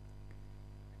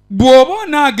bw'oba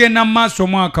onaagenda mu maaso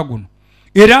omwaka guno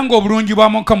era ng'obulungi bwa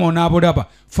Mukama onaabulaba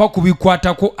fa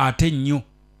kubikwatako ate nnyo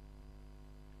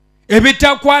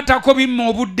ebitakwatako bimma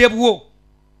obudde bwo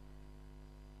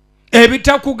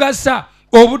ebitakugasa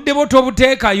obudde bwo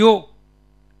tobuteekayo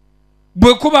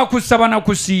bwe kuba kusaba na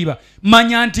kusiiba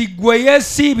manya nti gwe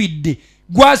yeesiibidde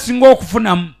gwasinga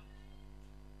okufunamu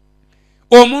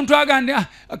omuntu agandi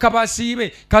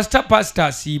kabasiibe kasita pasita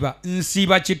asiiba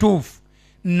nsiiba kituufu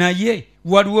naye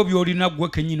waliwo by'olina gwe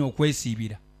kennyini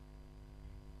okwesiibira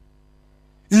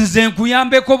nze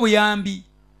nkuyambeko buyambi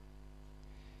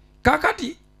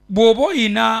kakati bw'oba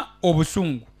oyina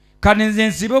obusungu kati nze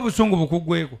nsiibe obusungu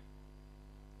bukugweko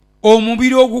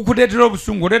omubiri ogukuleetera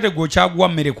obusungu oleete gw'okyaguwa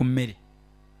mmere ku mmere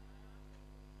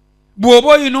bw'oba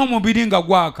oyina omubiri nga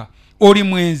gwaka oli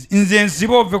mwenzi nze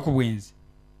nsibe ove ku bwenzi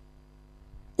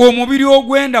omubiri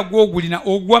ogwenda gw'ogulina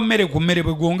oguwa mmere ku mmere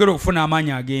bwe gwongera okufuna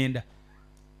amaanyi agenda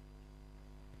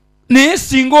naye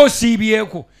singa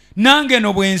osiibyeko nange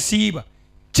no bwe nsiiba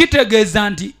kitegeeza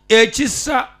nti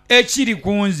ekisa ekiri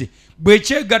ku nze bwe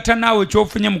kyegatta naawe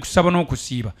ky'ofunye mu kusaba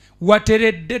n'okusiiba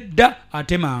wateredde dda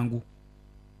ate mangu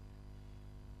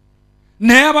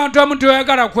naye abantu abamu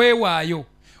tebayagala kwewaayo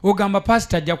ogamba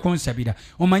pasita ajja kunsabira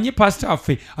omanyi pasita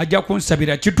affe ajja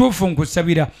kunsabira kituufu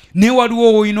nkusabira naye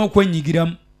waliwo olina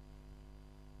okwenyigiramu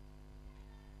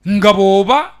nga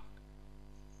bw'oba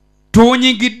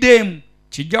toonyigiddeemu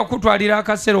kijja kutwalira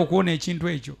akaseera okuwona ekintu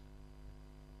ekyo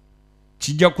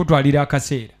kijja kutwalira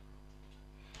akaseera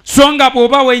so nga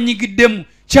bw'oba weenyigiddemu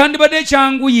kyandibadde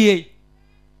kyanguye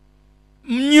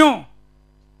nnyo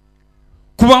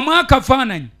kubamu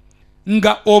akafaananyi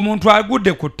nga omuntu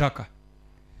agudde ku ttaka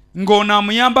ng'ono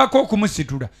amuyambako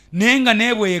okumusitula naye nga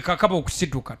neebweyekakaba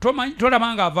okusituka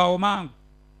tolaba nga avaawo mangu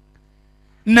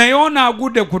naye ono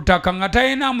agudde ku ttaka nga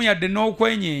talinamu yadde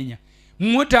n'okwenyeenya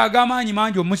mutaaga amaanyi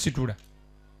mangi omusitula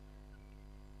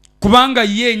kubanga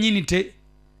ye ennyini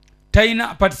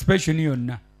talina participation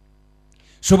yonna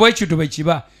so bwekito bwe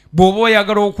kiba bw'oba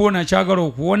oyagala okuwona kyagala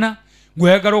okuwona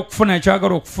ng'oyagala okufuna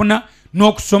kyagala okufuna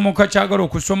n'okusomoka kyagala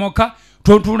okusomoka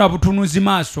totuula butunuzi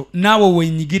maaso naawe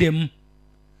weenyigiremu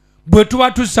bwe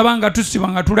tuba tusaba nga tusiba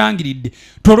nga tulangiridde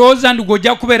tolowooza ndi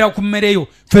gw'ojja kubeera ku mmereyo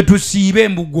ffe tusiibe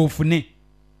embugwe ofune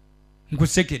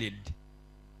nkusekeredde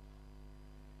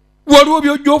waliwo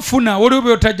by'ojja ofuna waliwo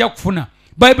by'otajja kufuna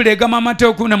bayibuli egamba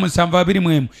Mateyo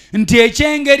 17:21 nti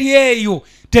ekyengeri eyo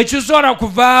tekisobola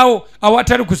kuvaawo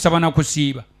awatali kusaba na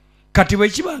kusiiba kati bwe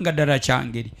kibanga ddala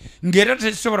kyangeri ng'era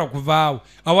tekisobola kuvaawo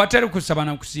awatali kusaba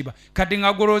na kusiiba kati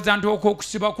nga golooza nti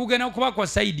okusiba kugenda kuba kwa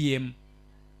sayidi emu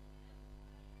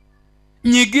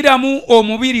nyigiramu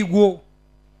omubiri gwo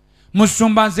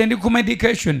musumba nze ndi ku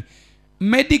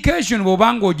medication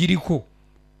bw'obanga ogiriko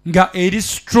nga eri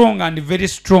strong and very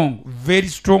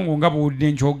strong nga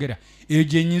bw'owulidde nkyogera eyo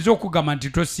gye nnyinza okugamba nti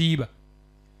tosiiba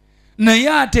naye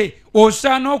ate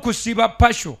osaana okusiiba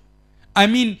pasho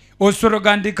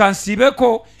osologa ndi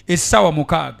kansiibeko essaawa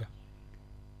 6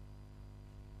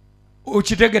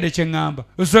 okitegere kye ŋŋamba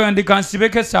osologa ndi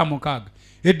kansiibeko essaawa 6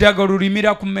 eddagala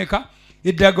olimira ku mmeka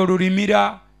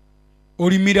eddagala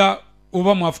olimira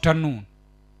oba mu afternoon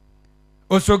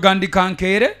osologa ndi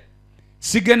kankeere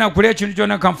sigenda kulya ekintu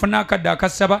kyonna kanfuna akadde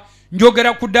akasaba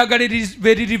njogera ku ddagala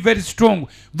eriri very strong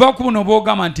va ku buno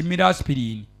boogamba nti mira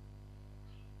aspirini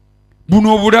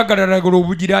buno obulagalalagala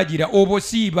obugiraagira obwo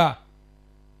siiba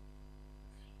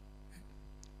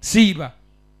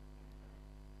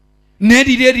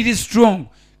neriri strong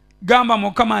gamba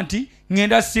mukama nti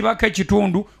ngenda sibako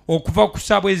ekitundu okuva ku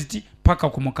sabweziti paka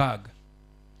ku mukaaga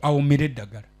awumire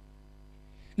eddagala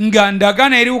nga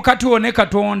ndagana eri wakati one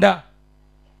Katonda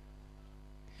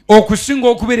okusinga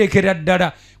okuberekera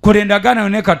ddala kola endagaano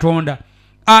ne Katonda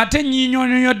ate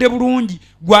nyinyonyodde bulungi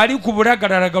gwali ku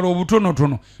bulagalalagala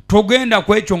obutonotono togenda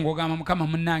ku ekyo ng'ogamba mukama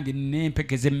munnange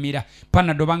nempekeza emmira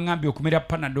panado baŋŋambye okumira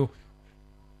panado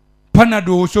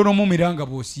osobola omumira nga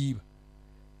bw'osiiba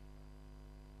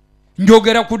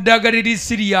njogera ku ddagala eri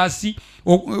siriyasi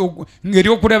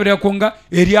ng'eryokulabirako nga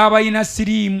eryabayina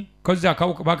siriimu kazi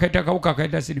bakaita akawuka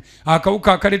akaita siriimu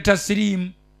akawuka akaleta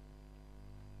siriimu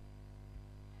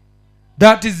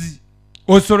that is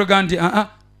osologa nti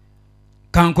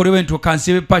kankolewe nti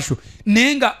kansibe pasho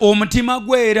naye nga omutima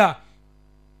gwera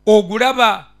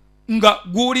ogulaba nga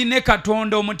guli ne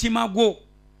Katonda omutima gwo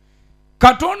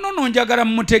Katonda ono njagala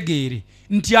mumutegeere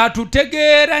nti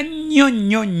atutegeera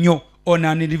nnyo on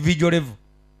an individual level.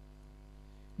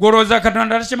 Goloza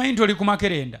Katonda takimanyi nti oli ku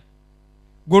makerenda.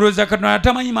 Goloza Katonda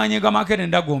tamanyi maanyi ga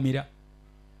makerenda gomira.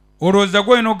 Olowooza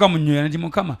gwe no gamunyoya nti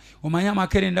mukama omanyi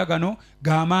amakerenda gano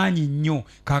gamaanyi nnyo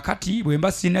kakati bwe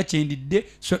mba sina kyendidde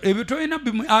so ebyo toyina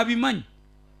abimanyi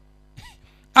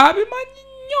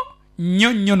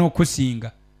nnyo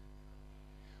n'okusinga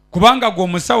kubanga gwe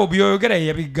omusawo byoyogera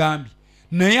yabigambye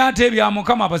naye ate ebya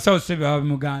mukama abasawo so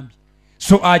byabimugambye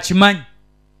so akimanyi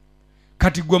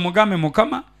kati gwe mugambe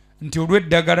mukama nti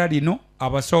olw'eddagala lino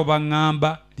abasawo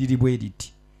baŋŋamba liri bwe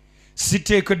liti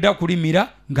siteekedda kulimira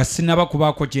nga sinaba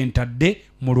kubaako kyentadde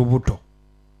mu lubuto.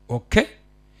 Okay?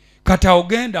 Kati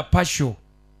ogenda pasho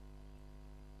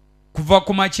kuva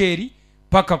ku makyeri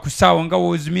paka ku ssaawa nga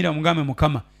woozimira mugambe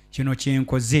mukama kino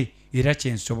kyenkoze era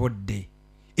kyensobodde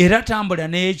era tambula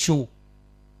n'ekyo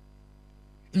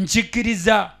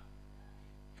nkikkiriza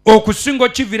okusinga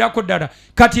okivirako ddala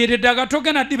kati era eddaga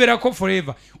togenda ddiberako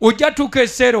forever ojja tuuka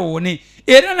eseera owone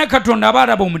era ne Katonda aba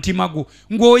alaba omutima gwo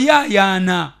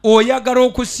ng'oyaayaana oyagala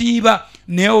okusiiba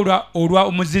naye olwa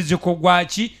omuziziko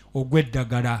gwaki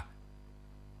ogw'eddagala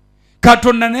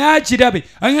Katonda naye akirabe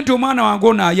anye nti omwana wange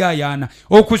ono ayaayaana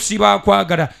okusiiba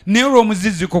akwagala naye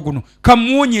olw'omuziziko guno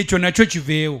kamuwonye ekyo nakyo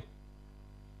kiveewo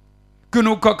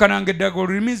kino kakananga eddagala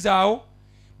olimizaawo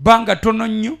banga tono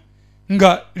nnyo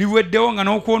nga liweddewo nga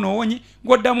n'okuwona owonye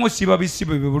ng'oddamu osiiba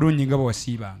bisibo bye bulungi nga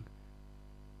bwasiibanga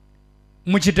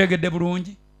mukitegedde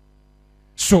bulungi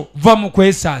so va mu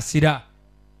kwesaasira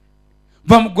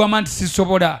va mu gwama nti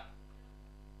sisobola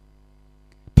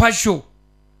pasho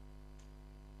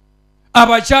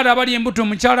abakyala abali embuto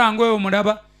omukyala ngoyo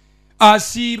omulaba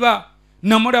asiiba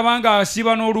namulaba nga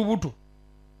asiiba n'olubuto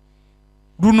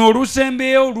luno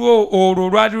olusembeyo olwo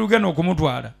lwali lugenda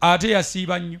okumutwala ate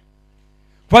yasiiba nnyo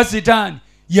Pasitani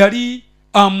yali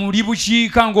amuli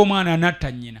bukiika ng'omwana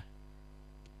anatta nnyina.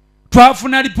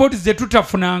 Twafuna lipooti ze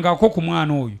tutafunangako ku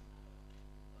mwana oyo.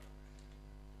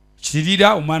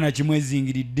 Kirira omwana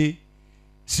kimwezingiridde.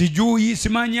 Sijuyi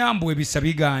simanyambu ebisa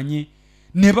biganye.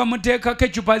 Ne bamuteekako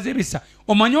ecupa z'ebisa.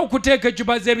 Omanyi okuteeka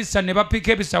ecupa z'ebisa ne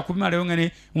bapika ebisa kubimalayo nga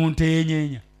ne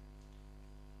onteenyenya.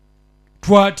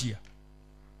 Twatya.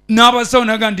 N'abasawo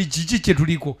naga ndi kiki kye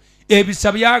tuliko.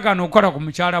 Ebisa byagaana okukola ku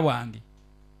mukyala wange.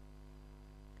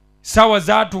 Sawa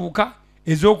zaatuuka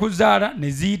ez'okuzaala ne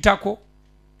ziyitako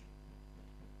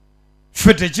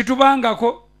ffe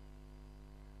tekitubangako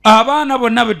abaana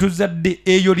bonna be tuzadde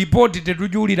eyo lipooti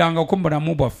tetujuulirangako mu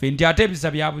bulamu bwaffe nti ate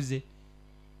ebisa byabuze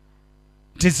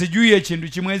tesijuye ekintu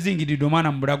kimwezingiridde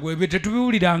omwana mu bulago ebyo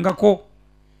tetubiwulirangako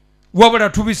wabula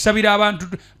tubisabira abantu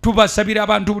tubasabira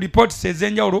abantu lipooti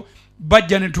ez'enjawulo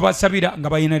bajja ne tubasabira nga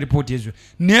balina lipooti ezo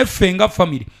naye ffe nga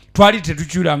famire twali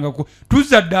tetukiwulirangako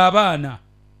tuzadde abaana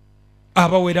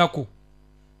abawerako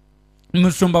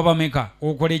musumba bameka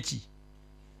okole ki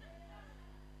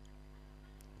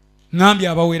ngambye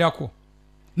abawerako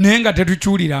naye nga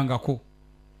tetukiwulirangako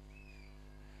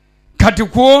kati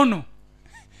kwono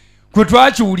kwe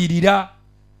twakiwulirira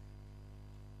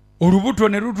olubuto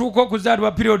ne lutuuka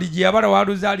okuzaalibwa periodi gye yabala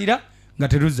waluzaalira nga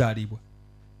teruzaalibwa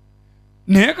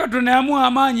naye Katonda yamuwa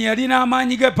amaanyi yalina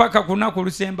amaanyi ge paka ku lunaku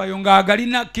olusembayo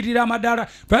ng'agalina kkirira amadaala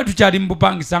twali tukyali mu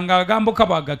bupangisa ng'agambuka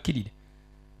bwagakkirira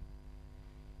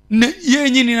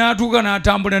yenyini n'atuuka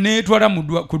n'atambula neetwala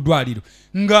ku ddwaliro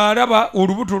ng'alaba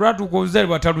olubuto lwatuuka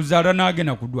oluzaalibwa taluzaala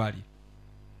n'agenda ku ddwaliro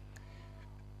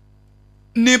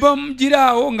ne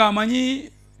bamugiraawo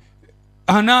ng'amanyi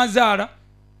anaazaala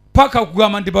paka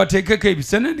kugamba nti bateekeko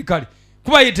ebisa ndi kale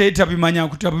kuba ye teyetabimanya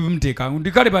kutabimuteekako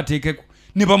ndi kale bateekeko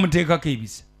ne bamuteekako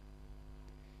ebisa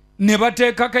ne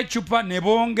bateekako ecupa ne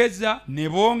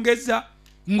bongeza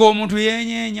ng'omuntu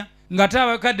yenyeenya nga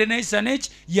tabakadde n'ekisa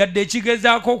n'eki yadde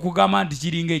ekigezaako okugamba nti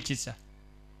kiringa ekisa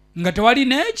nga tewali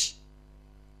n'eki.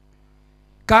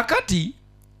 Kakati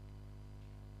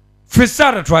ffe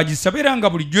Saara twagisaba era nga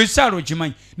bulijjo Saara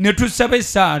okimanyi ne tusaba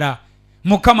Saara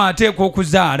Mukama ateeka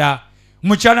okuzaala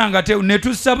mukyala nga ne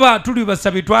tusaba tuli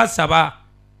basabi twasaba.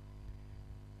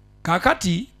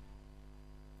 Kakati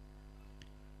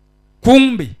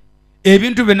kumbe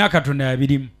ebintu byonna Katonda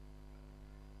yabirimu.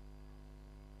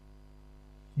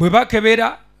 Bwe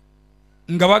bakebera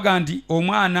nga baga nti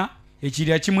omwana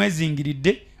ekirya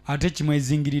kimwezingiridde ate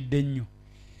kimwezingiridde nnyo.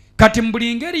 Kati mu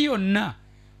buli ngeri yonna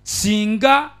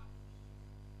singa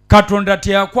Katonda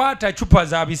teyakwata cupa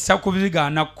za bisa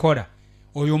kubigaana kukola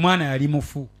oyo omwana yali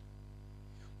mufu.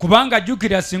 Kubanga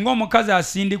jjukira singa omukazi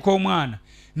asindika omwana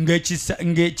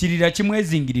ng'ekirira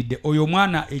kimwezingiridde oyo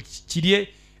omwana ekirye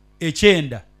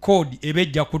ekyenda kodi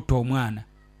ebejja kutta omwana.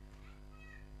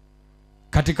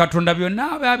 Kati Katonda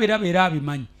byonna abiraba era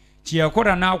abimanyi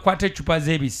kyeyakola n'akwata ecupa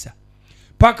z'ebisa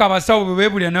paka abasawo bwe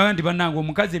beebulira nawe nti bannange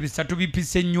omukazi ebisa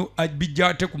tubipise nnyo bijja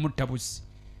ate kumutta busi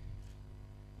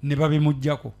ne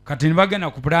babimuggyako. Kati ne bagenda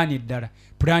ku pulaani eddala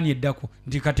pulaani eddako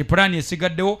nti kati pulaani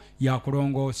esigaddewo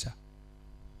yakulongoosa.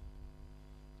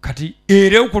 Kati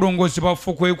era okulongoosebwa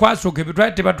ffe kwe kwasooka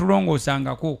ebitwali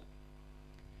tebatulongoosangako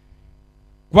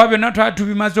kuba byonna twali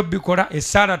tubimaze obikola.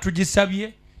 Esaala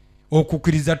tugisabye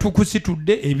okukkiriza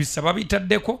tukusitudde ebisaba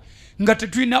bitaddeko nga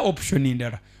tetulina option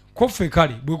ndala ko ffe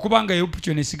kale bwe kubanga yo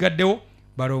option esigaddewo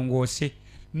balongoose.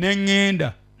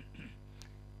 Neŋŋenda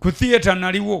ku theatre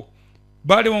naliwo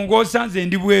balongoosa nze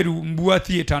ndi bweru mbuwa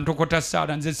theatre ntokota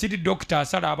Saala nze siri dokita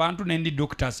asala abantu nendi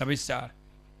dokita asaba Saala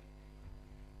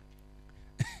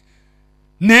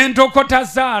nentokota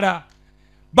Saala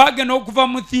bagenda okuva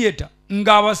mu theatre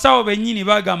nga abasawo bennyini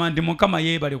bagamba nti Mukama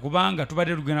yeebale kubanga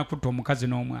tubadde tugenda kutta omukazi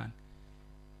n'omwana.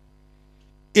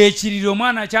 Ekiriro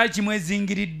omwana kyali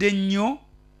kimwezingiridde nnyo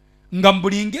nga mu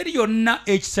buli ngeri yonna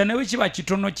ekisa ne bwe kiba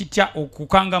kitono kitya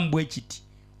okukanga mu bwe kiti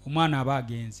omwana aba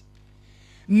agenze.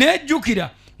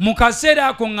 Nejjukira mu kaseera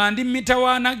ako nga ndi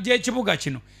mitawaana gy'ekibuga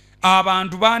kino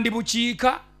abantu bandi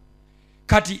bukiika.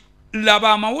 Kati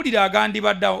laba amawulire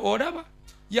agandibaddawo olaba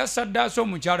yasaddaasa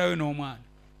omukyala we n'omwana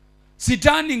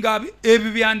sitaani nga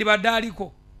ebyo byandibadde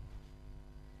aliko.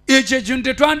 Ekyo ekintu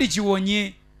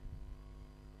tetwandikiwonye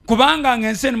kubanga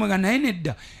ng'ensi eno nga naye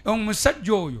nedda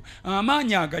omusajja oyo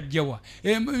amaanyi agajjawa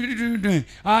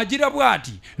agira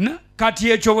bw'ati. Kati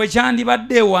ekyo bwe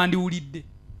kyandibadde wandiwulidde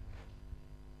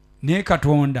naye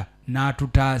Katonda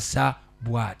n'atutaasa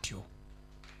bw'atyo.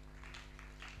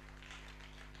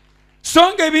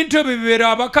 So nga ebintu ebyo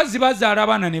bibeera abakazi bazaala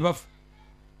abaana ne bafa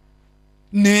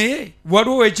naye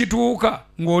waliwo ekituuka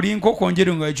ng'oli nkoko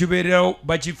njeru nga ekibeererawo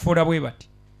bakifuula bwe bati.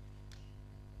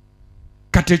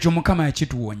 Kati ekyo Mukama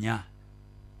yakituwonya.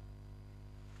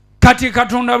 Kati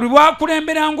Katonda buli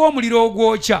bwakulembera ng'omuliro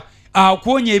ogwokya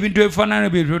akuwonya ebintu ebifaanana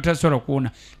bye byotasobola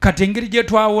kuwona. Kati engeri gye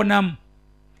twawonamu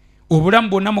obulamu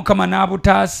bwonna Mukama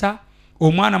n'abutaasa,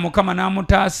 omwana Mukama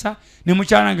n'amutaasa, ne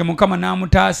mukyalange Mukama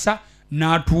n'amutaasa,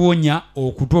 n'atuwonya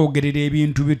okutwogerera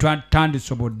ebintu bye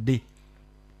twandisobodde.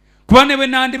 Kuba ne bwe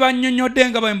nandibannyonnyodde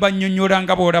nga bwe mbannyonnyola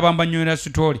nga bw'olaba mbannyonnyola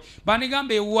sitooli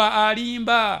bandigamba ewa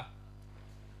alimba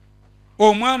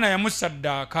omwana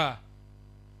yamusaddaaka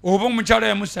oba omukyala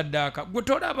yamusaddaaka gwe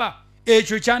tolaba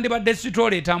ekyo kyandibadde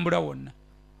sitooli etambula wonna.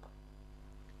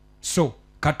 So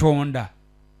Katonda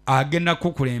agenda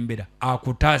kukulembera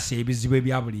akutaasa ebizibu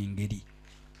ebya buli ngeri.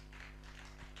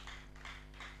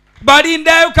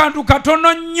 Balindayo kantu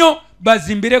katono nnyo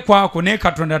bazimbire kwako naye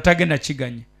Katonda tagenda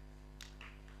kiganya.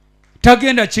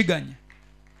 Tagenda kiganya.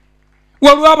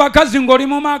 Waliwo abakazi ng'oli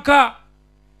mu maka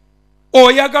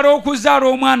oyagala okuzaala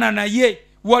omwana naye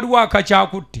waliwo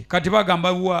akakyakutte. Kati bagamba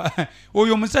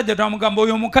oyo omusajja twamugamba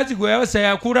oyo omukazi gwe yabasa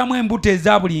yakuulamu embuto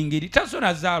eza buli ngeri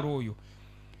tasobola zaala oyo.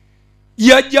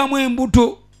 Yajjamu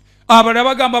embuto abalala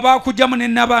bagamba baakugjamu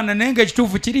n'abaana naye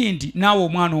ng'ekituufu kiri nti naawe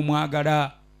omwana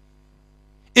omwagala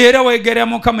era weegera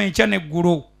Mukama enkya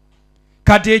n'eggulu.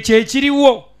 Kati ekyo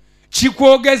ekiriwo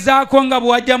kikwogezaako nga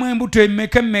bw'wajjamu embuto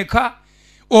emmeka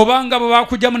oba nga bwe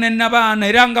baakugjamu n'abaana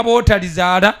era nga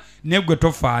bw'otalizaala naye gwe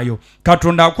tofaayo.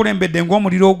 Katonda akulembedde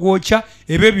ng'omuliro ogwokya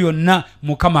ebyo byonna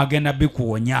Mukama agenda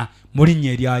bikuwonya mu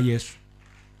linnya erya Yesu.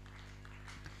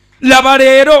 Laba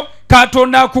leero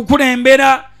Katonda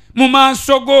akukulembera mu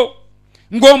maaso go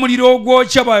ng'omuliro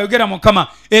ogwokya bw'ayogera Mukama.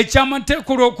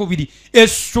 Eky'Amateeka Olwokubiri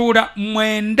essuula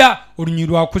 9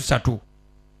 olunyiriri lwa 3.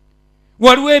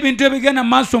 Waliwo ebintu ebigenda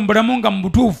maaso mu bulamu nga mu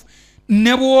butuufu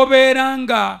ne bw'obeera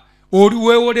nga oli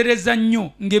weewolereza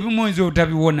nnyo ng'ebimu oyinza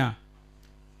otabiwona.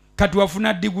 Kati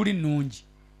wafuna diguli nnungi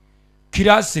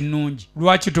kiraasi nnungi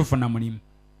lwaki tofuna mulimu?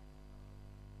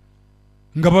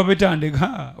 nga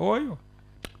babetandika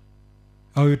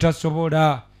oyo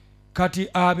tasobola. Kati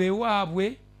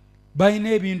abewaabwe balina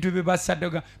ebintu bye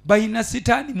basaddaga, balina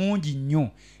sitaani mungi nnyo,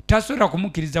 tasobola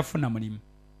kumukkiriza funa mulimu.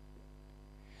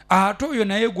 Ate oyo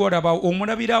naye gw'olaba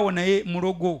omulabiraawo naye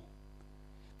mulogo.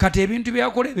 Kati ebintu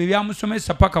byakola ebyo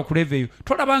byamusomesa paka ku level eyo,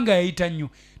 tolaba nga yayita nnyo,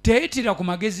 teyitira ku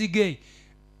magezi ge.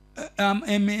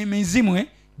 Emizimu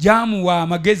gyamuwa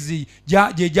amagezi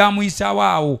gye gyamuyisaawo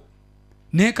awo,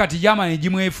 naye kati gyamala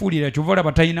egimwefuulira, kyova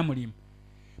olaba talina mulimu.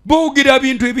 Boogira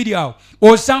bintu ebiri awo,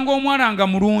 osanga omwana nga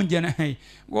mulungi naye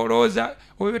olowooza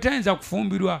oyo tayinza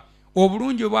kufumbirwa.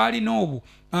 Obulungi bw'alina obwo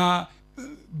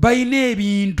balina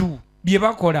ebintu bye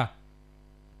bakola.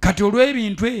 Kati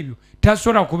olw'ebintu ebyo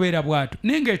tasobola kubeera bw'atyo.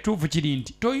 Naye ng'ekituufu kiri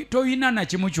nti toyina na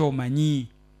kimu ky'omanyi,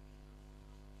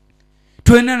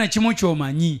 toyina na kimu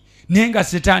ky'omanyi, naye nga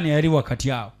setaani yali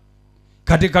wakati awo.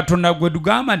 Kati Katonda gwe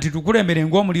tugamba nti tukulembere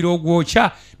ng'omuliro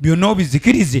ogwokya, byonna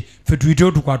obizikirize, ffe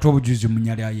tuyiteho tukwate obujulizi mu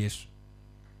nnya lya Yesu.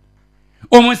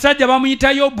 Omusajja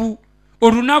bamuyita Yobu,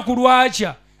 olunaku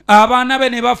lwakya abaana be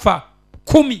ne bafa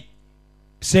 10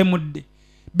 semudde,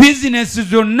 bizinesi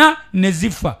zonna ne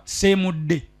zifa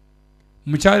semudde.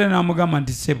 Mukyala n'amugamba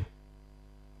nti ssebo,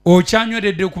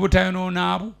 okyanyweredde ku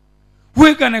butayonoona abo,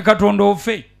 weegane Katonda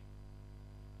ofe.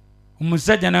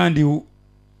 Omusajja nandi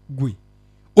gwe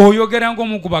oyogera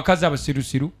ng'omu ku bakazi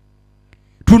abasirusiru,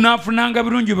 tunaafunanga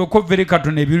birungi bekovere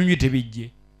Katonda ebirungi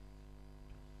tebijje.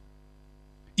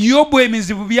 Yobu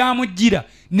emizibu byamujjira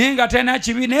naye nga talina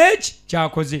kibiina eki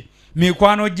kyakoze.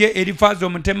 Mikwano gye Erifaazi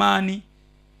Omutemaani,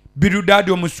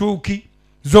 Birudaadi Omusuuki,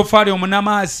 Zofaali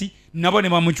Omunamaasi nabo ne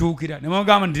bamukyukira, ne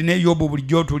bamugamba nti ne Yobu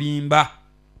bulijjo otulimba,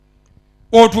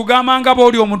 otugamba nga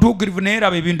bw'oli omutuukirivu naye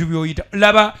laba ebintu by'oyita,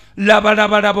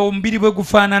 laba omubiri bwe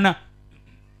gufaanana.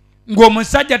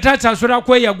 Ng'omusajja tasasobola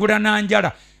kweyagula na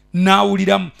njala,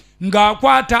 n'awuliramu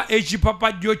ng'akwata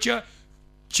ekipapajjo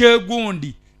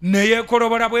ky'egundi ne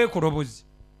yeekolobola bwekolobozi,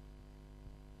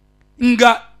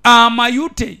 nga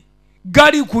amayute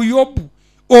gali ku Yobu,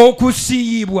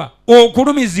 okusiiyibwa,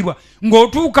 okulumizibwa,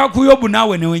 ng'otuuka ku Yobu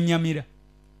naawe ne wennyamira.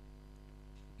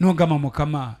 N'ogamba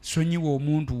Mukama sonyiwa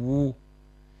omuntu wo,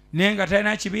 naye nga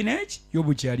talina kibiina eki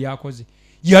Yobu kye yali akoze.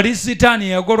 Yali sitaani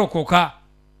yagolokoka.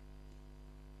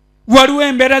 Waliwo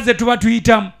embeera ze tuba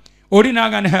tuyitamu, oli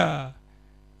n'agamba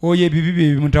oyo ebibi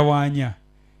bye bimutawaanya,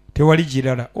 tewali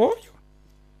kirala. Oyo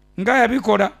nga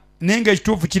yabikola, naye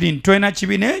ng'ekituufu kiri nti tolina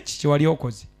kibiina eki kye wali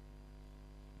okoze.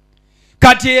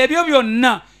 Kati ebyo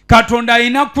byonna Katonda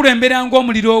alina kukulembera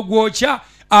ng'omuliro ogwokya,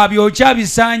 abyokya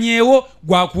abisaanyeewo,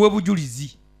 gwakuwe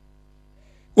bujulizi,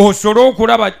 osobola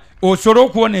okulaba, osobola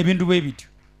okuwona ebintu bwe bityo.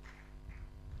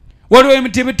 Waliwo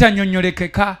emiti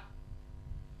bitanyonyolekeka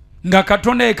nga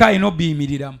Katonda yekka alina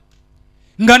obbiyimiriramu,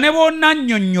 nga ne bonna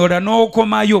nnyonnyola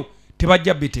n'okomayo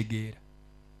tebajja bitegeera.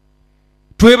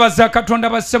 Twebaza Katonda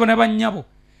bassebo ne bannyabo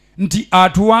nti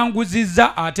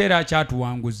atuwanguzizza ate era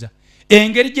akyatuwanguza.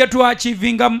 Engeri gye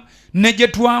twakivingamu ne gye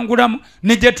tuwangulamu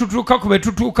ne gye tutuuka ku be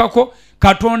tutuukako,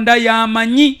 Katonda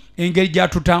yamanyi engeri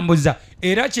gy'atutambuza.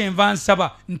 Era kyenva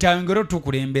nsaba nti ayongere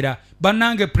tukulembera.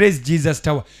 Bannange Praise Jesus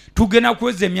Tower tugenda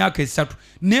kuweza emyaka 3,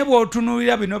 ne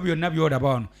bw'otunuulira bino byonna by'olaba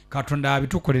wano, Katonda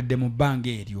abitukoledde mu bbanga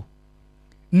eryo.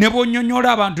 Ne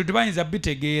bw'onnyonnyola abantu tebayinza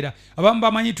bitegeera. Abamu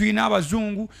bamanyi tulina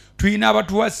abazungu, tulina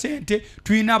abatuwa ssente,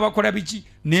 tulina abakola biki,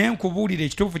 naye nkubuulira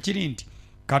ekituufu kiri nti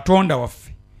Katonda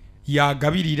waffe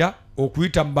yagabirira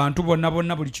okuyita mu bantu bonna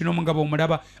bonna buli kinomu nga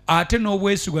bw'omulaba, ate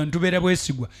n'obwesigwa ne tubeera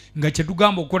bwesigwa nga kye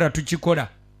tugamba okukola tukikola,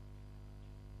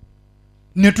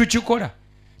 ne tukikola.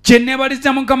 Kye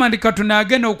neebaliza Mukama nti Katonda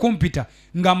agenda okumpita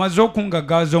ng'amaze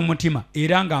okungaggawaza omutima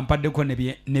era nga mpaddeko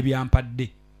ne byampadde.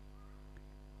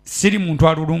 Siri muntu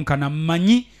alulunkana,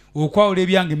 mmanyi okwawula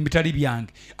ebyange mu bitali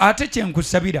byange. Ate kye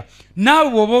nkusabira naawe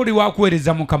bw'oba oli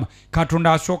wakuweereza Mukama,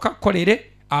 Katonda asooka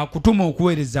kukolere akutuma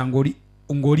okuweereza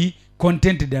ng'oli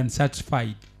contented and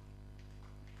satisfied.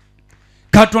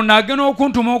 Katonda agenda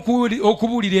okuntuma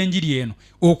okubuulira enjiri eno,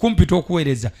 okumpita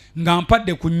okuweereza nga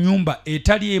mpadde ku nnyumba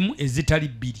etali emu ezitali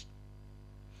bbiri.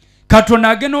 Katonda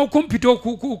agenda okumpita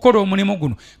okukola omulimu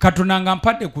guno, Katonda nga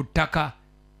mpadde ku ttaka.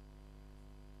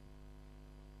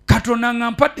 Katonda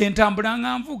nga mpadde entambula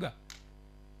nga nvuga.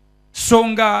 So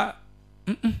nga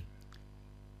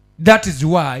that is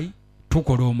why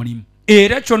tukola omulimu.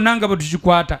 Era kyonna nga bwe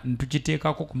tukikwata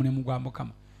ntukiteekako ku mulimu gwa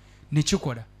Mukama ne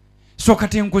kikola. So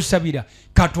kati nkusabira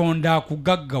Katonda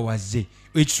akugaggawaze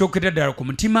ekisookera ddala ku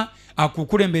mutima,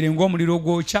 akukulembere ng'omuliro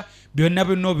ogwokya, byonna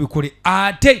byonna obikole.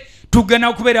 Ate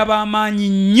tugenda kubeera b'amaanyi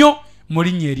nnyo mu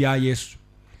linnya erya Yesu.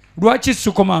 Lwaki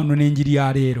sikoma wano n'enjiri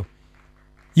ya leero?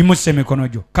 yimuse emikono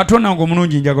gyo. Katonda ngo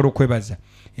omulungi njagala okwebaza.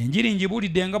 Enjiri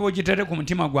njibulidde nga bw'ogitere ku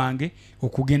mutima gwange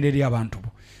okugenda eri abantu bo.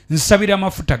 Nsabira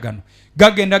amafuta gano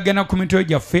gagenda ku mitwe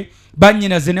gyaffe,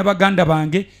 bannyinaze ne baganda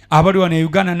bange abali wano e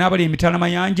Uganda n'abali emitala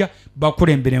mayanja,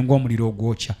 bakulembere ng'omuliro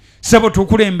ogwokya. Ssebo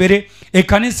tukulembere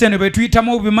ekkanisa eno be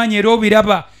tuyitamu obimanyi era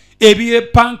obiraba,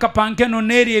 ebyepankapanka eno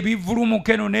n'eri,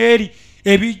 ebivulumuka eno n'eri,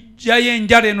 ebijjayo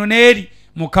enjala eno n'eri.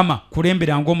 Mukama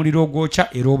kulembera ng'omuliro ogwokya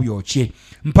era obyokye.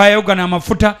 Mpayo gana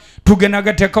amafuta tugenda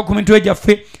gateeka ku mitwe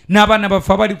gyaffe n'abaana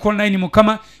baffe abali online.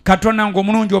 Mukama Katonda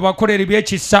ng'omulungi obakolera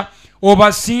ebyekisa,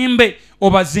 obasimbe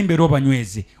obazimbe era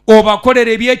obanyweze,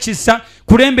 obakolere ebyekisa,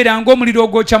 kulembera ng'omuliro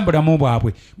ogwokya mu bulamu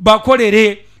bwabwe,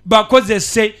 bakolere,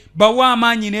 bakozese, bawe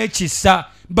amaanyi n'ekisa,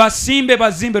 basimbe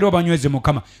bazimbe era obanyweze.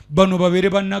 Mukama bano babeere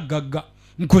bannagagga.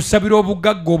 Nkusabira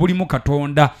obugagga obulimu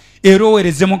Katonda era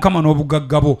oweereze Mukama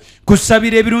n'obugagga bo.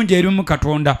 Kusabira ebirungi eri mu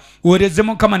Katonda, oweereze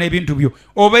Mukama n'ebintu byo.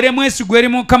 Obeere mwesigwa eri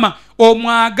Mukama,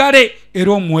 omwagale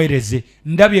era omuweereze.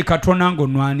 Ndabye Katonda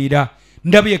ng'onnwanira,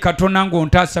 ndabye Katonda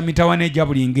ng'ontaasa mitawana egya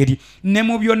buli ngeri. Ne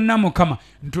mu byonna Mukama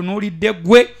ntunuulidde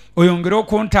ggwe, oyongere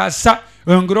okuntaasa,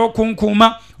 oyongere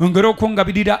okunkuuma, oyongere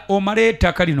okungabirira, omale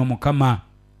ettaka lino Mukama.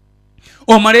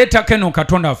 Omale ettaka eno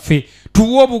Katonda waffe,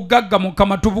 tuwe obugagga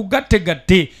Mukama,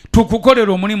 tubugattegatte,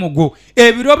 tukukolera omulimu gwo.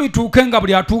 Ebiro bituuke nga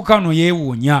buli atuuka wano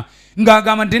yeewuunya,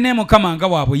 ng'agamba nti ne Mukama nga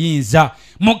wa buyinza,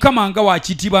 Mukama nga wa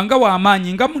kitiibwa, nga wa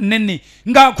amaanyi, nga munene,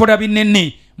 ng'akola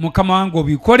binene. Mukama wange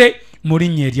obikole mu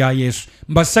linnya erya Yesu.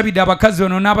 Mbasabidde abakazi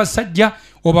bano n'abasajja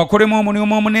obakolemu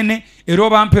omulimu omunene era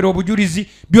obampera obujulizi,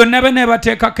 byonna bene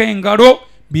bateekako engalo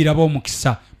biraba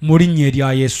omukisa mu linnya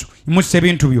erya Yesu. Imusa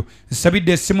ebintu byo.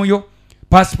 Nsabidde essimu yo,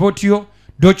 passport yo,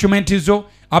 documenti zo,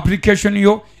 application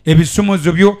yo,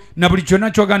 ebisumuzo byo na buli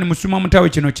kyonna kyogani musuma mutawe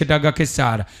kino kyetagako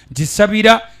essaala.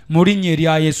 Nkisabira mu linnya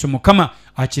erya Yesu. Mukama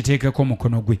akiteekeko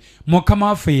omukono gwe. Mukama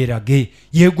waffe yeerage,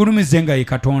 yeegulumize nga ye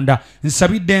Katonda.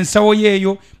 Nsabidde ensawo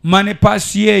yeeyo, mane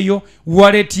paasi yeeyo,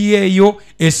 wallet yeeyo,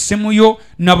 essimu yo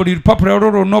na buli lupapula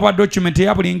lwo n'oba documenti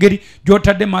eya buli ngeri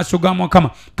gy'otadde maaso ga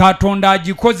Mukama Katonda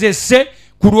agikozese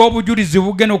ku lw'obujulizi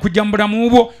bugenda okujja mu bulamu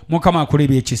bwo. Mukama akola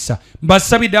ebyekisa.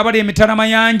 Mbasabidde abali emitala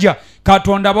mayanja,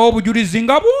 Katonda abawa obujulizi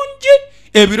nga bungi,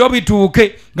 ebiro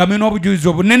bituuke nga mulina obujulizi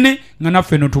obunene nga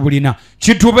naffe no tubulina.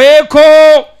 Kitubeeko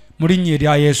mu linnya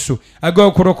erya Yesu. Agaye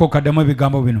okulokoka ddamu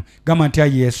ebigambo bino, gamba nti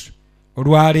ayi Yesu,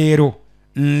 olwaleero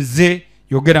nze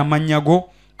yogera amannya go,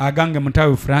 agange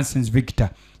mutaawe Francis Victor,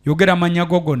 yogera amannya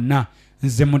go gonna,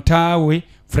 nze mutaawe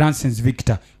Francis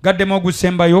Victor. Gaddemu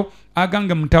ogusembayo,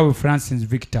 agange mutaawe Francis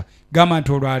Victor, gamba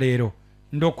nti olwaleero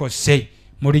ndokose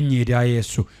mu linnya erya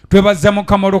Yesu. Twebaza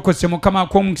Mukama olokose. Mukama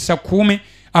akw'omukisa kuume,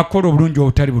 akola obulungi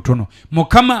obutali butono.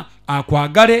 Mukama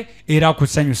akwagale era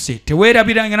akusanyuse.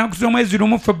 Teweerabiranga ennaku z'omwezi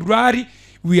lumu February,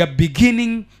 we are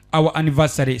beginning our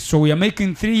anniversary, so we are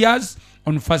making 3 years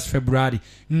on 1st February.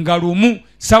 Nga lumu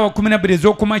saawa 12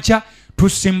 ez'okumakya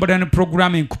tusimbula ne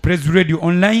programming ku Praise Radio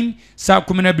online. Saawa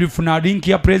 12 funa link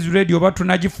ya Praise Radio oba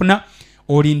tunagifuna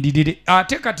olindirire.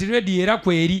 Ate kati radio era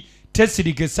kweri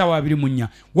tesirike saawa 24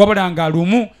 wabula nga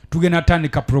lumu tugenda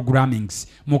tandika programmings.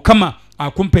 Mukama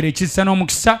akumpere ekisa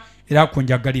n'omukisa era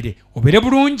akunjagalire. Obere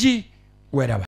bulungi, weraba.